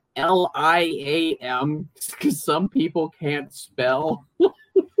say Liam? Because some people can't spell.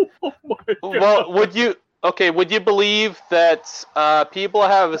 Oh my God. Well, would you believe that people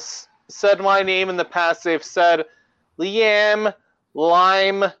have said my name in the past? They've said Liam,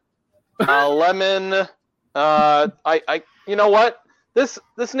 Lime, Lemon. You know what? This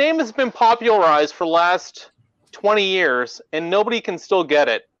name has been popularized for the last 20 years, and nobody can still get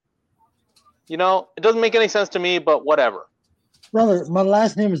it. You know, it doesn't make any sense to me, but whatever. Brother, my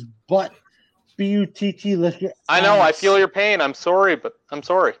last name is Butt. B-U-T-T. Let's get. I know. I feel your pain. I'm sorry, but I'm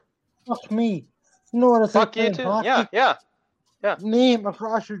sorry. Fuck me. You know what I Fuck think? you too. Yeah. Name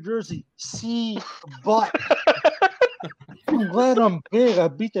across your jersey. C. Butt. I'm glad I'm big. I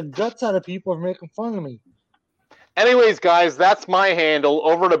beat the guts out of people for making fun of me. Anyways, guys, that's my handle.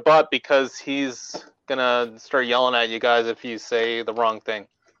 Over to Butt because he's gonna start yelling at you guys if you say the wrong thing.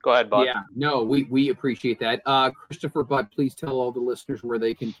 Go ahead, Butt. Yeah, no, we appreciate that. Christopher Butt, please tell all the listeners where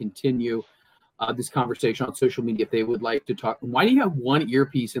they can continue this conversation on social media if they would like to talk. Why do you have one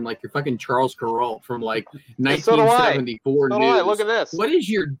earpiece in like you're fucking Charles Carroll from like So do I. 1974 So do news? I. Look at this. What is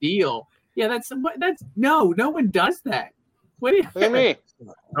your deal? Yeah, that's no one does that. What do you, Look at me.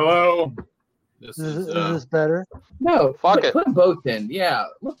 Hello. Is this better? No, Fuck it. Put them both in. Yeah,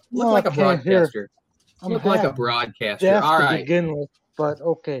 look No, like I a can't hear. broadcaster. I'm Look like a half broadcaster. deaf All to right. begin with, but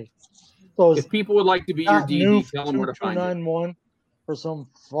okay. So If people would like to be your DD, tell them where to find you. 2291 for some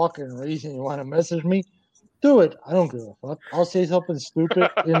fucking reason you want to message me, do it. I don't give a fuck. I'll say something stupid,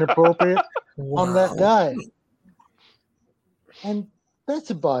 inappropriate. I'm that guy. And that's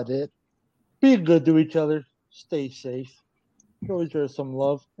about it. Be good to each other. Stay safe. Show each other some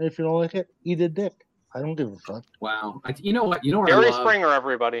love. And if you don't like it, eat a dick. I don't give a fuck. Wow. You know what? You know what Jerry I love? Springer,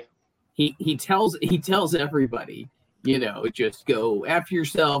 everybody. He tells everybody, just go after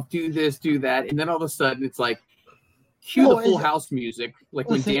yourself, do this, do that, and then all of a sudden it's like cue the Full House music, like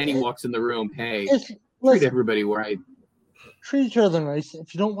when Danny walks in the room. Hey, treat everybody right. Treat each other nice.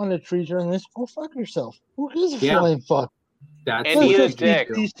 If you don't want to treat each other nice, go fuck yourself. Who gives a flying fuck? And eat a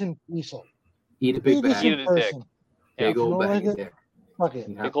dick. Decent people. Eat a big bag. Eat a dick. Big old bag of dick. Fuck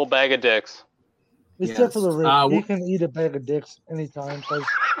it. Big old bag of dicks. Except for the Rick. He can eat a bag of dicks anytime because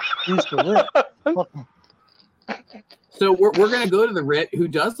he's the Rick. Fuck him. So we're going to go to the Rit, who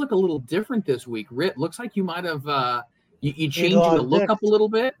does look a little different this week. Rit, looks like you might have you changed the look up a little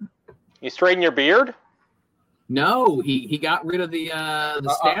bit. You straighten your beard? No, he got rid of the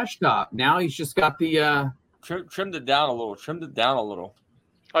stash top. Now he's just got the trimmed it down a little.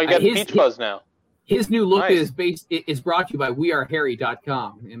 Oh, you got the peach fuzz now. His new look is brought to you by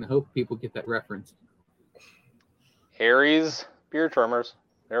weareharry.com, and I hope people get that reference. Harry's beard trimmers.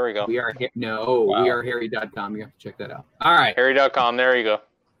 There we go. Weareharry.com. You have to check that out. All right. Harry.com. There you go.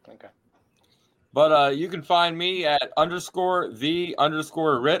 Okay. But you can find me at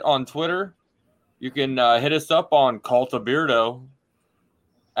 _the_Rit on Twitter. You can hit us up on Cultabeardo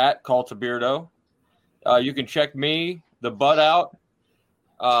at Cultabeardo. You can check me, the Butt Out,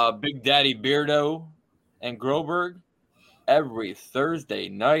 Big Daddy Beardo, and Groberg every Thursday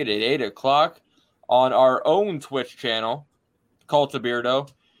night at 8 o'clock on our own Twitch channel, Cultabeardo.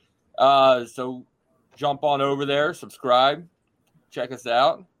 So jump on over there, subscribe, check us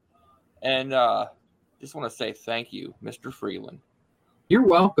out, and just want to say thank you, Mr. Freeland. You're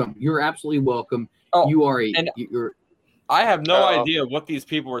welcome. You're absolutely welcome. Oh, you are I have no idea what these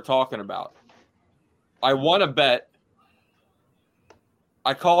people were talking about. I won a bet.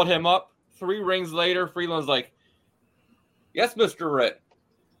 I called him up. 3 rings later, Freeland's like, "Yes, Mr. Rit."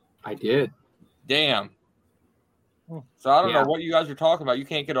 I did. Damn. So I don't know what you guys are talking about. You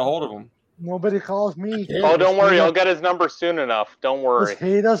can't get a hold of him. Nobody calls me. Oh, don't worry. I'll get his number soon enough. Don't worry. Just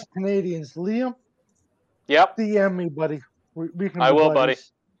hate us Canadians. Liam? Yep. DM me, buddy. We can I will, buddy.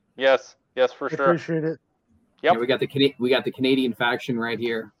 Yes, for sure. Appreciate it. Yep. Yeah, we got the Canadian faction right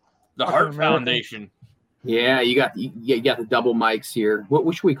here. The Heart Foundation. Yeah, you got the double mics here.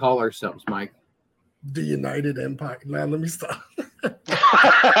 What should we call ourselves, Mike? The United Empire. Now let me stop.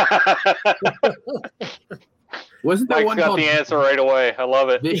 Wasn't there Mike's one got called the answer right away. I love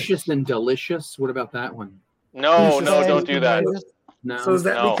it. Vicious and Delicious? What about that one? No, don't do that. No. So is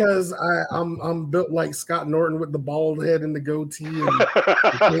that because I'm built like Scott Norton with the bald head and the goatee and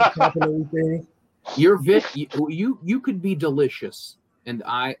the top and everything? You're you could be delicious, and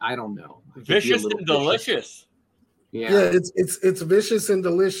I don't know. Vicious and delicious. Yeah, it's vicious and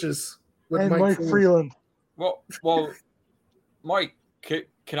delicious with and Mike Freeland. Well, Mike,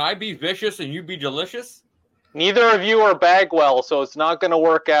 can I be vicious and you be delicious? Neither of you are Bagwell, so it's not going to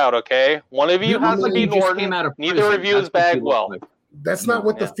work out. Okay, one of you has to be Norton. Neither of you is Bagwell. Like. That's not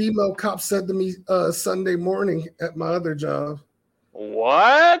what the female cop said to me Sunday morning at my other job.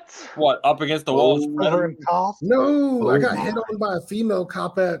 What? Up against the wall? No, I got hit on by a female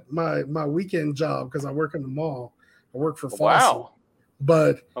cop at my weekend job because I work in the mall. I work for Fossil. Wow.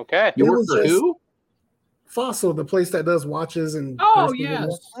 But you work for who? Fossil, the place that does watches and. Oh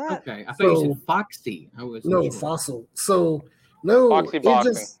yes. Okay, I thought you said Foxy. Fossil. So no, Foxy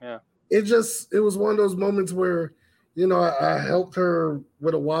boxing. It was one of those moments where, I helped her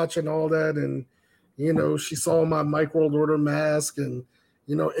with a watch and all that, and she saw my Mike World Order mask, and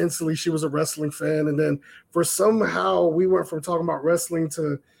instantly she was a wrestling fan, and then for somehow we went from talking about wrestling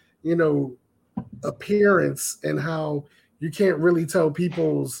to appearance and how you can't really tell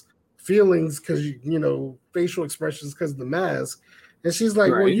people's feelings because facial expressions because of the mask. And she's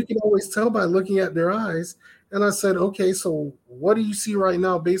like, right. Well, you can always tell by looking at their eyes. And I said, okay, so what do you see right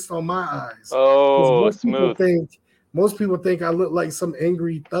now based on my eyes? Oh, smooth. Most people think I look like some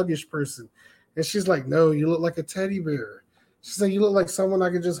angry, thuggish person. And she's like, no, you look like a teddy bear. She said, you look like someone I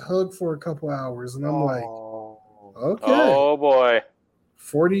could just hug for a couple hours. And I'm like, okay. Oh, boy.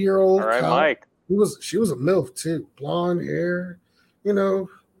 40-year-old All right, Mike. She was a MILF, too. Blonde hair.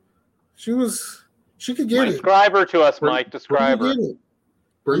 She could get it. Describe her to us, Mike. Describe her.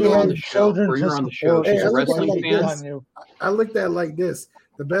 Bring her on the show. She's a wrestling fan. I looked at it like this.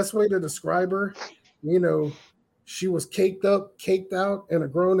 The best way to describe her, she was caked up, caked out, and a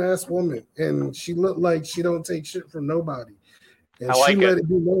grown-ass woman. And she looked like she don't take shit from nobody. And she let it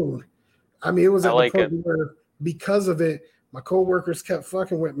be known. I mean, it was at the point where, because of it, my coworkers kept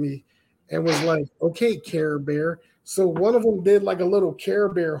fucking with me. and was like, okay, Care Bear. So one of them did like a little Care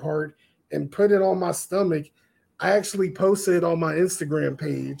Bear heart and put it on my stomach. I actually posted it on my Instagram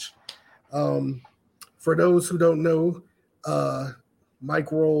page. For those who don't know,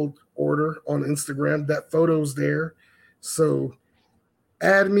 Mike World Order on Instagram, that photo's there. So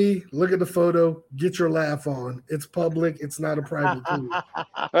add me, look at the photo, get your laugh on. It's public. It's not a private thing.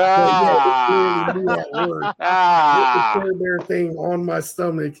 Yeah, it clearly me at work with the Care Bear thing on my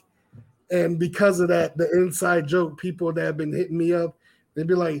stomach. And because of that, the inside joke, people that have been hitting me up, they'd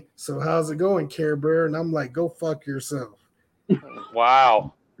be like, so how's it going, Care Bear? And I'm like, go fuck yourself.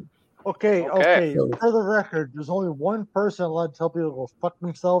 Wow. Okay. For the record, there's only one person allowed to tell people to go fuck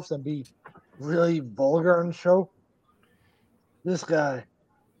themselves and be really vulgar on the show. This guy.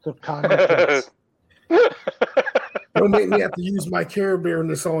 So Kanye. Don't make me have to use my Care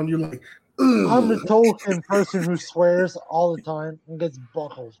Bearness on you like, I'm the token person who swears all the time and gets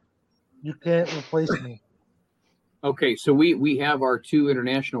buckled. You can't replace me. Okay, so we have our two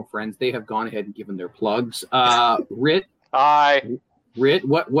international friends. They have gone ahead and given their plugs. Rit. Hi. Rit,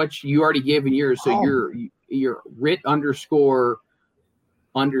 what you already gave in yours, so you're Rit __.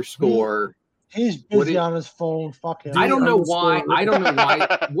 He's busy on his phone. Fuck him. I don't know why.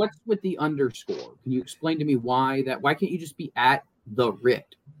 What's with the underscore? Can you explain to me why that? Why can't you just be at the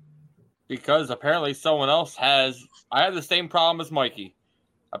Rit? Because apparently someone else has. I have the same problem as Mikey.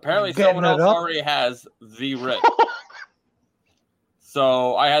 Apparently someone else already has the Rit.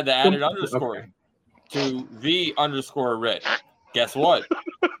 So I had to add an underscore to the _ Rit. Guess what?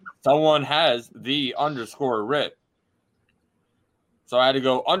 Someone has the _ Rit. So I had to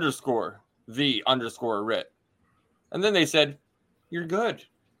go _ the _ Rit. And then they said, you're good.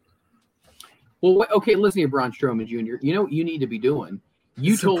 Well, okay, listen here, Braun Strowman Jr. You know what you need to be doing?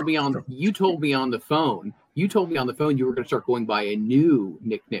 You told me on the phone you were going to start going by a new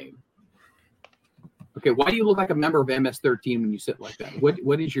nickname. Okay, why do you look like a member of MS-13 when you sit like that?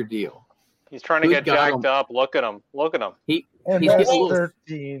 What is your deal? He's trying to get jacked up. Look at him. He's getting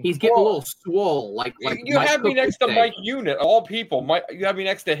a little swole. Like you have me next to Mike Unit, all people. You have me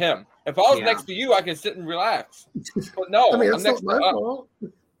next to him. If I was next to you, I can sit and relax. But no, I'm next to fault.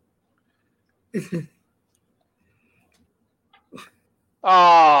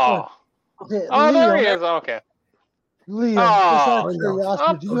 Oh. Okay, Liam, there he is. Okay. Liam, just out of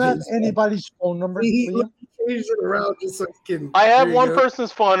curiosity, do you have anybody's phone number? Liam? Around just so I have one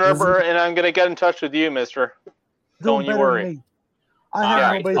person's phone number, and I'm going to get in touch with you, mister. Don't you worry. I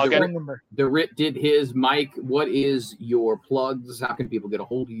have nobody's phone number. The Rit did his. Mike, what is your plugs? How can people get a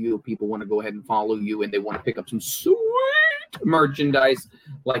hold of you if people want to go ahead and follow you and they want to pick up some sweet merchandise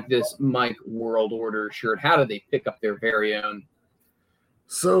like this Mike World Order shirt? How do they pick up their very own?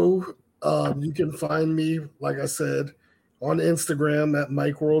 So you can find me, like I said, on Instagram at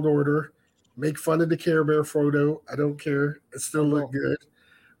Mike World Order. Make fun of the Care Bear photo. I don't care. It still look good.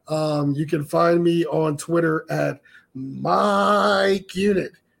 You can find me on Twitter at Mike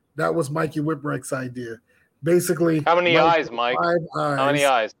Unit. That was Mikey Whipwreck's idea. Basically, how many eyes, Mike? 5 eyes. How many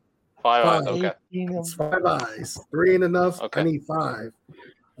eyes? 5 eyes. Okay. It's 5 eyes. 3 ain't enough. Okay. I need 5.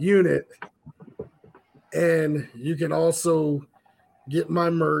 Unit. And you can also get my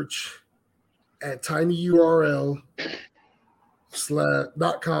merch at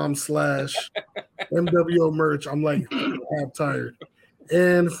tinyurl.com/MWO merch. I'm like half tired.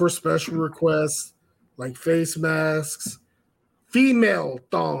 And for special requests like face masks, female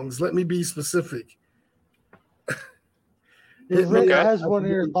thongs, let me be specific. Rick has one of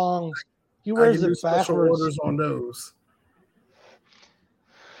your thongs. He wears it backwards. Orders on those.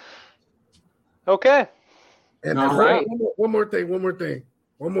 Okay. And all right. One more thing.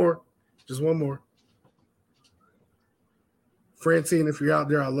 Just one more. Francine, if you're out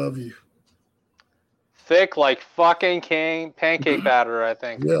there, I love you. Thick like fucking pancake batter, I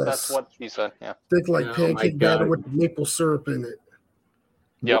think. Yes. That's what she said. Yeah. Thick like pancake batter with maple syrup in it.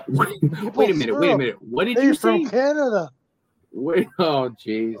 Yep. Wait a minute. What did you say? From Canada. Wait, oh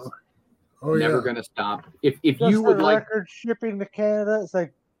jeez. Oh, Never gonna stop. If Just you would like record shipping to Canada, it's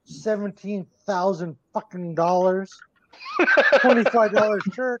like $17,000 fucking dollars.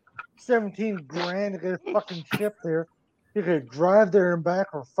 $25 shirt, $17,000 to get it fucking shipped there. You could drive there and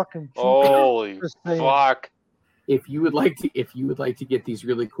back or fucking cheap. Holy fuck. If you would like to get these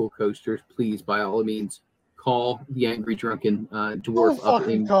really cool coasters, please by all means call the Angry Drunken Dwarf up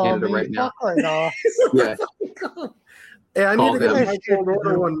in Canada right now. Yeah. Hey, I need to get my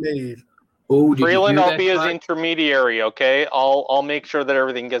order one made. Oh, Freeland, I'll be his intermediary, okay? I'll make sure that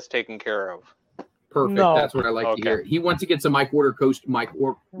everything gets taken care of. Perfect. No. That's what I like to hear. He wants to get some Mike World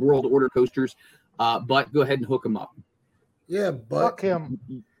Order coasters, but go ahead and hook him up. Yeah, but fuck him.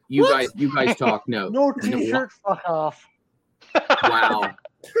 You guys talk. No. No t-shirt. Fuck off. Wow.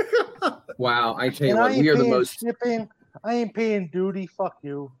 Wow. I tell you what, we are the most. Shipping. I ain't paying duty. Fuck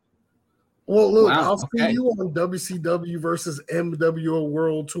you. Well, look, Wow, I'll see you on WCW versus MWO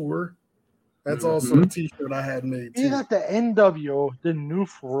World Tour. That's also a T-shirt I had made too. You got the NWO, the New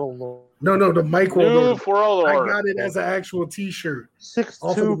World. No, the Mike World New World Order. Order. I got it as an actual T-shirt. 6'2",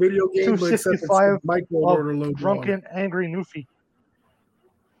 Off of the video game, but except it's the Mike World Order logo. Drunken, angry Newfie.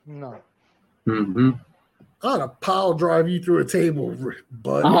 No. Mm-hmm. I'd have pile drive you through a table,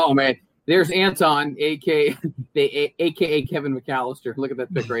 bud. Oh man, there's Anton, aka Kevin McAllister. Look at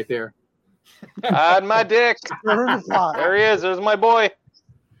that pic right there. On my dick. There he is. There's my boy.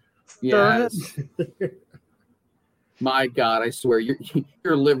 Yes. My God, I swear, your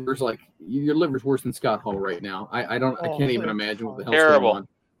liver's worse than Scott Hall right now. I can't even imagine what the hell's Terrible. going on.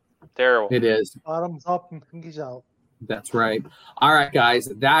 Terrible. It is. Bottoms up and pinkies out. That's right. All right, guys,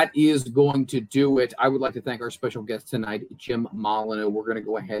 that is going to do it. I would like to thank our special guest tonight, Jim Molyneux. We're going to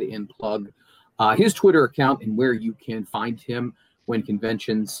go ahead and plug his Twitter account and where you can find him when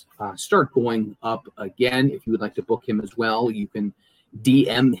conventions start going up again. If you would like to book him as well, you can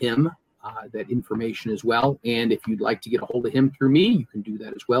DM him that information as well. And if you'd like to get a hold of him through me, you can do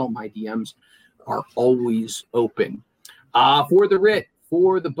that as well. My DMs are always open. For the Rit,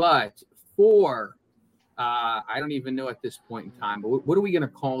 for the Butt, for I don't even know at this point in time, but what are we going to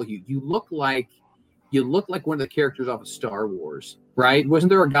call you? You look like one of the characters off of Star Wars, right? Wasn't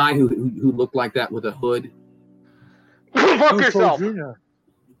there a guy who looked like that with a hood? Fuck yourself.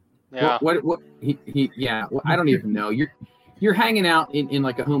 Yeah. What yeah. Well, I don't even know. You're hanging out in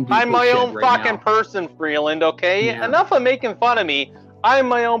like a Home Depot. I'm my shed own right fucking now. person, Freeland, okay? Yeah. Enough of making fun of me. I'm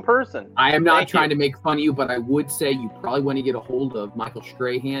my own person. I am not Thank trying you. to make fun of you, but I would say you probably want to get a hold of Michael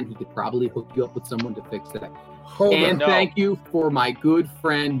Strahan. He could probably hook you up with someone to fix that. Thank you for my good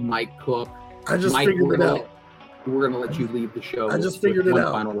friend Mike Cook. I just Mike, figured it out. We're going to let you leave the show. I just with figured it one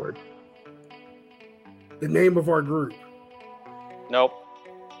out. final word. The name of our group. Nope.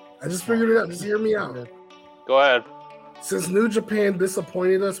 I just figured it out. Just hear me out. Go ahead. Since New Japan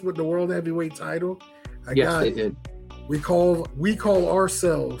disappointed us with the World Heavyweight title, Yes, they did. We call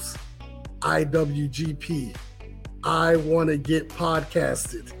ourselves IWGP. I want to get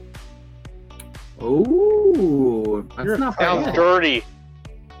podcasted. Oh, that's not Sounds bad. dirty.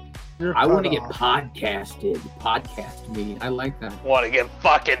 I want to get podcasted. Podcast me. I like that. Want to get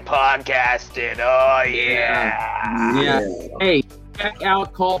fucking podcasted. Oh, yeah. Yeah. Hey, check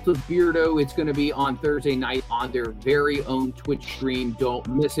out Cult of Beardo. It's going to be on Thursday night on their very own Twitch stream. Don't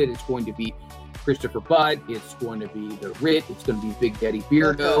miss it. It's going to be Christopher Budd. It's going to be The Rit. It's going to be Big Daddy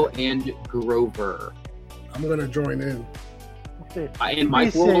Beardo and Grover. I'm going to join in. Okay. And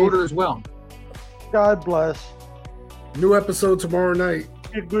Mike Be World safe. Order as well. God bless. New episode tomorrow night.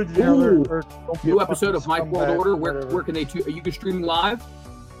 Be a good Ooh. or don't be New a episode of fucking Mike World scumbag, Order. whatever. Where can they? Are you can stream live?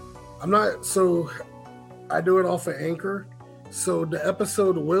 I'm not, so I do it off of Anchor. So the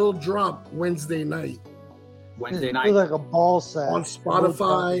episode will drop Wednesday night Wednesday Feel night. like a ball sack. on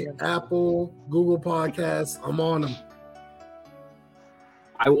Spotify, Apple, Google Podcasts. I'm on them.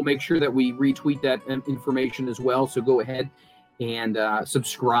 I will make sure that we retweet that information as well. So go ahead and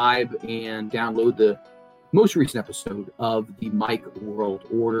subscribe and download the most recent episode of the Mike World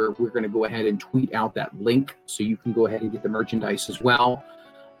Order. We're going to go ahead and tweet out that link so you can go ahead and get the merchandise as well.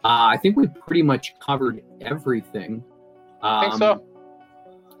 I think we pretty much covered everything. I think so.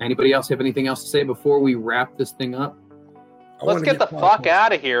 Anybody else have anything else to say before we wrap this thing up? Let's get the fuck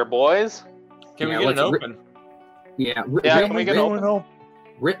out of here, boys. Can Yeah, we get an let's- open? Yeah, Yeah, can we get Anyone open? know?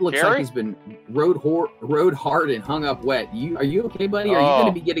 Rit looks Gary? like he's been rode hard and hung up wet. Are you okay, buddy? Are you Oh.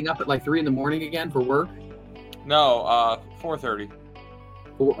 going to be getting up at like 3 a.m. again for work? No, 4:30.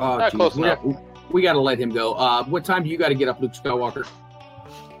 Close enough. We got to let him go. What time do you got to get up, Luke Skywalker?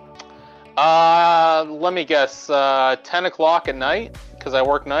 Let me guess. 10 o'clock at night because I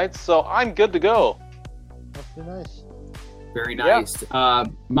work nights, so I'm good to go. Must be nice. Very Yeah. nice.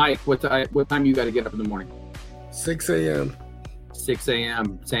 Mike, what time you got to get up in the morning? 6 a.m. 6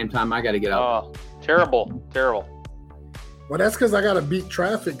 a.m. Same time I got to get up. Oh, terrible, terrible. Well, that's because I got to beat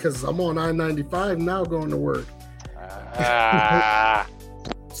traffic because I'm on I-95 now going to work. Ah,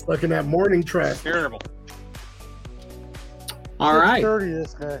 Stuck in that morning traffic. Terrible. All right. 6:30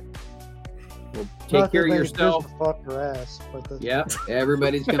 this guy. Well, take care of Nothing yourself. just Fuck your ass. But the, Yep.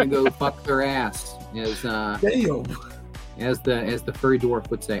 Everybody's going to go fuck their ass, as Damn. the furry dwarf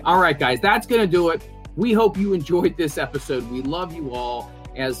would say. All right, guys, that's going to do it. We hope you enjoyed this episode. We love you all.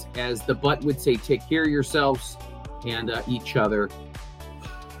 As the butt would say, take care of yourselves and each other.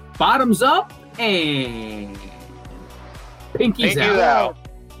 Bottoms up and pinkies thank you out. out.